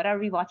 What are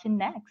we watching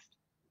next?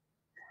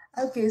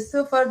 Okay,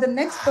 so for the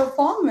next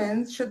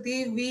performance,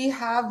 Shruti, we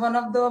have one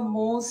of the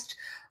most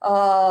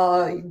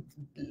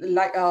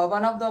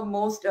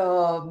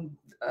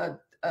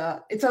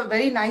it's a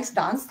very nice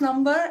dance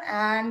number,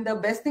 and the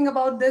best thing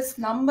about this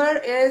number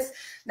is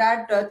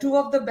that two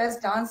of the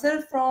best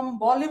dancers from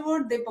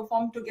Bollywood, they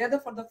performed together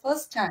for the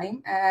first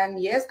time.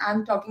 And yes,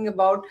 I'm talking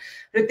about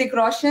Hrithik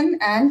Roshan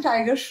and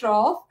Tiger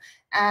Shroff.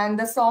 And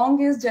the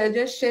song is Jai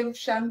Jai Shiv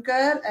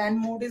Shankar and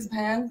mood is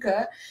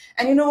Bhayankar.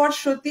 And you know what,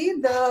 Shruti,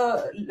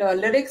 the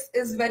lyrics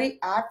is very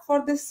apt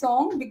for this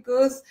song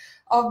because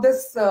of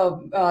this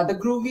the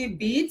groovy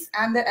beats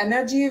and the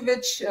energy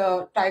which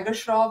Tiger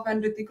Shroff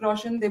and Hrithik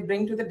Roshan, they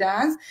bring to the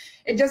dance.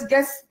 It just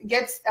gets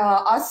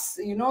us,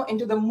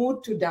 into the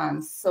mood to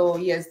dance. So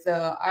yes,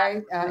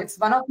 it's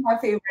one of my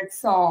favorite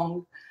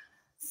songs.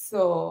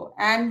 So,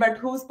 but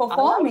who's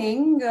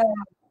performing?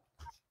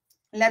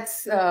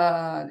 Let's you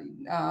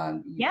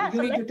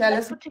need to tell us.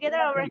 Let's put together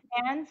our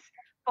hands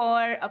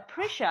for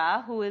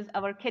Prisha, who is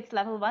our Kids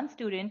Level 1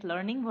 student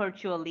learning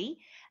virtually.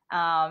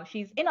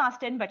 She's in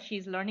Austin, but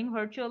she's learning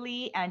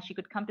virtually, and she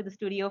could come to the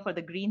studio for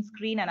the green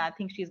screen, and I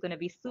think she's going to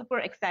be super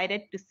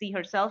excited to see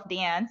herself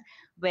dance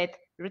with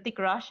Hrithik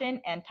Roshan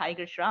and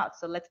Tiger Shroff.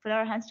 So let's put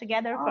our hands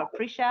together for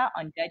Prisha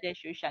on Jai Jai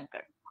Shiv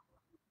Shankar.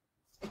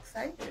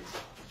 Excited.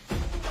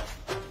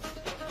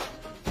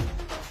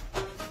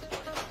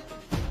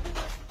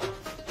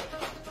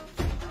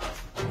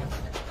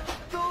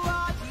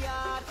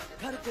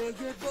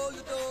 ये बोल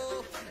दो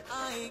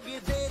आएंगे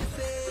देर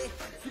से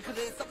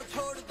फिक्रे सब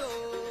छोड़ दो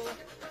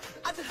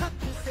आज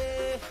हक से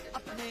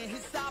अपने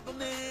हिसाब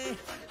में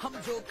हम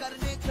जो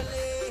करने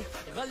चले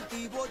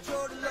गलती वो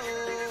जोड़ लो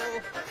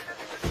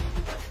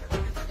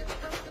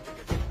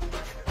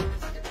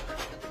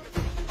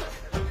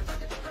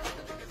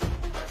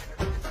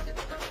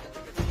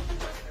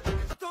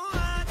तो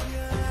आज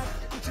यार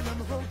कुछ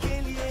लम्हों के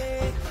लिए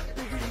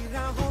बिगड़ी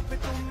राहों पे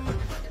तुम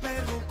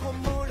पैरों को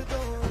मोड़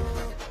दो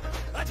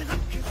आज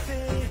से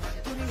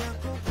दुनिया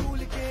को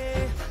भूल के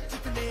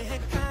जितने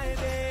हैं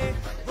कायदे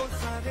वो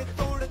सारे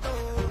तोड़ दो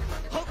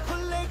हो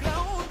खुले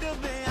ग्राउंड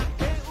में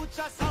आके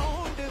ऊंचा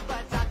साउंड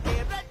बजा के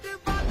रेड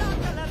वाला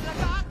कलर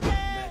लगा के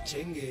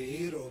नाचेंगे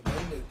हीरो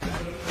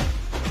बनकर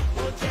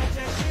वो जय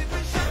जय शिव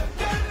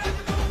शंकर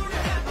रंगूड़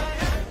है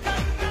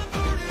भयंकर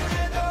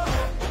रंगूड़ने दो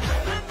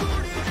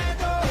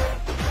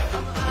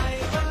हम आए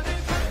बन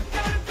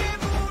शंकर के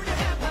मूड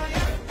है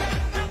भयंकर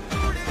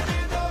रंगूड़ने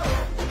दो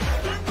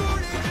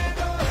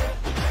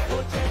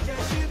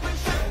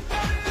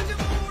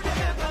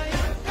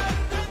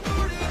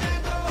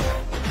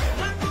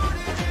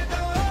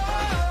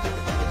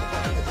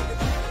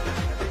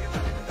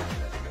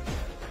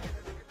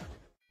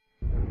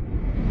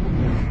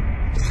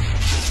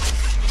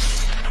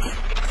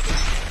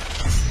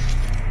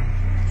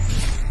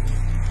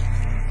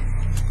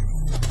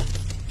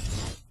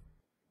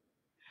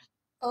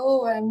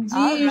OMG,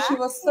 she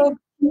was so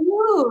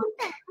cute.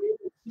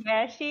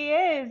 Yes, she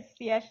is.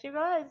 Yes, she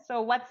was.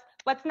 So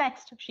what's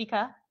next,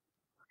 Shika?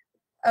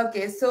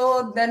 Okay,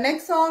 so the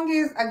next song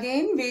is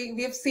again,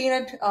 we've seen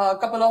it a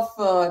couple of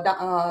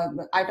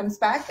items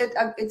back.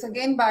 It's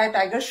again by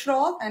Tiger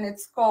Shroff, and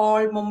it's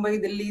called Mumbai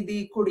Dilli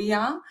Di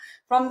Kudiyan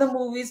from the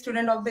movie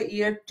Student of the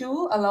Year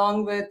 2,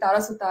 along with Tara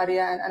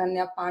Sutaria and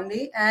Ananya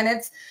Pandey. And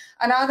it's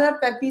another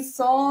peppy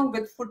song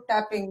with foot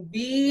tapping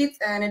beats,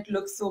 and it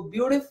looks so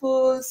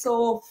beautiful,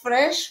 so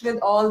fresh with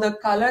all the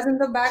colors in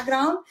the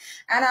background.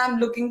 And I'm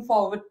looking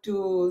forward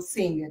to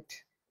seeing it.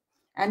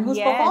 And who's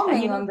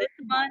performing on this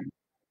one?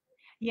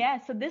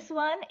 Yeah, so this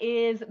one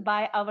is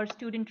by our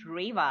student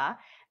Reva.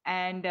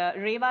 And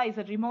Reva is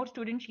a remote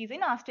student. She's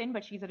in Austin,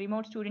 but she's a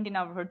remote student in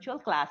our virtual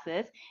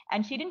classes.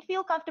 And she didn't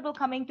feel comfortable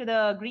coming to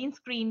the green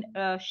screen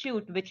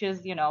shoot, which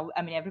is,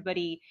 I mean,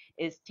 everybody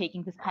is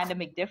taking this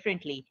pandemic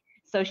differently.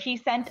 So she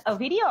sent a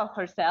video of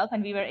herself,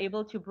 and we were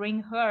able to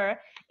bring her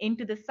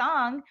into the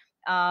song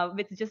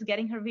with just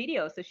getting her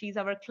video. So she's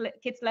our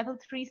Kids Level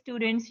 3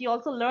 student. She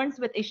also learns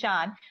with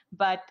Ishan,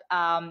 but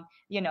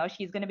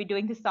she's going to be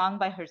doing the song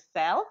by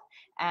herself.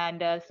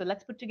 And so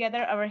let's put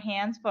together our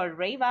hands for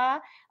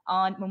Reva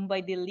on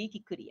Mumbai Dilli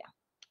Ki Kuriya.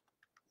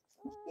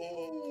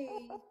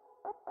 Yay.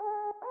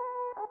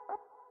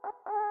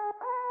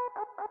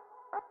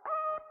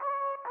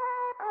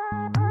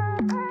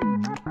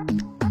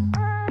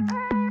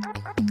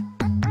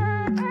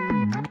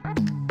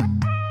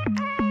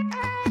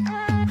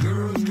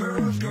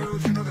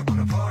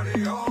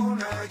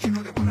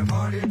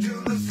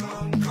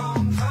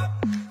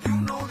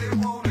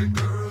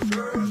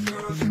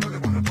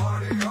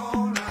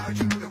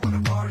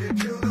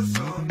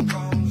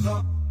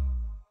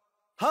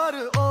 हर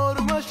ओर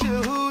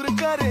मशहूर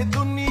करे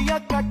दुनिया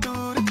का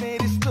tour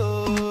तेरी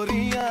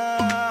स्टोरियां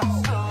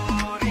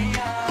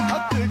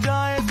हक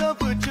जाए सब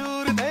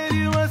चूर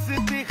तेरी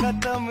मस्ती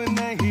खत्म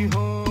नहीं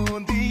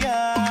होंदिया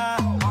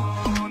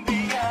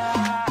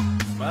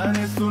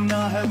मैंने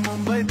सुना है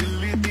मुंबई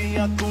दिल्ली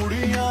दिया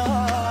कुड़ियां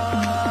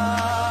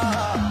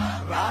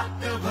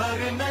रात भर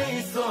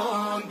नहीं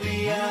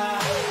सोंदिया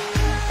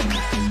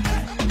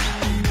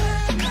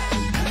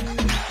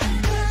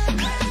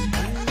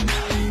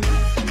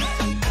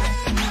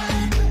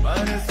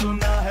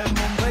सुना है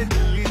मुंबई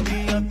दिल्ली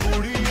दिया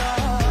कुड़ियां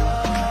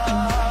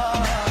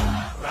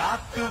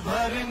रात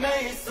भर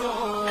नहीं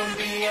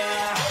Sondiya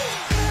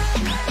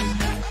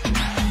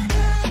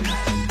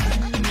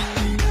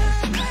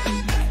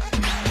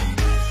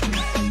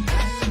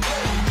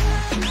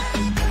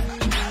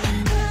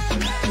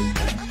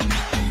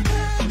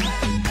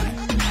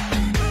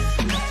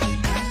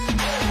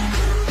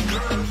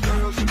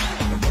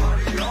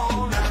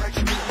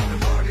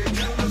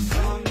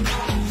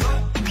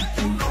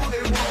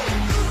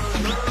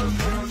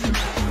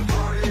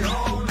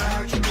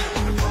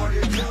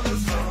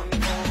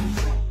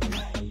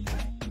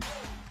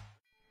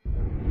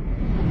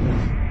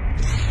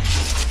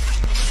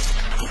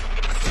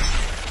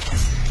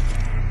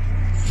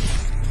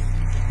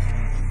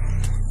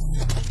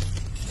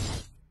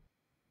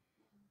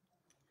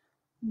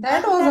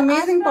That was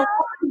amazing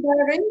performance by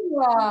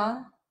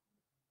Reva.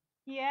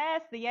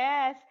 Yes,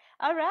 yes.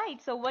 All right.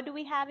 So what do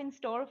we have in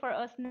store for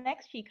us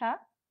next, Shikha?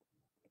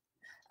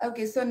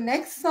 Okay, so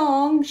next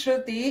song,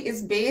 Shruti,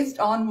 is based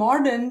on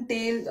modern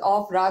tales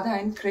of Radha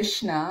and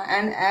Krishna.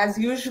 And as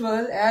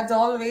usual, as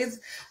always,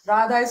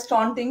 Radha is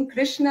taunting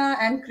Krishna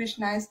and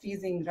Krishna is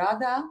teasing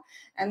Radha.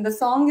 And the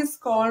song is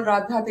called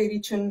Radha Teri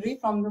Chunri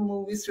from the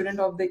movie Student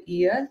of the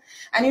Year.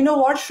 And you know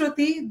what,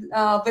 Shruti?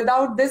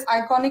 Without this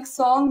iconic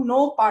song,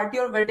 no party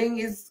or wedding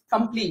is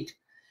complete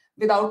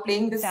without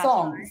playing this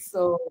song. Right.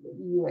 So,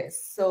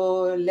 yes.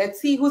 So let's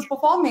see who's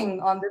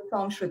performing on this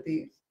song,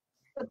 Shruti.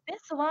 So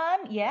this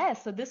one,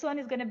 yes. So this one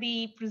is going to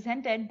be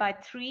presented by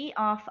 3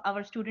 of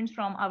our students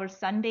from our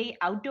Sunday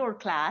outdoor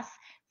class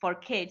for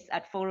kids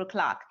at 4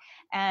 o'clock.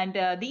 And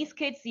these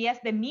kids, yes,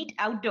 they meet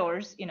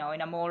outdoors, in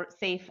a more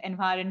safe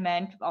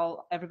environment.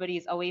 Everybody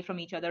is away from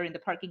each other in the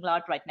parking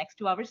lot right next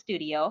to our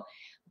studio.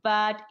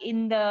 But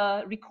in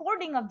the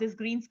recording of this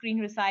green screen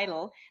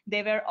recital,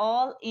 they were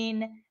all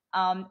in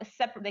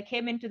separate. They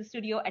came into the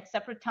studio at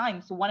separate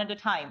times, one at a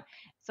time.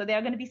 So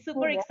they're going to be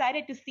super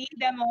excited to see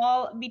them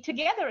all be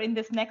together in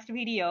this next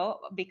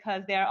video,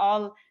 because they're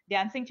all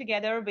dancing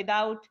together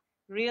without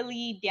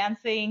really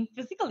dancing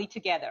physically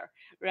together,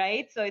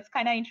 right? So it's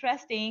kind of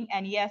interesting.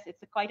 And yes,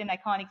 it's quite an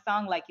iconic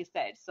song, like you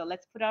said. So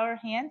let's put our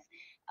hands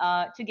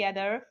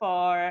together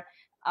for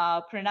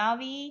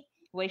Pranavi,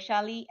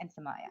 Vaishali, and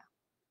Samaya.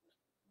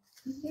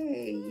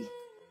 Yay.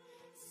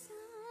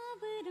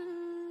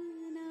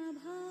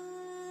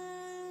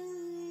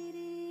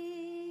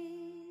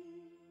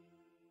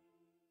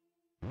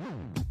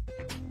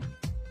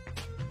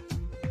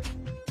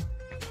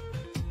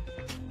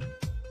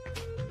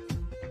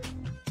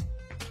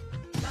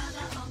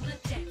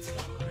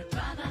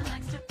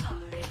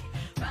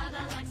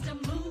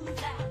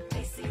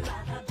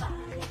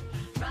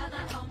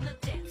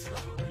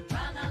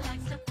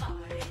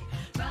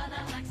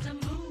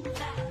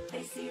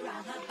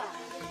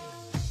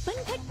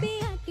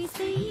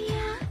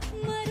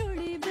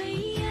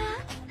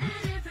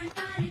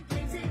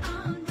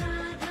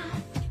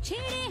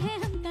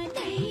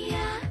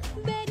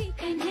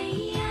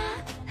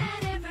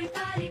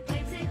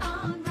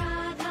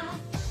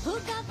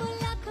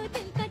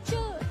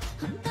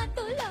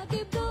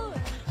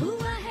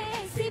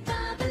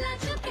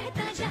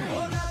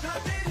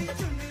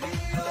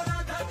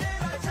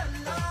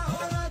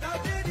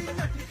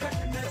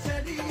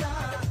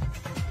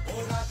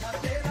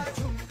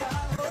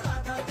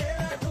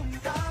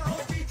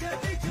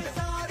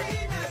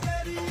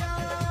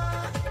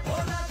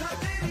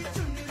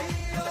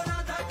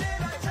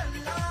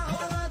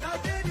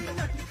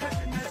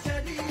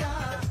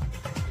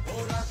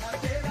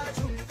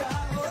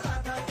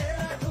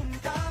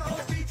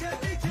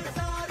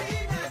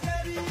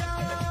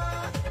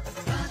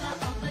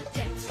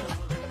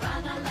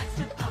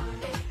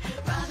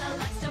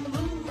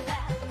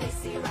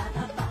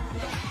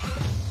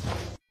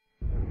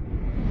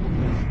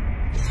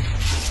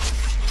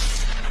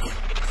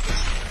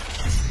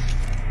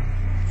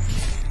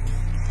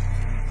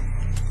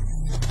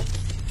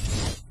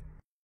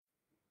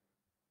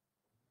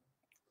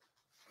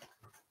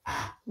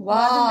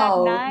 Wasn't that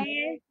Wow.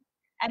 nice?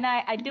 And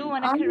I do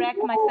want to correct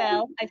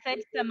myself. I said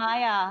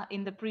Samaya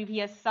in the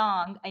previous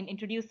song in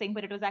introducing,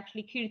 but it was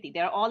actually Kirti.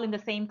 They're all in the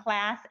same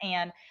class,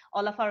 and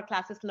all of our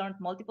classes learned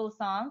multiple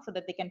songs so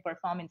that they can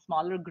perform in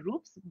smaller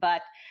groups.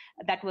 But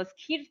that was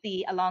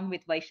Kirti along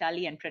with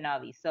Vaishali and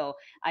Pranavi. So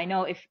I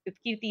know if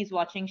Kirti is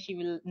watching, she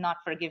will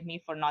not forgive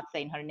me for not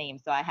saying her name.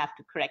 So I have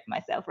to correct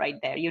myself right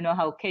there. You know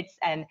how kids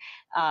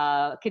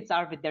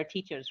are with their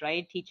teachers,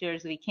 right?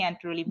 Teachers, we can't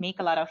really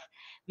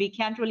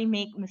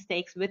make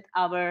mistakes with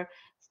our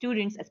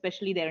students,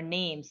 especially their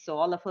names. So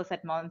all of us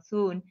at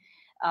Monsoon,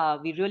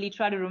 we really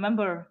try to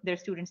remember their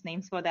students'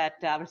 names for that,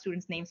 our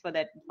students' names for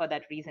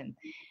that reason.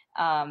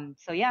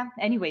 So yeah,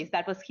 anyways,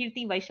 that was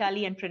Kirti,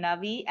 Vaishali, and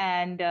Pranavi.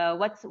 And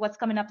what's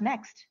coming up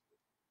next?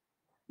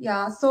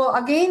 Yeah, so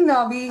again,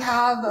 we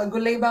have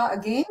Guleba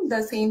again,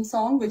 the same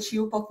song which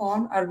you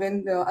performed,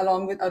 Arvind,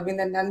 along with Arvind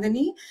and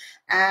Nandini.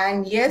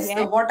 And yes,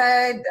 what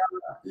I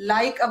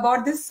like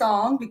about this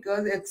song,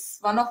 because it's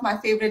one of my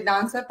favorite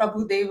dancer,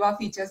 Prabhu Deva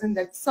features in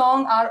that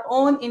song, our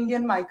own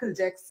Indian Michael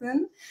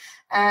Jackson.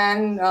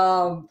 And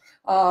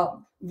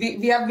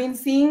we have been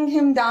seeing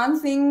him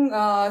dancing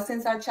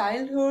since our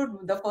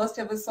childhood, the first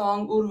ever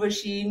song,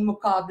 Urvashi,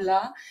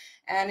 Mukabla.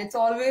 And it's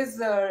always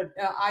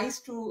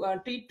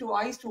treat to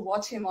eyes to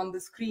watch him on the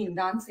screen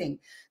dancing.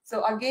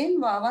 So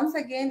again, once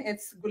again,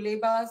 it's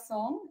Guleba's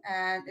song,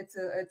 and it's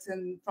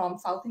from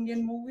South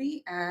Indian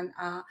movie. And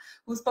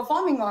who's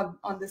performing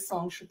on this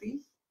song, Shruti?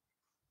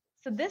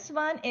 So this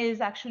one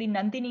is actually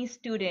Nandini's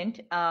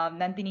student,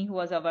 Nandini, who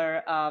was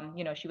our,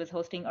 she was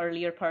hosting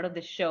earlier part of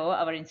the show,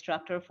 our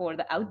instructor for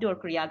the outdoor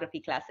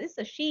choreography classes.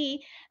 So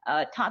she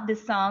taught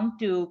this song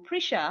to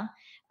Prisha,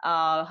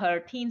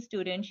 her teen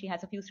student. She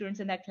has a few students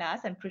in that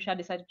class, and Prisha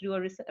decided to do a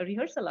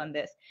rehearsal on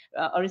this,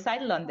 a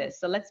recital on this.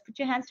 So let's put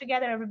your hands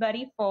together,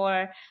 everybody,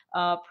 for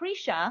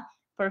Prisha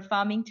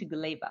performing to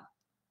Guleba.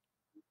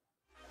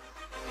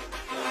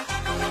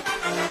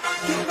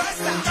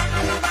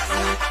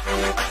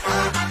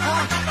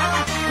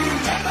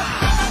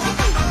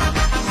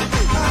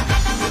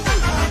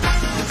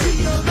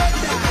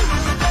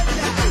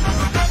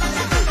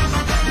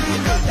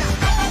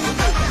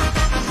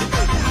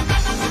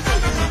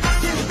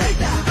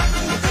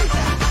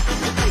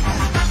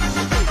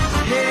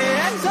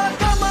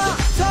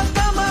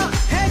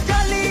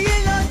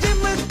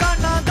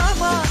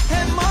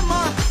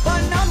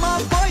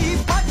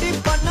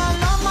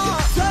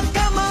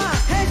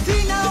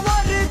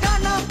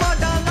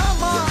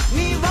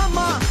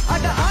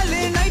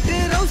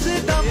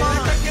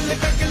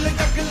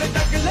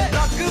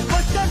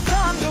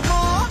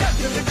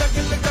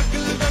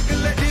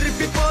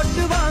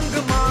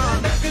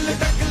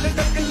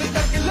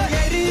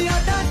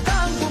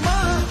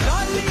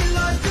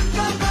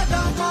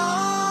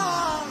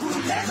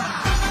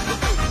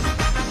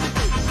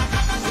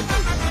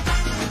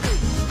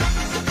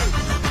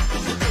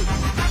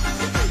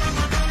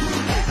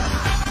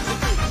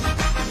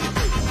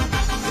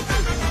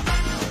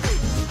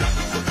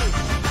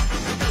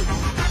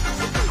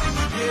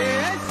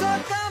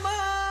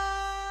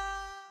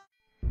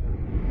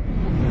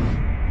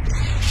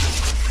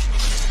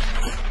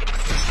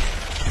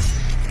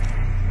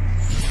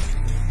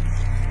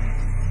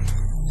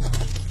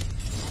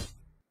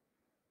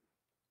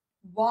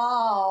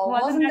 Wow,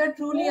 wasn't that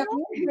truly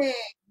amazing?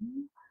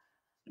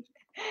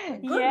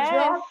 Good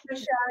job,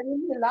 Prisha. I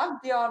really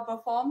loved your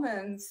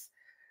performance.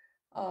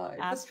 It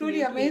was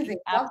truly amazing.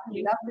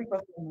 Lovely, lovely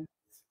performance.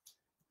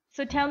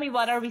 So tell me,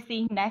 what are we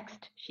seeing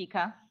next,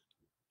 Shika?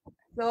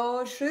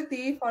 So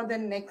Shruti, for the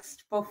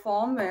next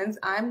performance,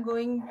 I'm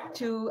going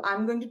to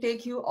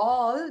take you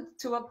all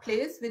to a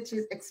place which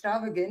is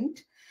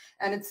extravagant,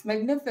 and it's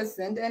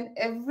magnificent, and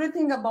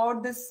everything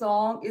about this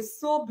song is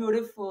so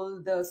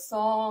beautiful. The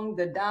song,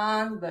 the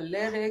dance, the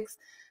lyrics,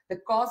 the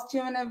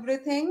costume, and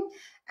everything.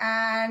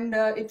 And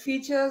it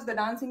features the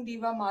dancing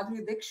diva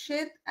Madhuri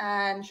Dixit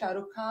and Shah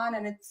Rukh Khan,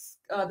 and it's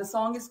the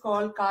song is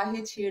called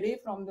Kahe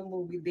Chhede from the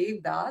movie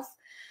Devdas.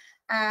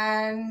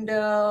 And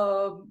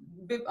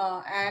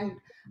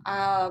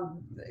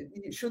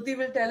Shruti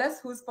will tell us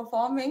who's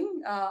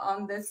performing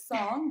on this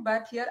song,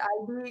 but here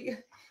I'll be,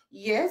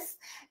 yes.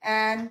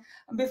 And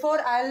before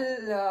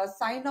I'll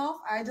sign off,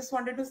 I just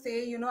wanted to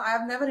say,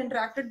 I've never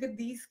interacted with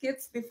these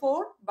kids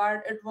before,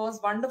 but it was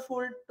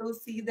wonderful to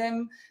see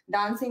them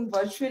dancing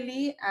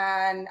virtually,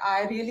 and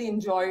I really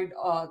enjoyed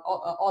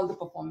all the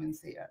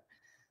performance here.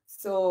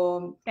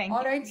 So,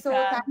 all right. So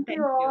thank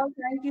you all.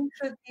 Thank you,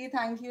 Shruti.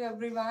 Thank you,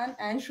 everyone.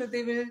 And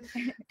Shruti will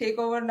take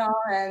over now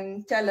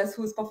and tell us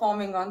who's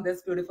performing on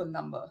this beautiful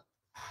number.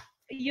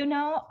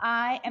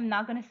 I am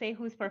not going to say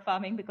who's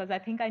performing because I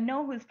think I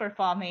know who's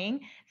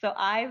performing. So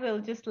I will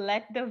just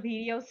let the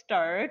video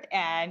start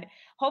and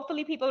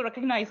hopefully people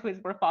recognize who is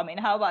performing.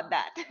 How about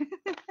that?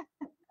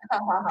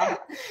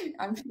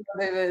 I'm sure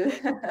they will.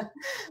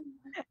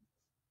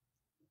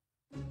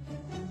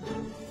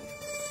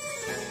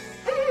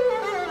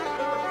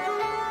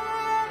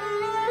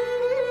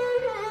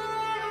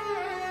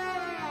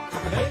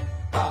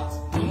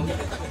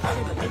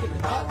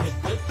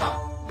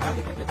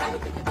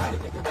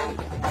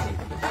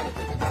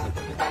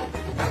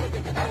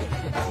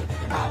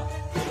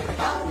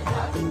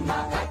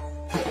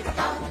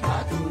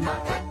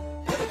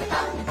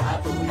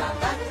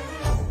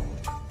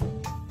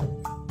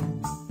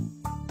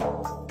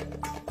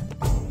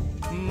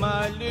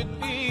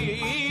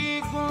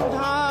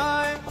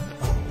 गुंधाए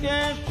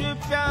केश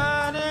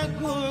प्यारे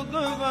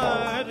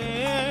घुघवारे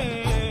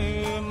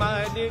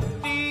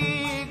मारती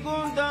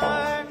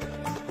गुंधाए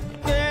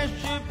केश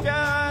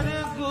प्यारे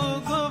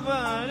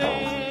घुघवारे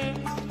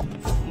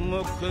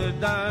मुख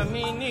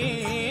दामिनी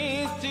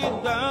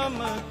सिदाम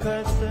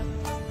खत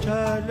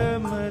चाल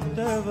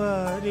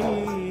मतवारी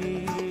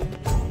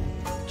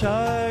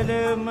चाल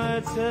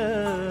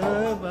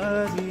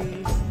मतवारी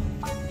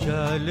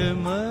चाल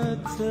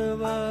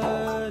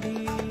मतवारी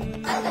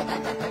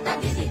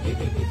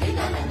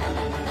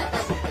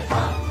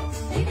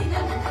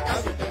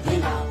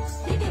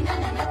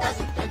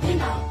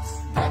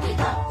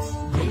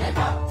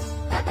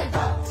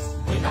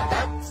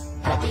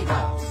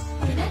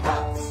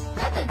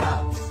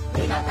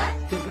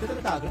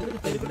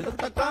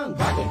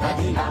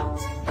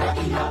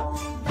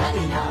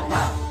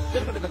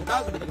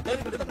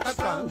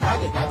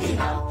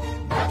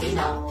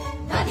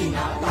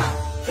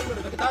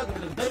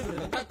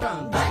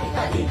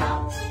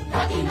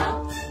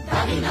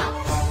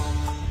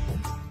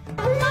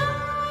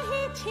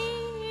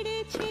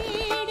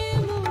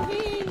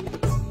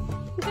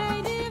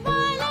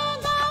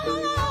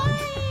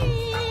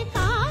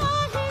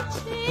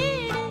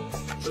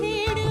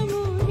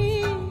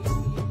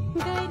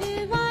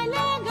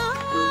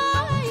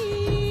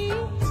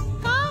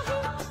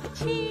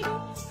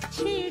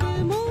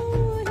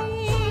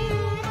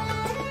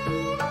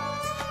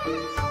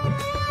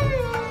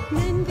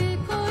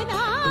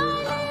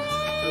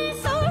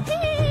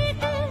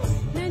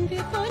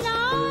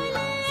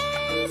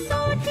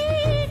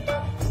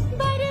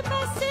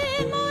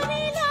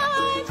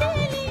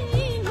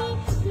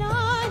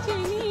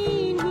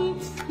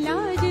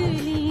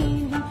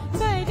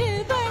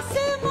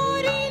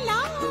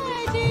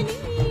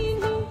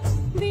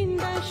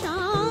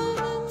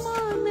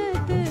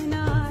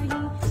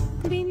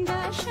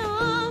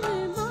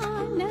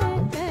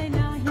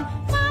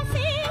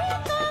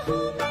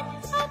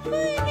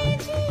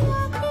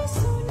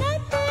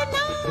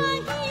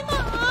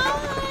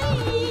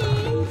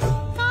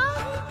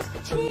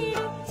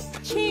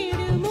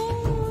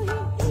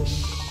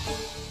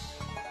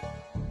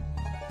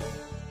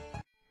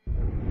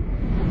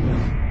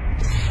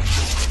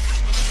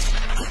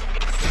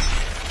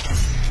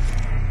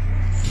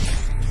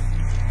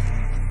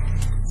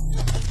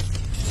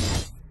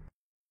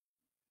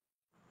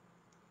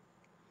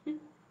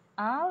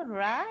All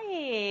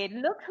right,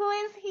 look who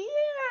is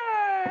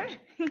here.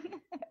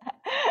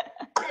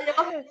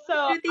 Hello, So,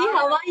 Shruti,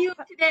 how are you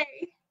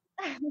today?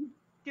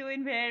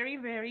 doing very,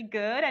 very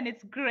good, and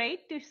it's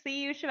great to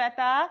see you,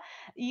 Shweta.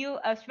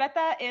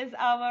 Shweta is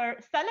our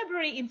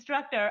celebrity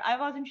instructor. I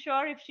wasn't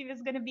sure if she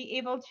was going to be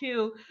able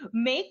to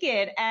make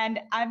it, and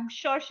I'm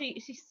sure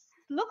she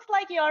looks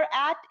like you're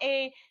at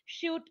a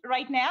shoot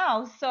right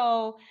now.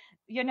 So,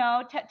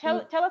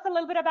 tell us a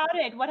little bit about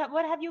it.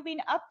 What have you been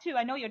up to?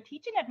 I know you're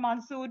teaching at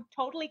Monsoon,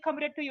 totally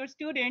committed to your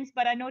students,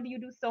 but I know you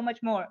do so much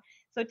more.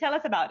 So tell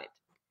us about it.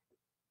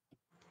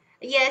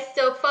 Yes,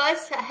 so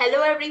first,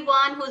 hello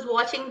everyone who's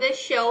watching this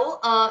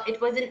show.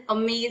 It was an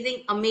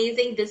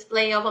amazing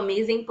display of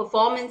amazing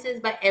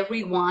performances by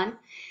everyone.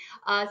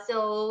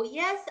 So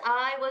yes,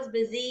 I was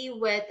busy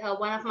with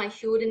one of my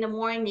shoot in the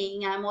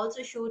morning. I'm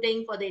also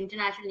shooting for the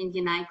International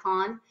Indian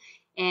Icon.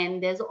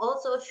 And there's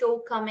also a show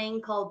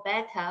coming called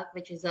Bathak,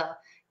 which is a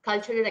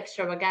cultural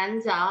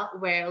extravaganza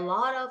where a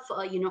lot of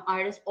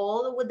artists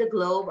all over the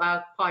globe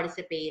are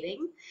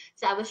participating.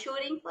 So I was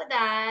shooting for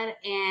that,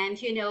 and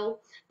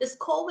this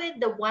COVID,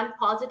 the one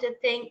positive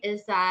thing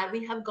is that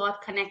we have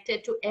got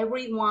connected to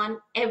everyone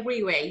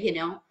everywhere.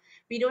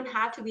 We don't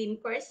have to be in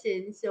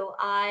person. So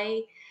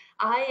I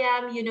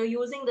am,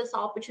 using this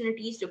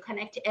opportunities to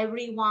connect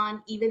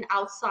everyone, even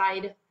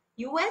outside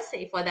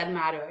USA for that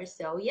matter.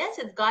 So yes,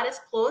 it's got us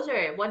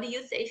closer. What do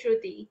you say,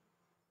 Shruti?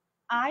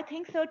 I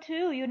think so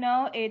too.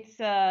 It's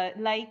I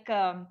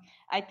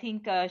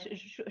think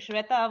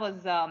Shweta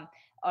was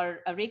or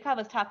Rekha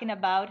was talking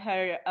about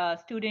her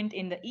student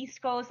in the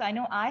East Coast. I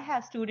know I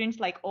have students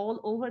like all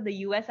over the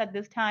US at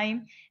this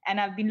time, and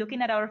I've been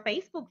looking at our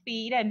Facebook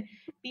feed, and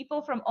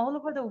people from all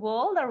over the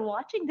world are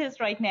watching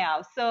this right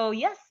now. So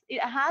yes,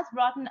 it has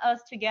brought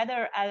us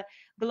together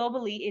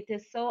globally. It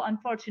is so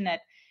unfortunate.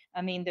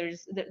 I mean,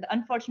 there's the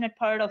unfortunate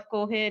part of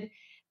COVID.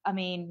 I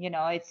mean,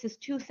 it's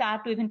just too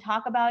sad to even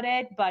talk about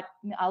it, but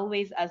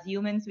always as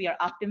humans, we are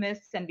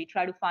optimists and we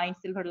try to find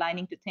silver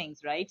lining to things,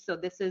 right? So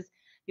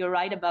you're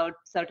right about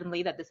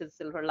certainly that this is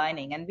silver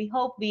lining. And we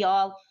hope we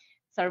all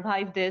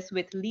survive this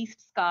with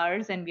least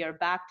scars and we are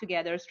back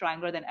together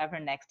stronger than ever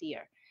next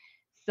year.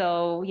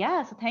 So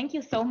yeah, so thank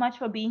you so much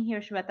for being here,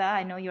 Shweta.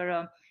 I know you're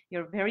a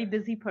very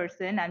busy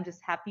person. I'm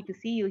just happy to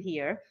see you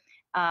here.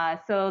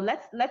 So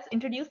let's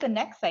introduce the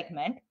next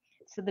segment.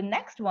 So the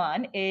next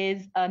one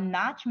is a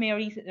Nach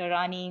Mary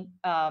Rani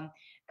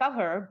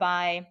cover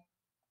by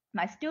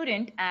my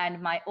student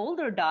and my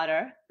older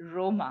daughter,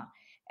 Roma.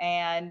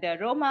 And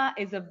Roma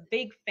is a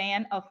big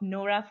fan of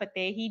Nora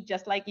Fatehi,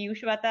 just like you,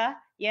 Shweta.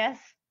 Yes?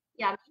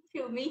 Yeah,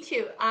 me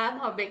too.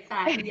 I'm a big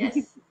fan.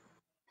 Yes.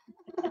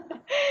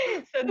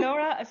 So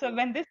Nora, so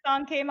when this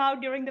song came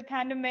out during the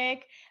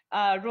pandemic,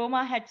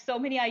 Roma had so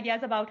many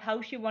ideas about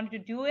how she wanted to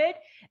do it.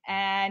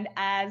 And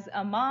as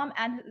a mom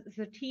and as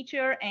a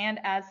teacher and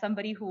as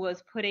somebody who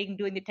was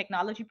doing the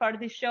technology part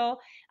of the show,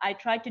 I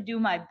tried to do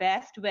my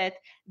best with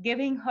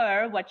giving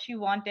her what she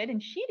wanted.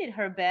 And she did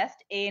her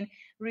best in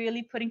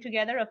really putting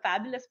together a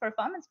fabulous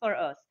performance for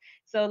us.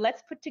 So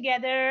let's put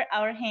together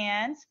our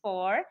hands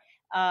for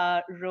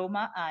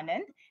Roma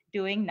Anand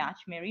doing Nach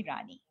Meri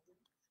Rani.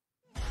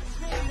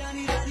 मेरी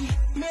रानी रानी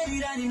मेरी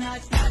रानी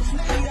नाच नाच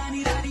मेरी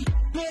रानी रानी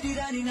मेरी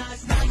रानी नाच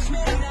नाच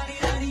मेरी रानी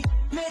रानी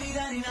मेरी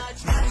रानी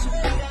नाच नाच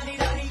मेरी रानी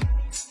रानी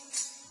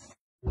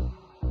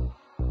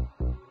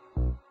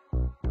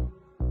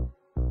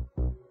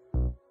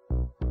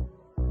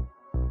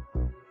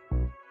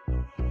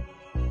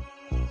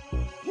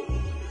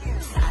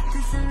सात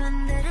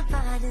समंदर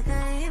पार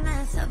गई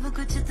मैं सब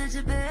कुछ तुझ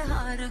पे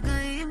हार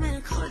गई मैं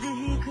खुद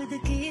ही खुद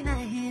की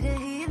नहीं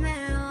रही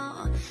मैं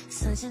ओ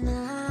सजना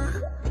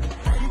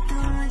पर तू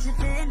मुझ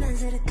पे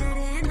नजर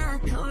करे ना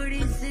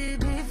थोड़ी सी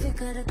भी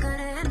फिक्र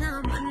करे ना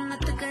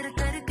मन्नत कर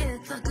करके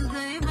थक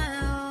गई मैं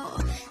ओ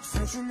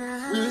सजना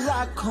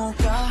लाखों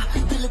का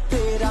दिल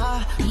तेरा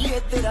ये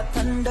तेरा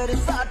थंडर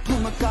सा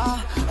ठुमका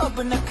अब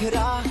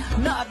नखरा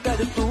ना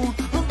कर तू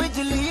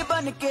बिजली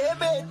बन के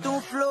बे तू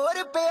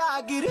फ्लोर पे आ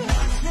गिर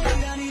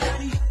मेरी रानी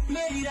रानी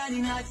मेरी रानी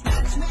नाच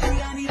नाच मेरी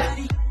रानी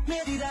रानी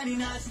मेरी रानी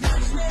नाच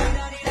नाच मेरी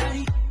रानी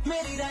रानी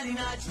मेरी रानी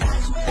नाच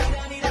नाच मेरी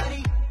रानी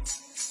रानी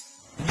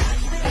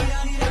मेरी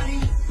रानी रानी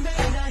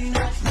मेरी रानी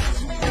नाच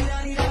नाच मेरी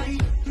रानी रानी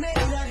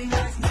मेरी रानी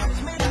नाच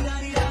नाच मेरी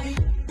रानी रानी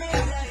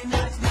मेरी रानी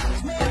नाच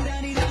नाच मेरी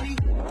रानी रानी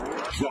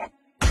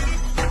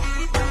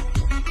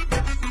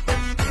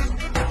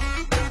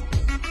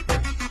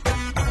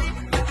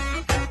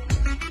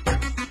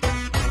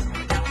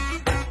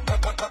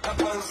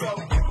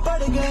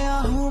पड़ गया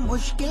हूँ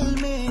मुश्किल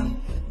में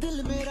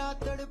दिल मेरा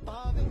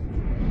तड़पावे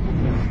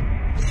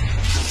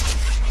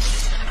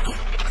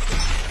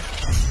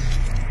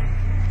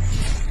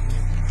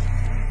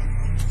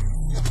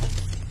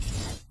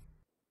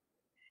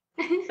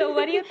So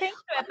what do you think,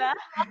 Shweta?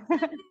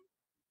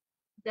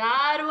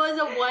 That was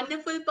a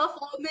wonderful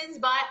performance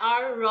by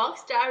our rock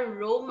star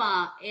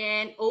Roma.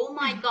 And oh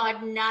my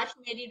God, Nach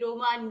Meri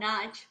Roma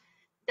Nach.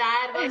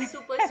 That was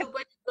super,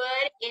 super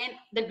good. And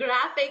the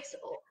graphics,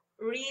 oh,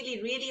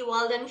 really, really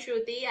well done,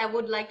 Shruti. I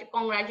would like to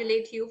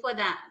congratulate you for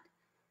that.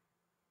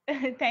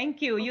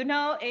 Thank you. You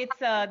know, it's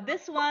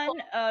this one,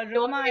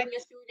 Roma. Being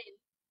a student.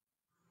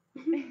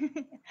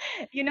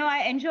 You know,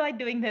 I enjoyed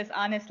doing this,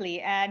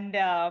 honestly. And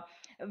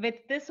with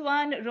this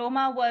one,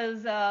 Roma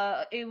was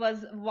it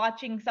was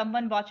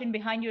someone watching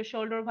behind your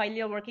shoulder while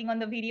you're working on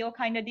the video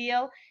kind of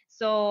deal.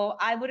 So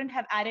I wouldn't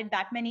have added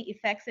that many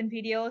effects in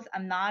videos.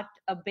 I'm not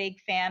a big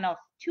fan of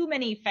too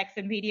many effects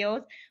in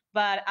videos,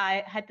 but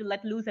I had to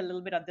let loose a little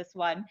bit on this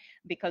one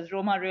because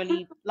Roma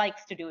really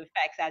likes to do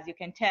effects. As you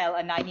can tell,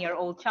 a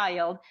 9-year-old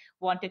child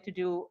wanted to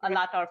do a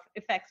lot of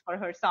effects for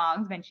her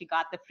songs when she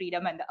got the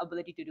freedom and the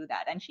ability to do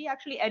that. And she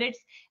actually edits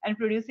and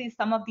produces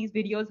some of these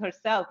videos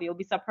herself. You'll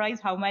be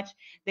surprised how much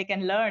they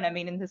can learn. I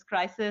mean, in this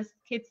crisis,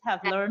 kids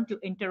have learned to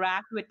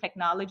interact with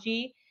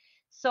technology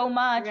so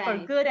much for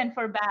good and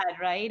for bad,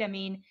 right? I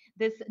mean,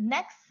 this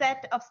next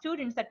set of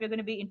students that we're going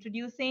to be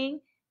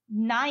introducing,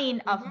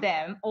 9 of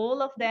them,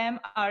 all of them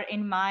are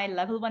in my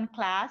level 1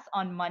 class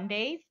on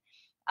Mondays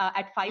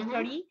at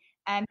 5:30.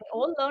 And they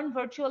all learn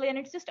virtually, and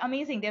it's just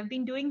amazing. They've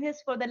been doing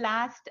this for the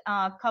last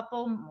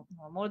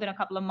more than a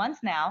couple of months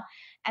now,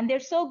 and they're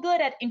so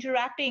good at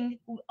interacting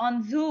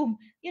on Zoom,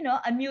 you know,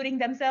 unmuting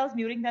themselves,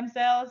 muting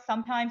themselves.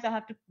 Sometimes I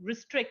have to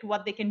restrict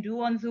what they can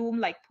do on Zoom,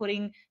 like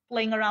playing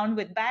around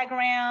with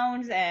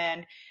backgrounds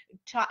and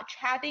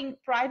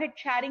private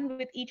chatting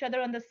with each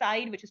other on the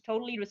side, which is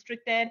totally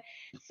restricted.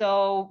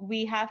 So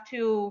we have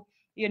to,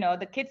 you know,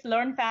 the kids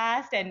learn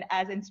fast, and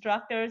as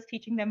instructors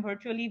teaching them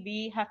virtually,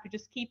 we have to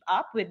just keep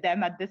up with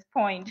them at this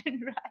point,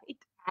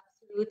 right?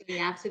 Absolutely,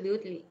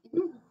 absolutely.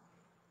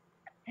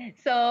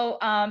 So,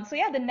 so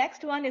yeah, the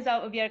next one is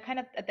we are kind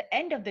of at the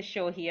end of the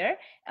show here,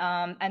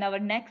 and our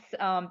next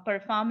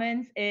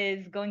performance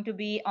is going to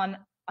be on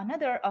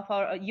another of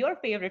your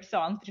favorite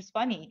songs, which is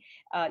funny.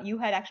 You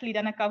had actually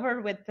done a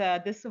cover with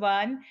this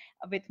one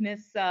with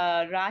Miss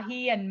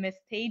Rahi and Miss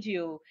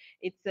Teju.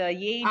 It's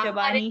Ye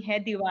Jawani Hai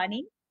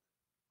Diwani.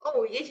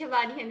 Oh, Ye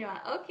Jawani Hai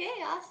Diwani. Okay,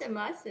 awesome,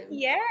 awesome.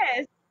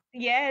 Yes.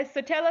 Yes.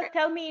 So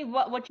tell me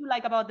what you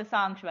like about the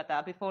song,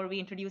 Shweta, before we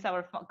introduce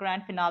our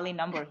grand finale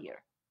number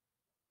here.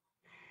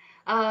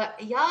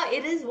 Yeah,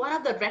 it is one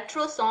of the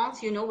retro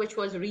songs, you know, which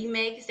was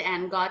remixed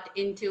and got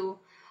into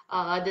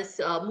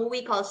this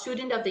movie called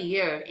Student of the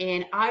Year.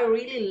 And I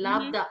really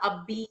love the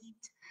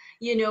upbeat,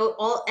 you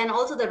know, and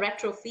also the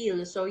retro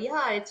feel. So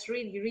yeah, it's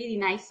really, really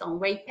nice song,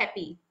 very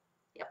peppy.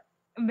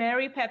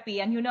 Very peppy.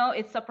 And you know,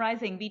 it's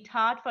surprising. We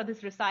taught for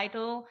this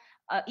recital.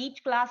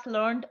 Each class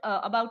learned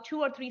about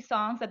 2 or 3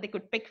 songs that they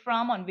could pick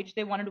from on which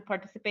they wanted to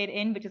participate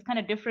in, which is kind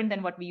of different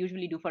than what we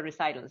usually do for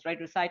recitals, right?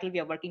 Recital, we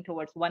are working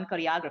towards one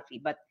choreography,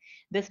 but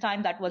this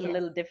time that was a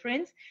little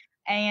different.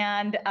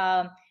 And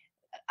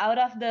out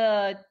of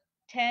the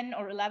 10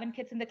 or 11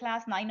 kids in the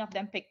class, 9 of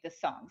them picked this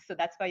song. So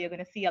that's why you're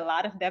going to see a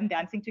lot of them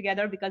dancing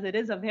together, because it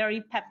is a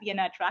very peppy and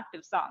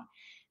attractive song.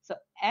 So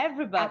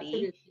everybody,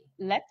 Absolutely.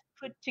 let's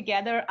put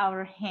together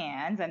our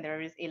hands, and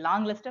there is a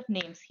long list of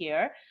names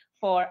here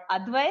for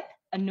Advait,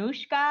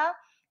 Anushka,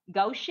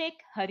 Gaushik,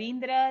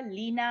 Harindra,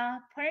 Leena,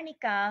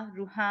 Parnika,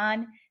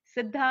 Ruhan,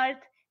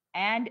 Siddharth,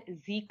 and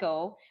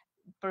Zico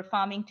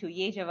performing to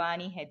Ye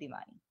Jawani Hai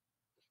Diwani.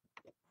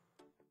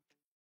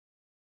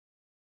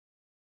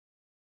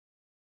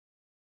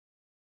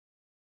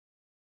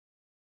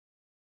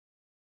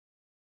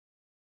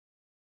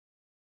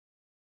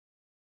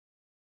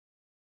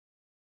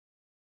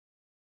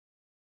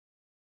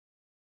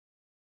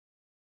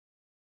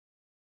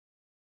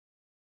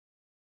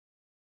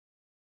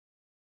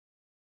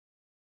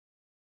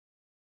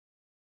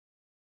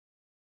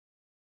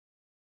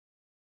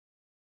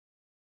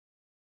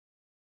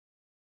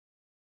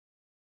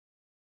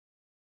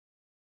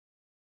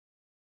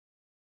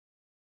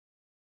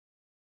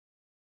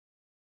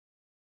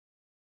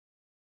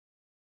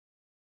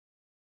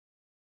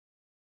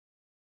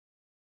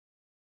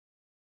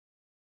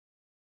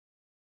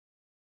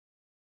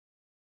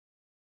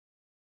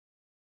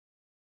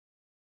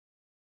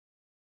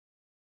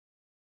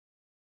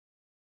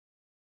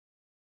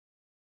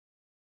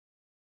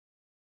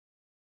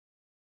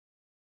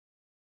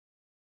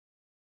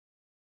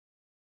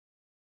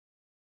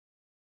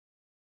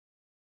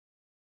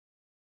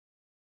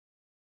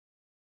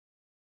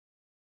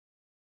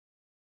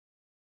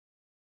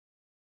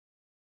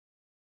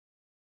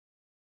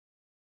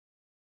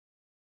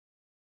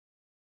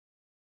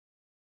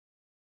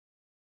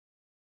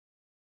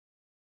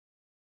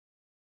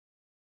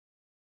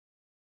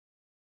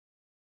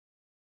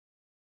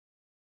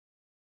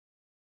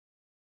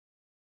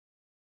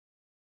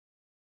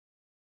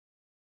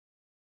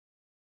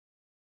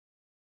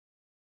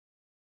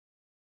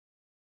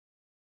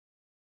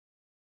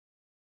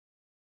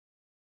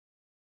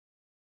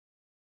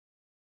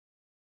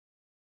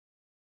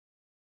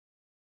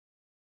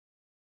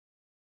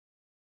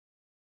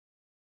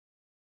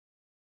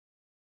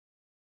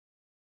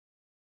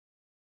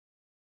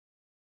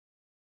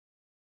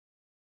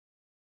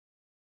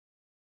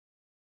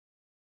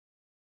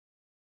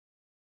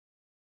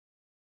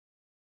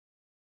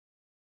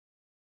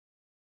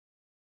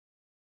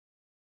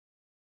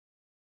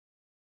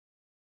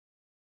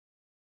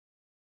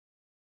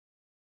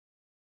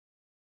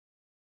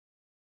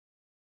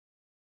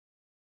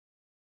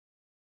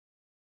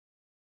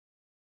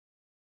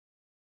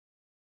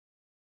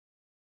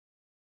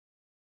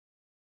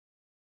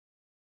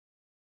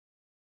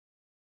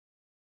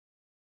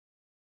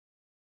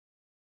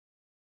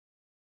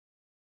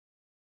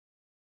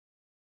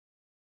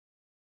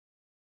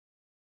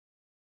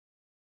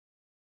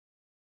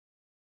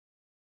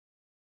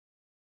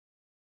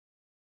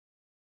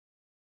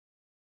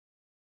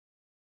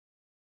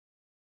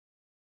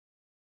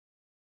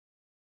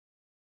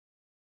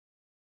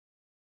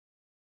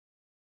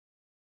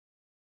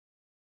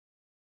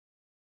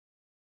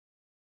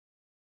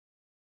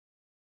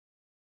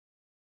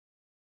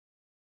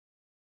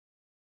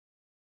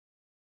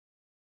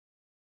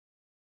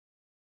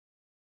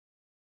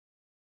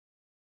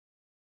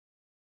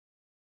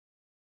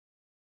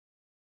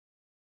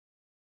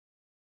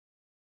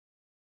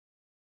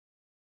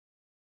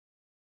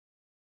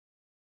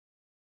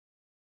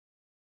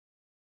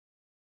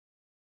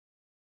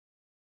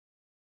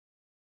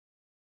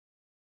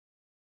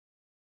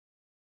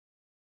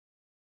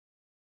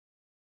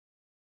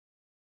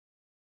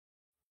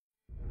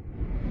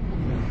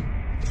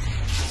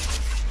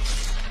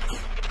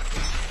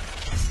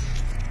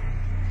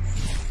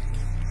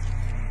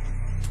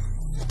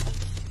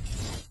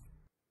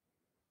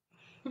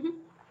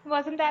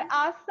 Wasn't that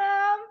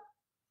awesome?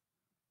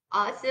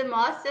 Awesome,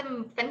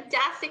 awesome.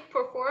 Fantastic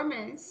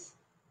performance.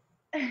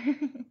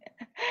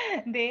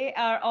 They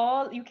are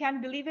all, you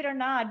can't believe it or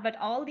not, but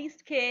all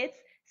these kids,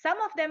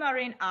 some of them are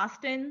in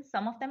Austin,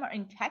 some of them are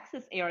in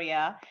Texas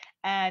area,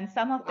 and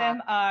some of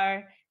them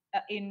are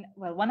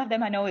well, one of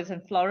them I know is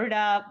in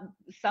Florida.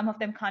 Some of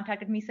them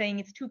contacted me saying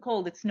it's too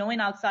cold, it's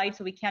snowing outside,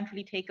 so we can't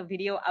really take a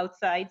video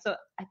outside. So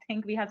I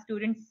think we have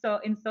students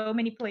in so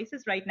many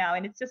places right now,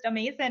 and it's just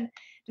amazing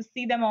to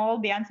see them all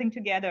dancing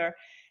together.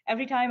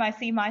 Every time I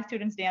see my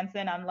students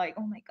dancing, I'm like,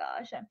 oh my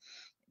gosh, I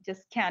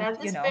just can't, That's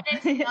the you know.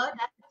 spirit,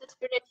 that's the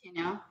spirit, you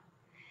know.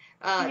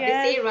 They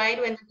Yes. say, right,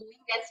 when the going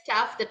gets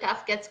tough, the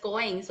tough gets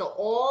going. So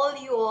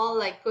you all,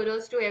 like,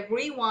 kudos to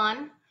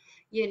everyone.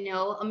 You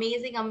know,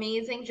 amazing,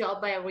 amazing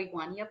job by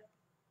everyone. Yep.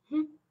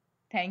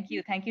 Thank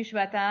you,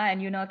 Shweta,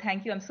 and you know,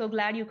 thank you. I'm so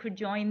glad you could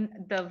join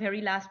the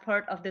very last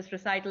part of this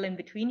recital in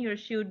between your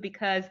shoot,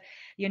 because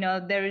you know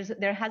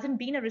there hasn't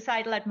been a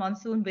recital at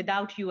Monsoon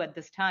without you at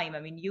this time. I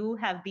mean, you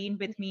have been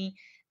with me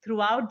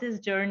throughout this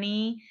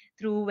journey,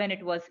 through when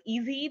it was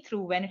easy,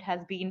 through when it has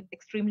been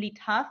extremely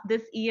tough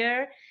this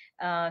year.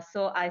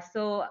 So I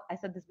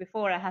said this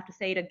before, I have to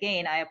say it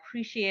again. I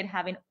appreciate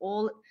having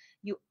all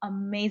you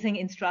amazing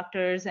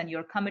instructors and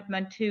your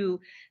commitment to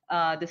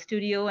the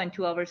studio and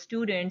to our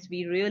students.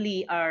 We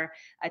really are,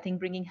 I think,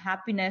 bringing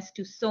happiness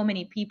to so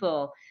many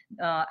people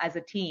as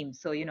a team.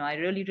 So, I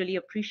really, really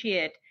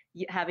appreciate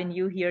having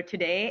you here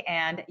today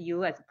and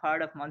you as a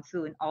part of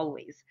Monsoon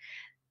always.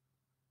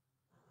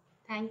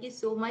 Thank you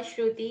so much,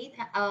 Shruti.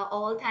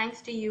 All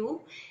thanks to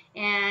you.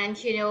 And,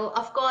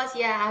 of course,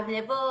 yeah, I've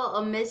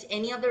never missed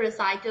any of the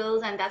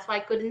recitals, and that's why I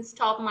couldn't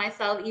stop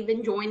myself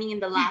even joining in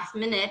the last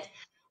minute.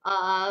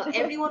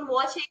 Everyone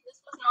watching,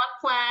 this was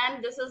not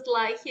planned. This is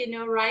like,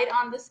 right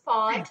on the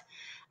spot.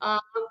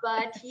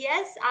 But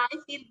yes, I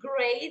feel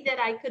great that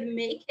I could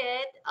make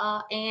it.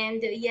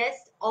 And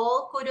yes,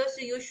 all kudos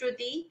to you,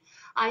 Shruti.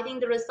 I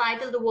think the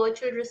recital, the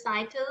virtual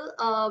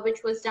recital, which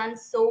was done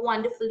so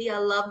wonderfully. I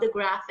love the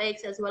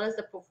graphics as well as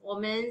the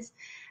performance.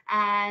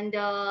 And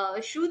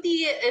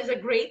Shruti is a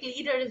great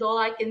leader, is all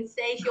I can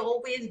say. She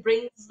always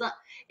brings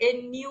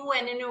in new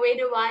and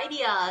innovative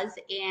ideas.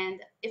 And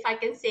if I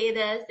can say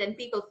this, then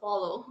people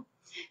follow.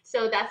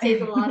 So that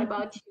says a lot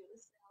about you.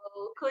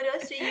 So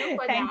kudos to you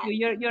for Thank that.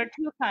 you. You're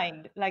too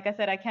kind. Like I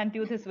said, I can't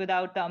do this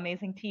without the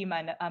amazing team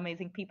and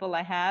amazing people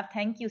I have.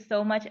 Thank you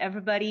so much,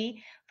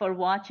 everybody, for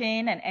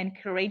watching and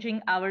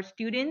encouraging our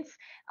students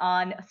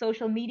on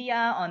social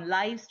media, on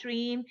live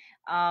stream.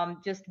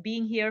 Just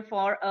being here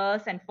for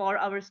us and for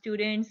our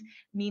students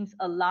means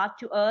a lot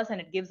to us, and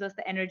it gives us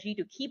the energy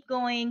to keep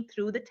going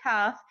through the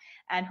tough.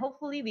 And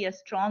hopefully, we are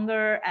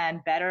stronger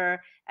and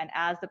better. And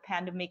as the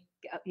pandemic,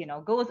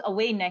 goes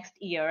away next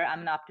year,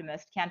 I'm an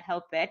optimist. Can't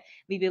help it.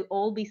 We will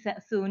all be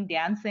soon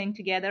dancing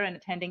together and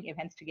attending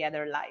events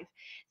together live.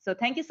 So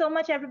thank you so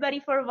much, everybody,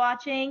 for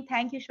watching.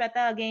 Thank you,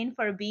 Shweta, again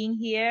for being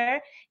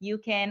here. You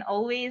can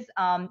always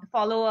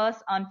follow us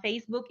on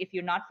Facebook if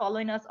you're not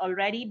following us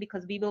already,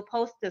 because we will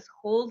post this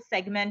whole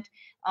segment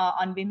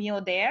on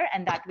Vimeo there,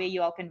 and that way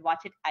you all can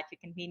watch it at your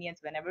convenience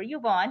whenever you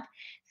want.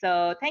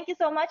 So thank you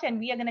so much, and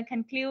we are going to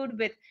conclude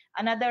with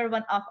another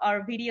one of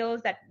our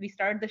videos that we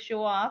started the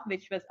show off,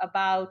 which was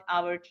about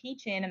our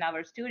teaching and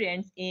our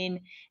students and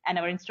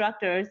our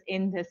instructors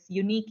in this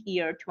unique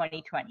year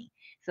 2020.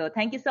 So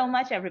thank you so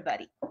much,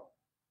 everybody.